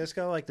San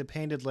Francisco, like the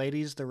Painted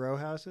Ladies, the row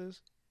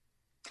houses?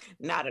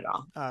 Not at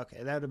all. Oh,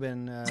 okay, that would have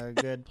been a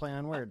good play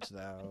on words,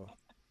 though.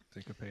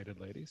 Syncopated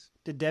ladies.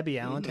 Did Debbie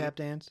Allen Mhm. tap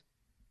dance?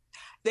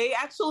 They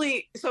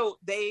actually, so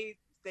they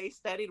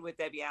studied with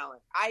Debbie Allen.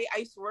 I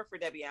used to work for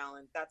Debbie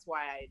Allen. That's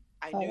why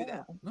I knew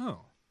them.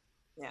 Oh.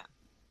 Yeah.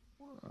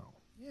 Wow.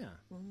 Yeah.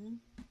 Mhm.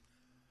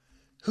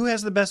 Who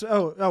has the best?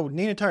 Oh,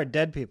 Nina Tar,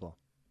 Dead People.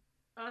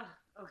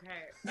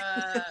 Okay.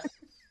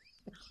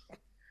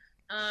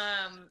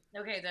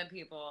 Okay, dead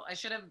people. I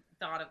should have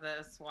thought of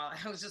this while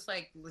I was just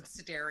like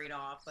staring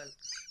off. Like,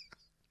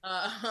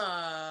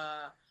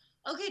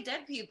 okay,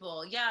 dead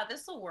people. Yeah,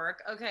 this will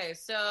work. Okay,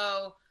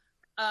 so,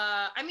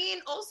 I mean,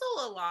 also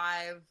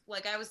alive.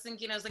 Like, I was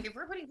like, if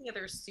we're putting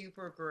together a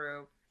super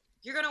group,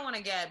 you're gonna want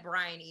to get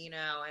Brian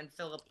Eno and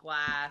Philip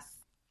Glass,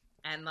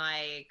 and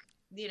like,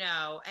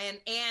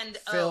 and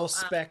Phil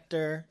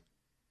Spector.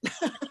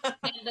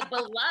 and the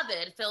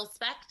beloved Phil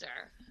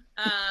Spector.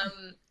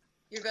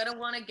 You're gonna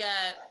want to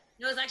get.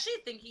 I was actually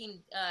thinking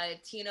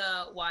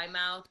Tina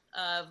Weymouth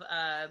of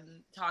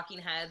Talking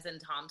Heads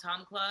and Tom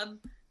Tom Club.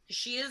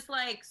 She is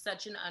like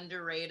such an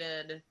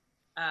underrated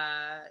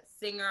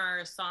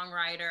singer,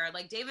 songwriter.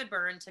 Like David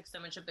Byrne took so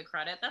much of the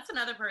credit. That's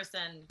another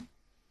person.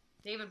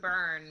 David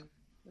Byrne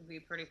would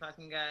be pretty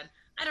fucking good.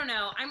 I don't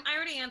know. I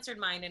already answered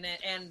mine in it,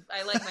 and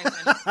I like my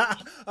friend.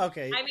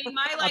 Okay. I mean,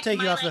 I'll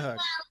take you off the hook.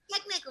 Well,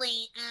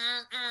 technically,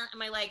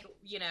 my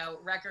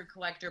record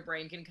collector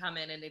brain can come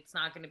in, and it's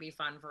not going to be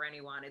fun for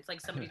anyone. It's like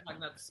somebody talking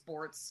about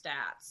sports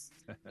stats,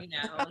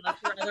 unless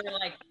you're other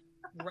like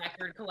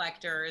record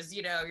collectors.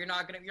 You're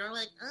not going to. You're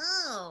like,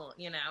 oh,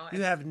 You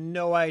have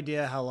no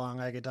idea how long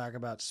I could talk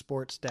about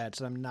sports stats,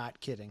 and I'm not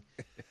kidding.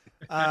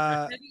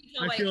 I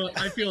feel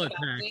about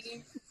attacked.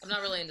 me. I'm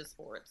not really into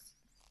sports,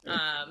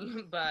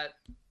 but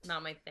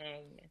not my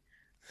thing.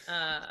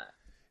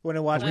 Want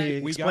to watch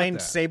me we got explain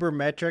that.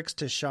 sabermetrics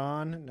to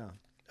Sean? No.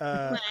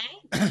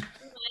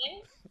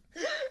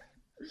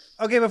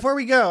 Okay, before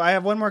we go, I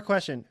have one more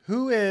question.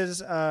 Who is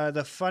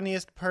the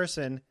funniest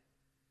person,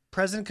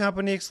 present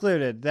company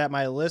excluded, that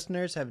my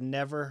listeners have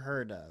never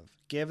heard of?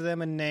 Give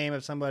them a name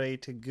of somebody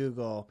to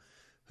Google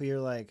who you're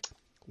like,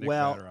 Nick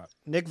well, Vatterott.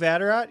 Nick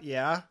Vatterott?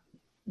 Yeah.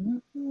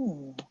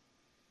 Mhm.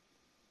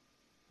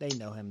 They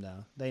know him,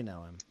 though. They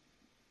know him.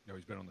 No,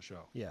 he's been on the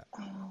show. Yeah.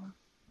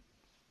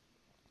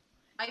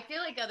 I feel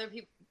like other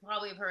people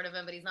probably have heard of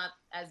him, but he's not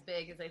as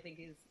big as I think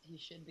he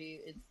should be.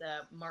 It's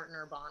Martin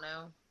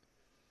Urbano.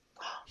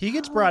 He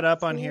gets brought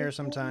up on here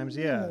sometimes,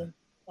 yeah.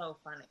 So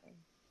funny.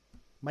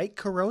 Mike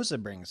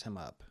Carosa brings him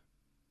up.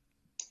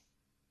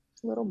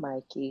 Little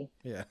Mikey.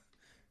 Yeah.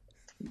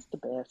 He's the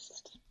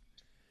best.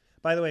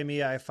 By the way,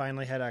 Mia, I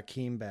finally had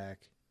Akeem back.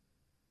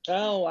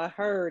 Oh, I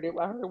heard it.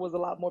 I heard it was a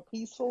lot more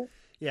peaceful.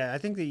 Yeah, I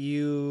think that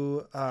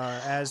you,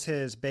 as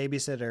his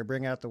babysitter,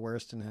 bring out the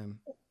worst in him.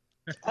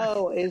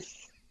 Oh,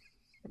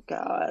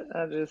 God,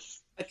 I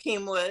just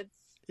Akeem Woods.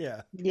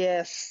 Yeah.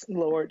 Yes,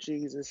 Lord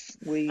Jesus,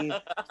 we.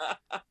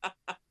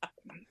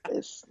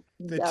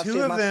 The I've two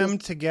seen of my them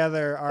sister-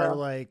 together are Yeah.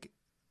 like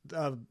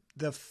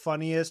the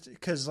funniest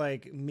because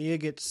like Mia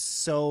gets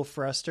so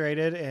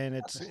frustrated and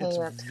it's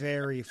can't.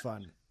 very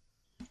fun.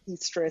 He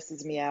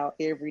stresses me out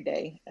every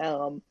day.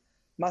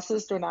 My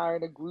sister and I are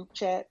in a group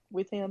chat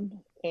with him,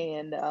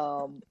 and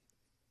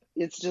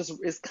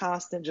it's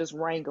constant just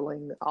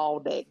wrangling all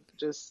day.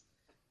 Just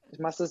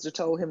my sister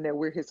told him that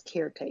we're his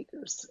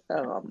caretakers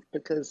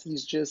because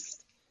he's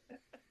just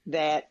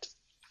that.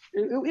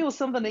 It was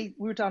something that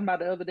we were talking about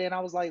the other day, and I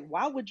was like,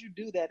 "Why would you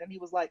do that?" And he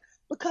was like,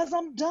 "Because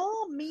I'm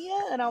dumb,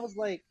 Mia." And I was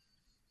like,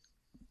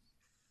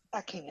 "I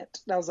can't."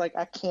 I was like,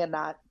 "I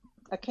cannot.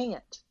 I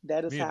can't."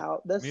 That is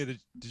how. That's. Mia,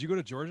 did you go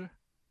to Georgia?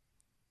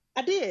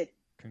 I did.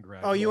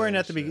 Congrats. Oh, you weren't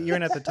at the beginning. You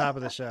weren't at the top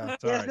of the show.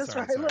 Yes, that's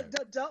right. Look,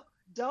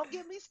 don't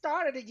get me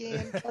started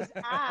again because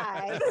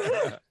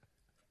I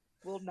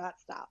will not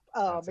stop.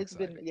 It's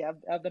been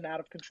I've been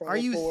out of control. Are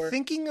you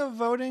thinking of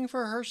voting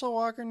for Herschel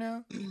Walker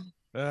now?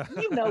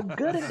 You know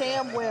good and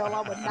damn well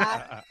I would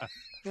not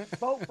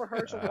vote for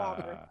Herschel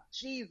Walker.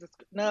 Jesus,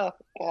 no,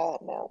 God,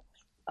 no.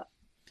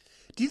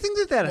 Do you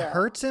think that Yeah.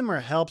 hurts him or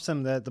helps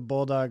him that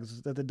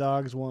the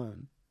dogs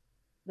won,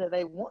 That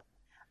they want.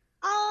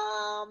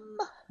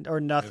 or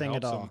nothing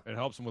at all? It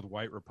helps him with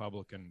white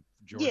Republican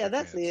Georgia Yeah,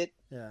 that's fans.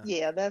 it.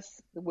 Yeah,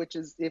 that's which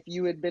is if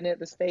you had been at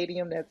the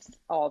stadium, that's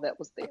all that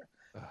was there.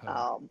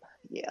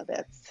 Yeah,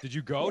 that's. Did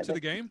you go yeah, to the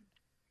game?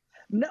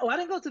 No, I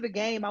didn't go to the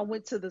game. I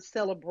went to the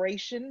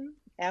celebration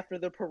after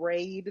the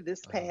parade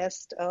this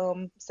past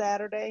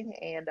Saturday,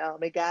 and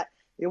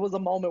it was a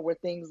moment where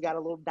things got a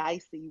little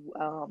dicey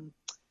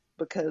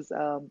because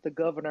the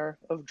governor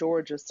of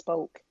Georgia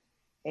spoke,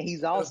 and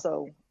he's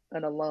also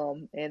an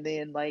alum. And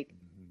then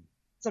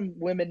some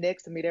women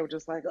next to me, they were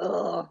just like,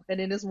 "Ugh!" And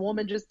then this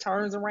woman just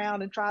turns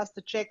around and tries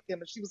to check them,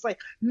 and she was like,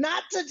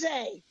 "Not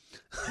today,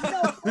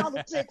 no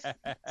politics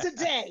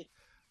today.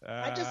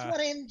 I just want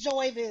to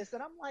enjoy this."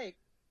 And I'm like.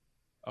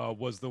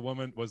 Was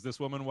this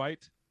woman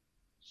white?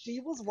 She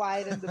was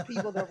white, and the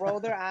people that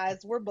rolled their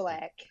eyes were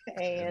black.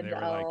 And they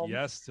were like,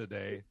 "Yes,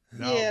 today."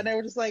 No. Yeah, and they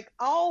were just like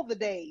all the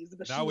days.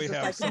 But Now she was we just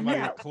have like, somebody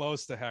no.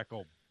 close to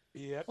heckle.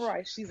 Bitch.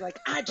 Right? She's like,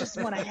 I just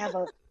want to have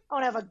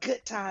a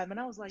good time, and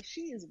I was like,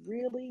 she is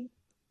really.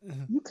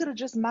 You could have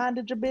just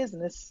minded your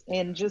business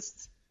and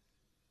just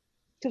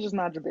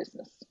mind your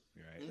business.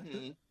 Right.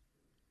 Mm-hmm.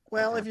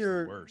 Well, if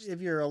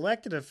your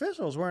elected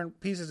officials weren't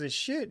pieces of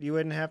shit, you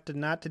wouldn't have to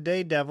not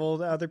today devil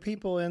the other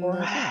people in the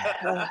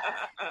Right.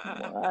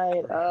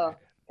 Oh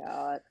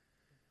God.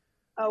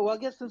 Oh well, I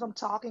guess since I'm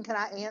talking, can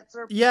I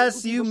answer?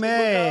 Yes, you People should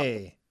look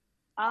may.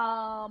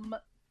 up?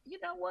 You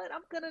know what?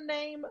 I'm gonna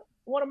name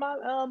one of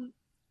my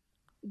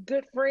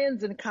good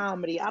friends in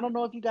comedy. I don't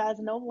know if you guys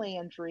know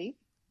Landry,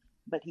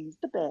 but he's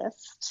the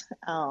best.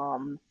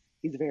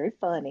 He's very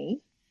funny,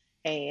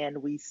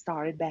 and we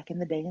started back in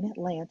the day in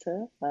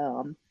Atlanta.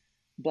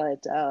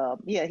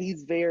 Yeah,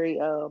 he's very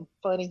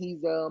funny. He's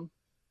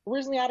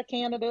originally out of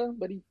Canada,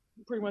 but he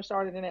pretty much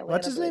started in Atlanta.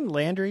 What's his name?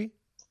 Landry?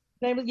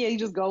 He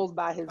just goes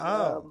by his.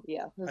 Oh,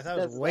 yeah. I thought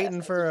I was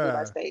waiting for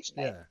my stage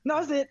name. yeah. No,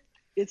 it's it.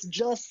 It's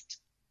just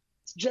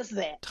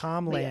that.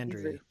 Tom But yeah,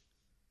 Landry.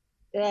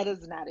 that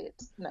is not it.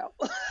 No.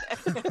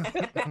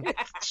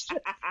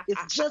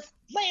 It's just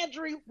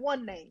Landry,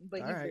 one name,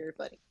 but All he's right. very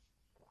funny.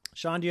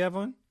 Sean, do you have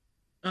one?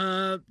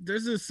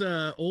 There's this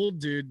old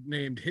dude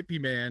named Hippie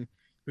Man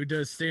who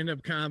does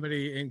stand-up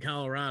comedy in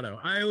Colorado.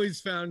 I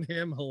always found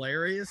him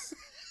hilarious.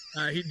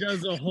 He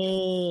does a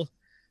whole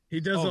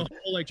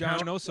like John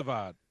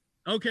Nosavad.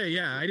 Okay,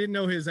 yeah, I didn't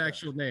know his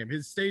actual name.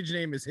 His stage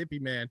name is Hippie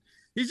Man.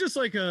 He's just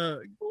like a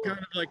kind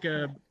of like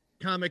a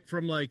comic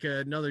from like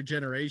another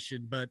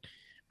generation, but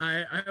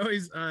I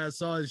always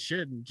saw his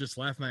shit and just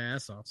laughed my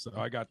ass off. So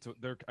I got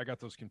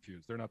those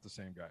confused. They're not the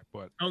same guy,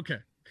 but okay.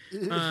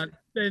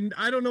 And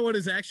I don't know what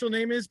his actual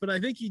name is, but I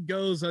think he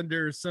goes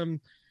under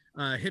some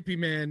Hippie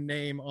Man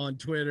name on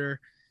Twitter.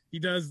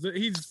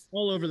 He's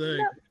all over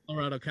the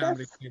Colorado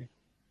comedy scene.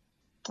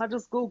 I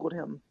just Googled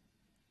him.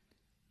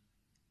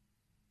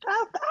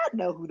 I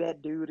know who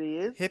that dude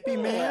is. Hippie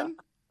Man?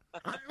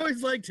 I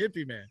always liked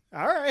Hippie Man.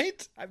 All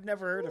right. I've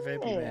never heard of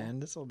Hippie Yeah. Man.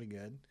 This will be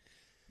good.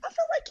 I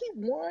feel like he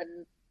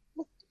won.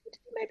 Did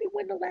he maybe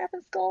win the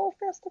Laughing Skull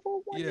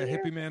Festival one yeah, year?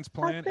 Hippie Man's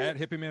plan at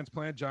Hippie Man's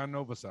plan. John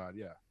Novosad.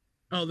 Yeah,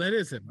 Oh, that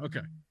is him.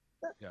 Okay.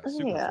 yeah,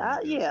 super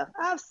funny, dude. Yeah,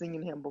 I've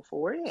seen him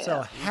before. Yeah.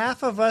 So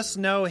half of us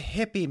know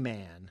Hippie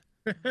Man.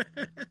 Just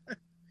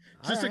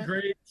All a right.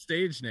 great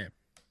stage name.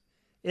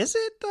 Is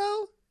it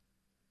though?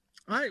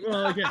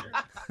 Well, again,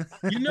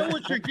 you know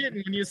what you're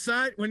getting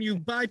when you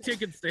buy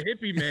tickets to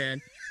Hippie Man.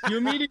 You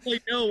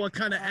immediately know what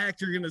kind of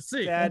act you're going to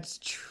see. That's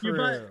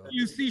true.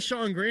 You see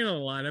Sean Green on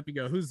the lineup. You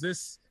go, "Who's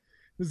this?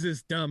 Who's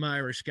this dumb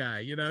Irish guy?"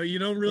 You know, you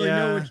don't really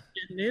know what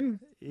you're getting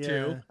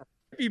into.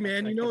 Hippie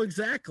Man, you know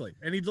exactly,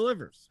 and he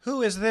delivers.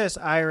 Who is this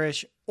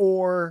Irish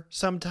or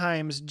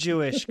sometimes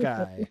Jewish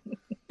guy?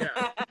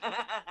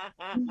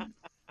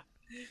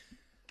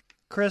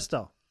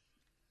 Crystal.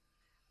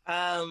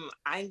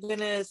 I'm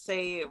gonna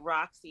say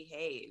Roxy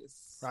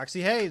Hayes.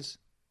 Roxy Hayes.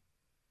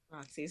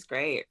 Roxy's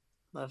great.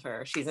 Love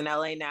her. She's in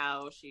LA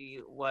now. She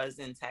was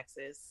in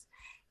Texas,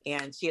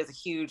 and she has a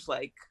huge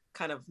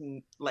kind of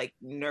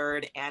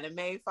nerd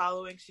anime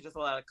following. She does a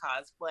lot of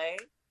cosplay.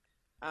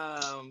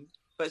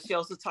 But she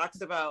also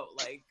talks about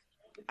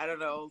I don't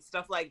know,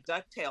 stuff like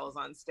DuckTales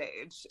on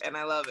stage, and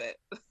I love it.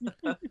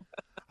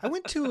 I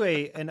went to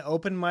an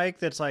open mic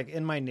that's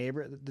in my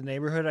the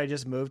neighborhood I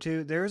just moved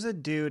to. There's a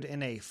dude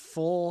in a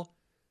full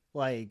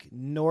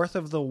north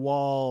of the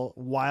wall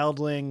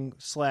wildling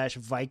 /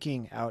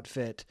 Viking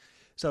outfit.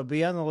 So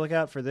be on the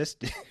lookout for this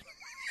dude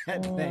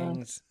at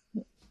things.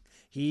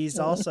 He's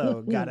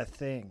also got a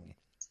thing.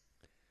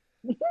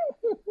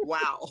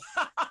 Wow.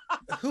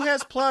 Who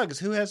has plugs?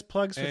 Who has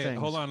plugs for things?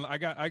 Hold on. I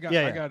got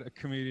a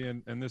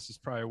comedian, and this is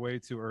probably way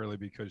too early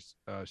because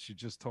she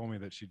just told me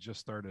that she just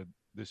started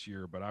this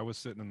year, but I was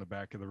sitting in the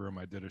back of the room.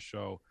 I did a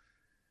show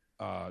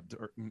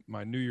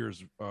my New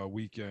Year's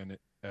weekend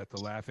at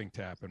the Laughing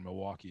Tap in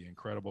Milwaukee.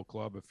 Incredible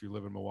club. If you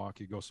live in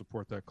Milwaukee, go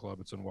support that club.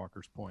 It's in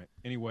Walker's Point.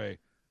 Anyway,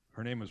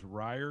 her name is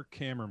Ryer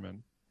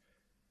Kammerman,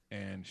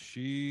 and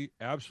she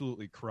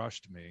absolutely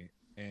crushed me.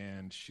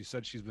 And she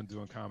said she's been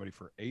doing comedy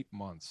for 8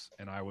 months.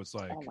 And I was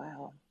like,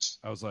 Oh,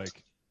 wow.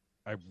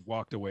 I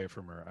walked away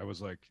from her. I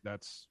was like,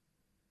 that's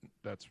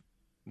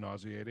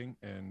nauseating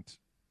and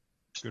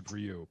good for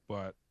you.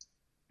 But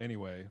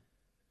anyway,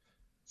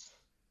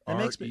 that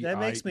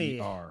makes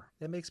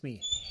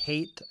me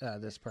hate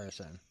this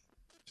person.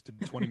 She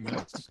did 20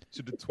 minutes.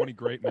 She did 20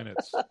 great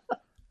minutes.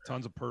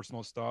 Tons of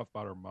personal stuff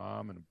about her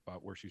mom and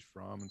about where she's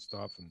from and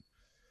stuff, and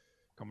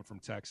coming from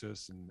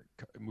Texas and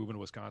moving to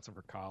Wisconsin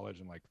for college,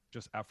 and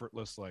just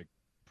effortless,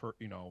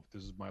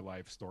 this is my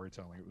life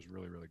storytelling. It was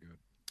really, really good.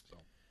 So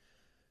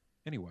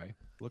anyway,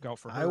 look out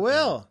for her. I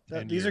will.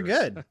 years. These are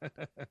good.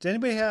 Does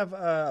anybody have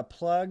a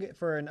plug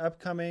for an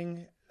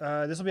upcoming,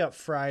 this will be out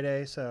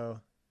Friday. So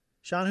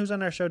Sean, who's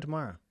on our show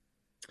tomorrow?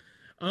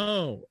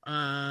 Oh,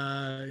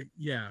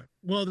 yeah.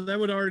 Well, that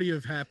would already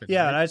have happened.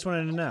 Yeah. Right? I just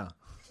wanted to know.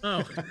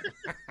 Oh,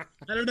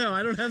 I don't know.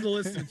 I don't have the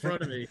list in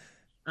front of me.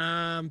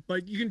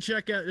 But you can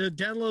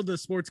download the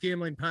Sports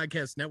Gambling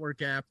Podcast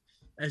Network app,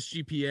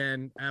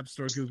 SGPN, App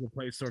Store, Google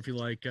Play Store if you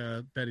like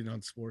betting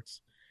on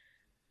sports.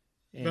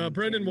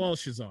 Brendan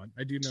Walsh is on.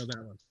 I do know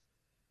that one.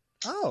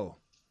 Oh,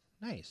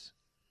 nice.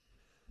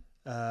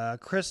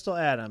 Crystal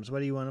Adams, what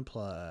do you want to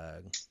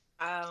plug?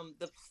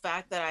 The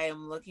fact that I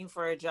am looking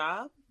for a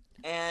job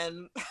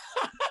and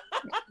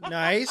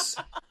nice.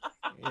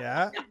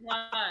 Yeah.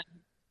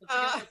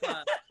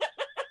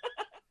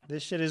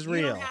 This shit is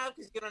real. You don't have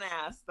because you don't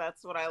ask.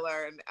 That's what I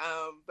learned.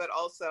 But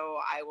also,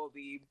 I will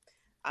be.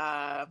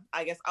 I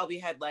guess I'll be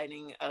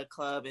headlining a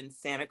club in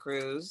Santa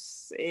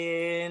Cruz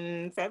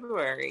in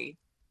February.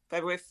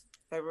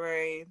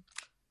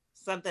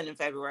 Something in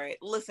February.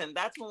 Listen,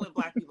 that's when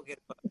Black people get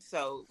booked.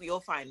 So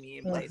you'll find me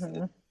in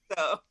places.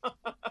 So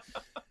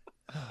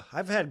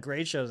I've had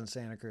great shows in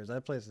Santa Cruz.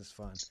 That place is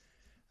fun.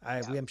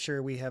 I'm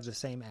sure we have the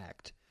same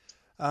act.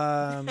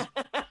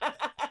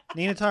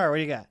 Nina Tar, what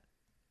do you got?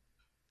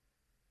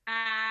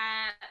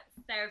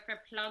 So for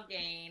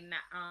plugging,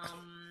 I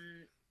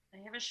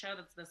have a show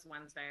that's this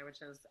Wednesday,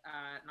 which is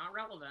not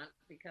relevant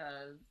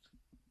because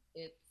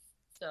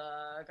it's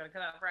gonna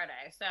come out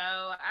Friday. So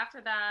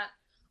after that,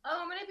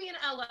 I'm gonna be in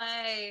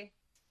LA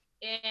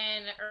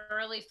in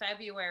early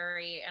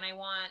February, and I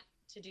want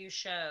to do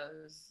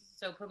shows.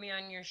 So put me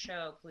on your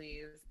show,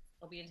 please.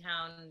 I'll be in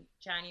town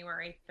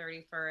January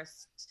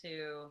 31st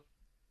to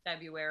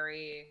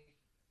February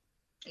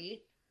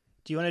 8th.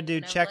 Do you want to do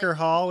Checker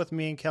Hall with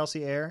me and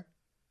Kelsey Air?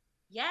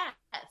 Yes,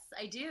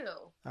 I do.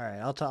 All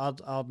right,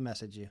 I'll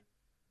message you.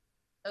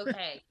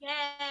 Okay.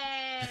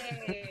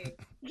 Yay!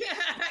 Yeah,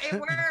 it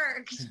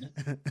worked.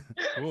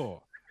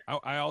 Cool.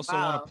 I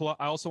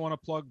also want to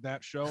plug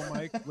that show,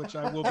 Mike, which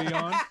I will be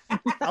on.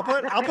 I'll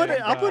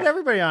put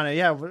everybody on it.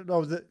 Yeah.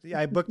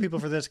 I book people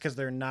for this because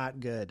they're not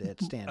good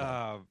at stand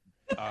up.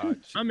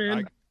 I'm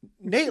in.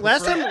 Nate,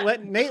 last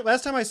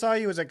time I saw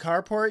you was at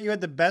Carport. You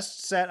had the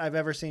best set I've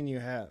ever seen you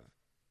have.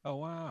 Oh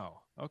wow.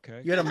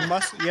 Okay. You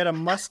had a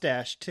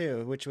mustache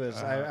too, which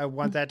was I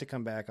want that to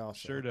come back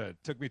also. Sure did.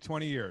 Took me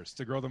 20 years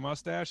to grow the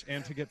mustache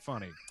and to get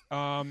funny.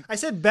 I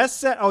said best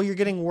set. Oh, you're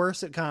getting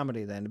worse at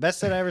comedy then. The best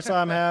set I ever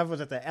saw him have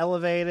was at the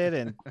Elevated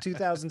in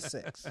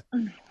 2006.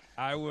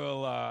 I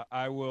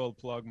will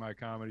plug my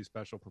comedy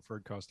special,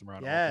 Preferred Customer,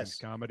 on All Things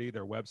Comedy,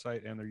 their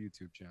website and their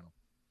YouTube channel.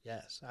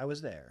 Yes, I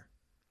was there.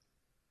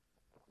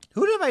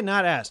 Who have I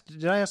not asked?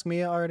 Did I ask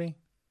Mia already?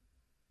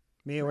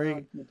 Mia, where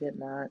you did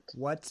not.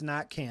 What's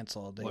not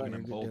canceled? Plugging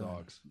in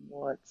Bulldogs.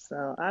 That's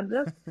all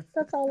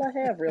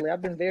I have really.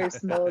 I've been very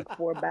smug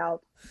for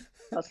about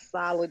a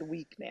solid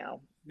week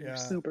now. Yeah.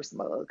 Super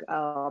smug.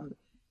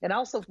 And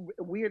also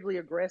weirdly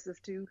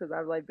aggressive too, because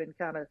I've been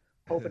kind of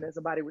hoping that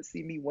somebody would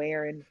see me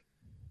wearing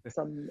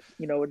some,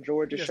 a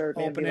Georgia shirt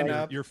and be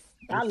like, Your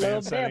I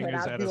love them, and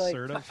is I'd that be like,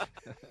 assertive?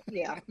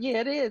 yeah,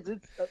 it is.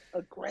 It's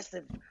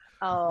aggressive.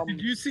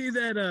 Did you see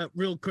that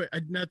real quick?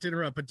 Not to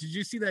interrupt, but did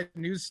you see that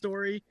news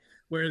story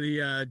where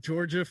the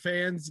Georgia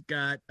fans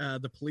got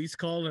the police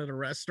called at a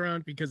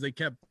restaurant because they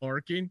kept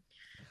barking.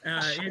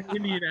 In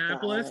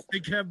Indianapolis, they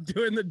kept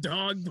doing the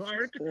dog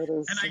bark,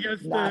 and I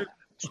guess the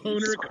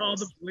owner called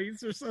the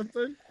police or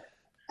something.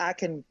 I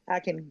can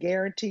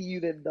guarantee you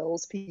that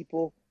those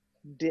people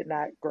did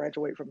not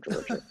graduate from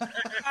Georgia.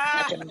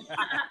 I can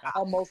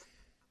almost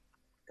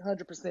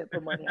 100%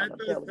 put money on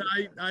them.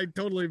 I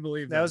totally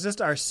believe that. That was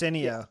just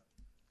Arsenio.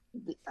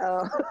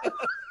 But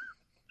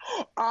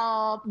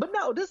no,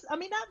 not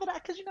that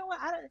because you know what,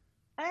 I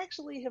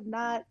actually have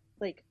not,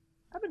 like,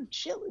 I've been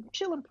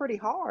chilling pretty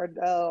hard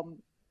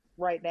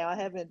right now. I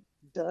haven't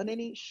done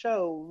any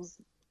shows,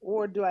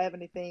 or do I have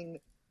anything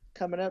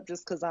coming up,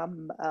 just because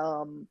I'm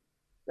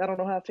I don't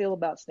know how I feel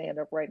about stand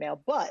up right now.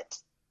 But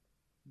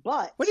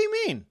what do you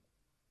mean?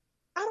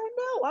 I don't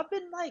know.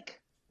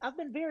 I've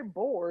been very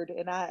bored,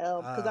 and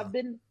because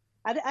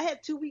I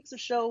had 2 weeks of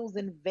shows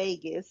in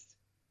Vegas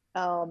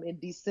in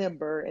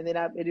December, and then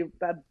I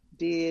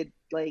did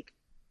like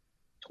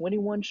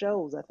 21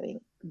 shows, I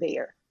think,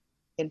 there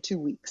in 2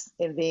 weeks,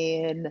 and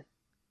then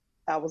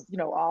I was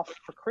off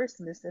for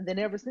Christmas, and then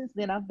ever since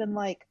then I've been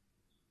like,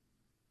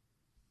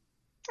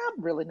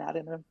 I'm really not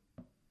am I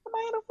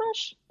in a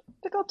rush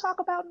to go talk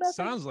about nothing?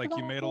 Sounds like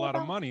you made a lot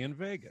of money in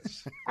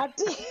Vegas. I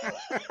did.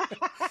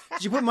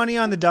 Did you put money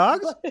on the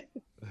dogs?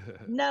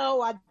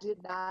 No, I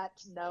did not.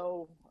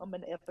 No, I'm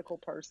an ethical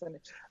person.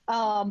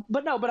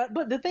 But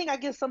the thing, I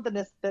guess, something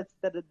that is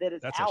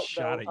that's out, a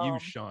shot though, at you,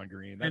 Sean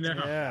Green. That's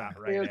yeah,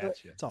 right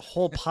at you. It's a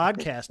whole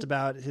podcast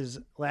about his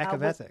lack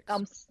of ethics.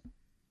 I'm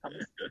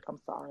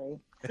sorry.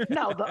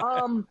 No,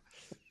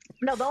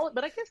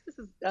 but I guess this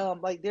is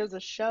like, there's a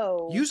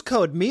show. Use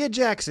code Mia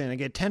Jackson and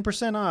get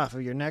 10% off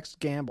of your next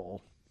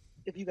gamble.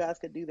 If you guys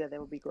could do that,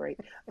 that would be great.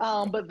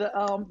 There's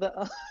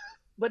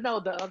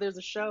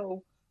a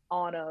show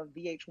on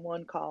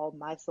VH1 called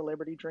My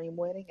Celebrity Dream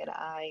Wedding, and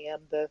I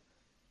am the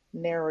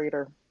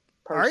narrator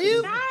person. Are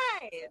you?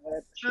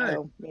 That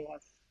show.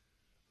 Yes.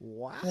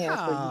 Wow. Yeah,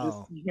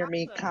 so you hear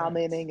me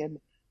commenting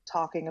and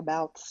talking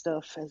about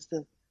stuff as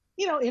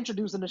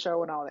introducing the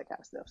show and all that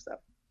kind of stuff. So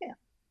yeah.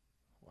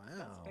 Wow.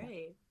 That's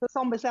great. It's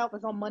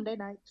on Monday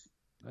nights.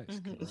 Nice.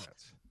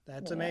 Congrats.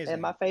 That's amazing.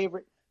 And my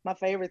favorite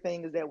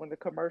thing is that when the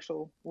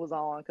commercial was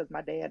on, because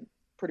my dad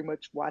pretty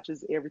much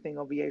watches everything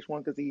on VH1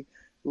 because he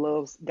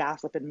loves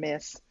gossip and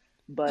mess.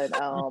 But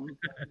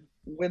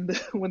when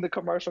the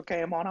commercial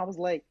came on, I was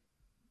like,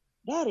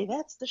 Daddy,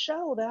 that's the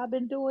show that I've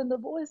been doing the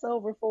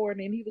voiceover for. And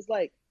then he was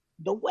like,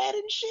 the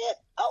wedding shit?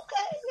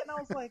 Okay. And I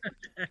was like,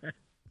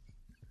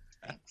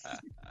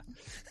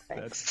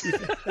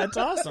 That's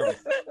awesome.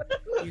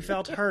 You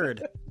felt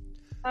heard.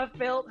 I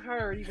felt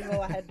heard, even though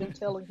I had been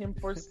telling him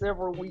for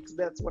several weeks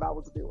that's what I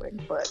was doing.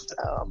 But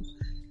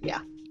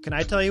yeah. Can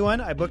I tell you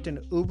one? I booked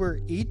an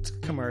Uber Eats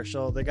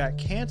commercial that got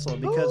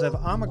canceled because of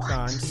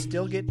Omicron.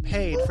 Still get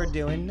paid for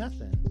doing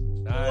nothing.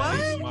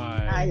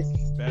 Nice.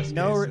 Best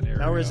No case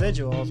scenario.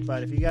 residuals,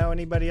 but if you got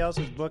anybody else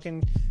who's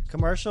booking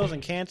commercials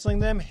and canceling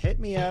them, hit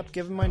me up.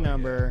 Give them my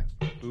number.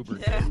 Uber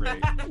day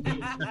rate.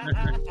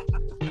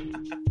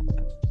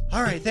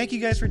 All right, thank you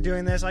guys for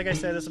doing this. Like I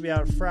said, this will be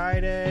out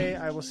Friday.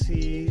 I will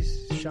see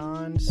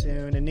Sean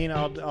soon, and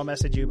Nina, I'll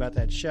message you about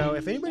that show.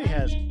 If anybody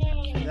has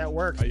that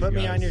works, put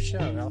me on your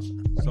show.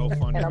 So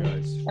fun,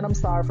 guys. And I'm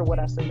sorry for what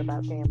I said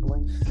about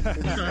gambling.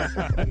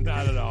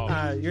 Not at all.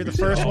 You're the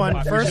first one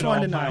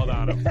to know.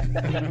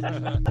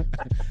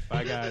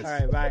 Bye, guys. All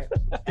right, bye.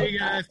 Hey,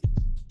 guys.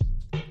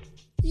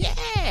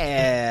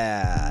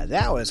 Yeah,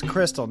 that was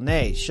Crystal,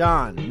 Nate,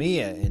 Sean,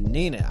 Mia, and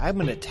Nina. I'm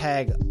going to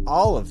tag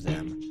all of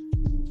them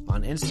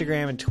on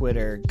Instagram and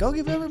Twitter. Go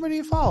give everybody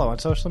a follow on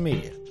social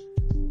media.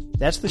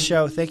 That's the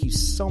show. Thank you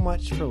so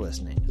much for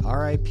listening.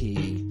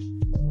 R.I.P.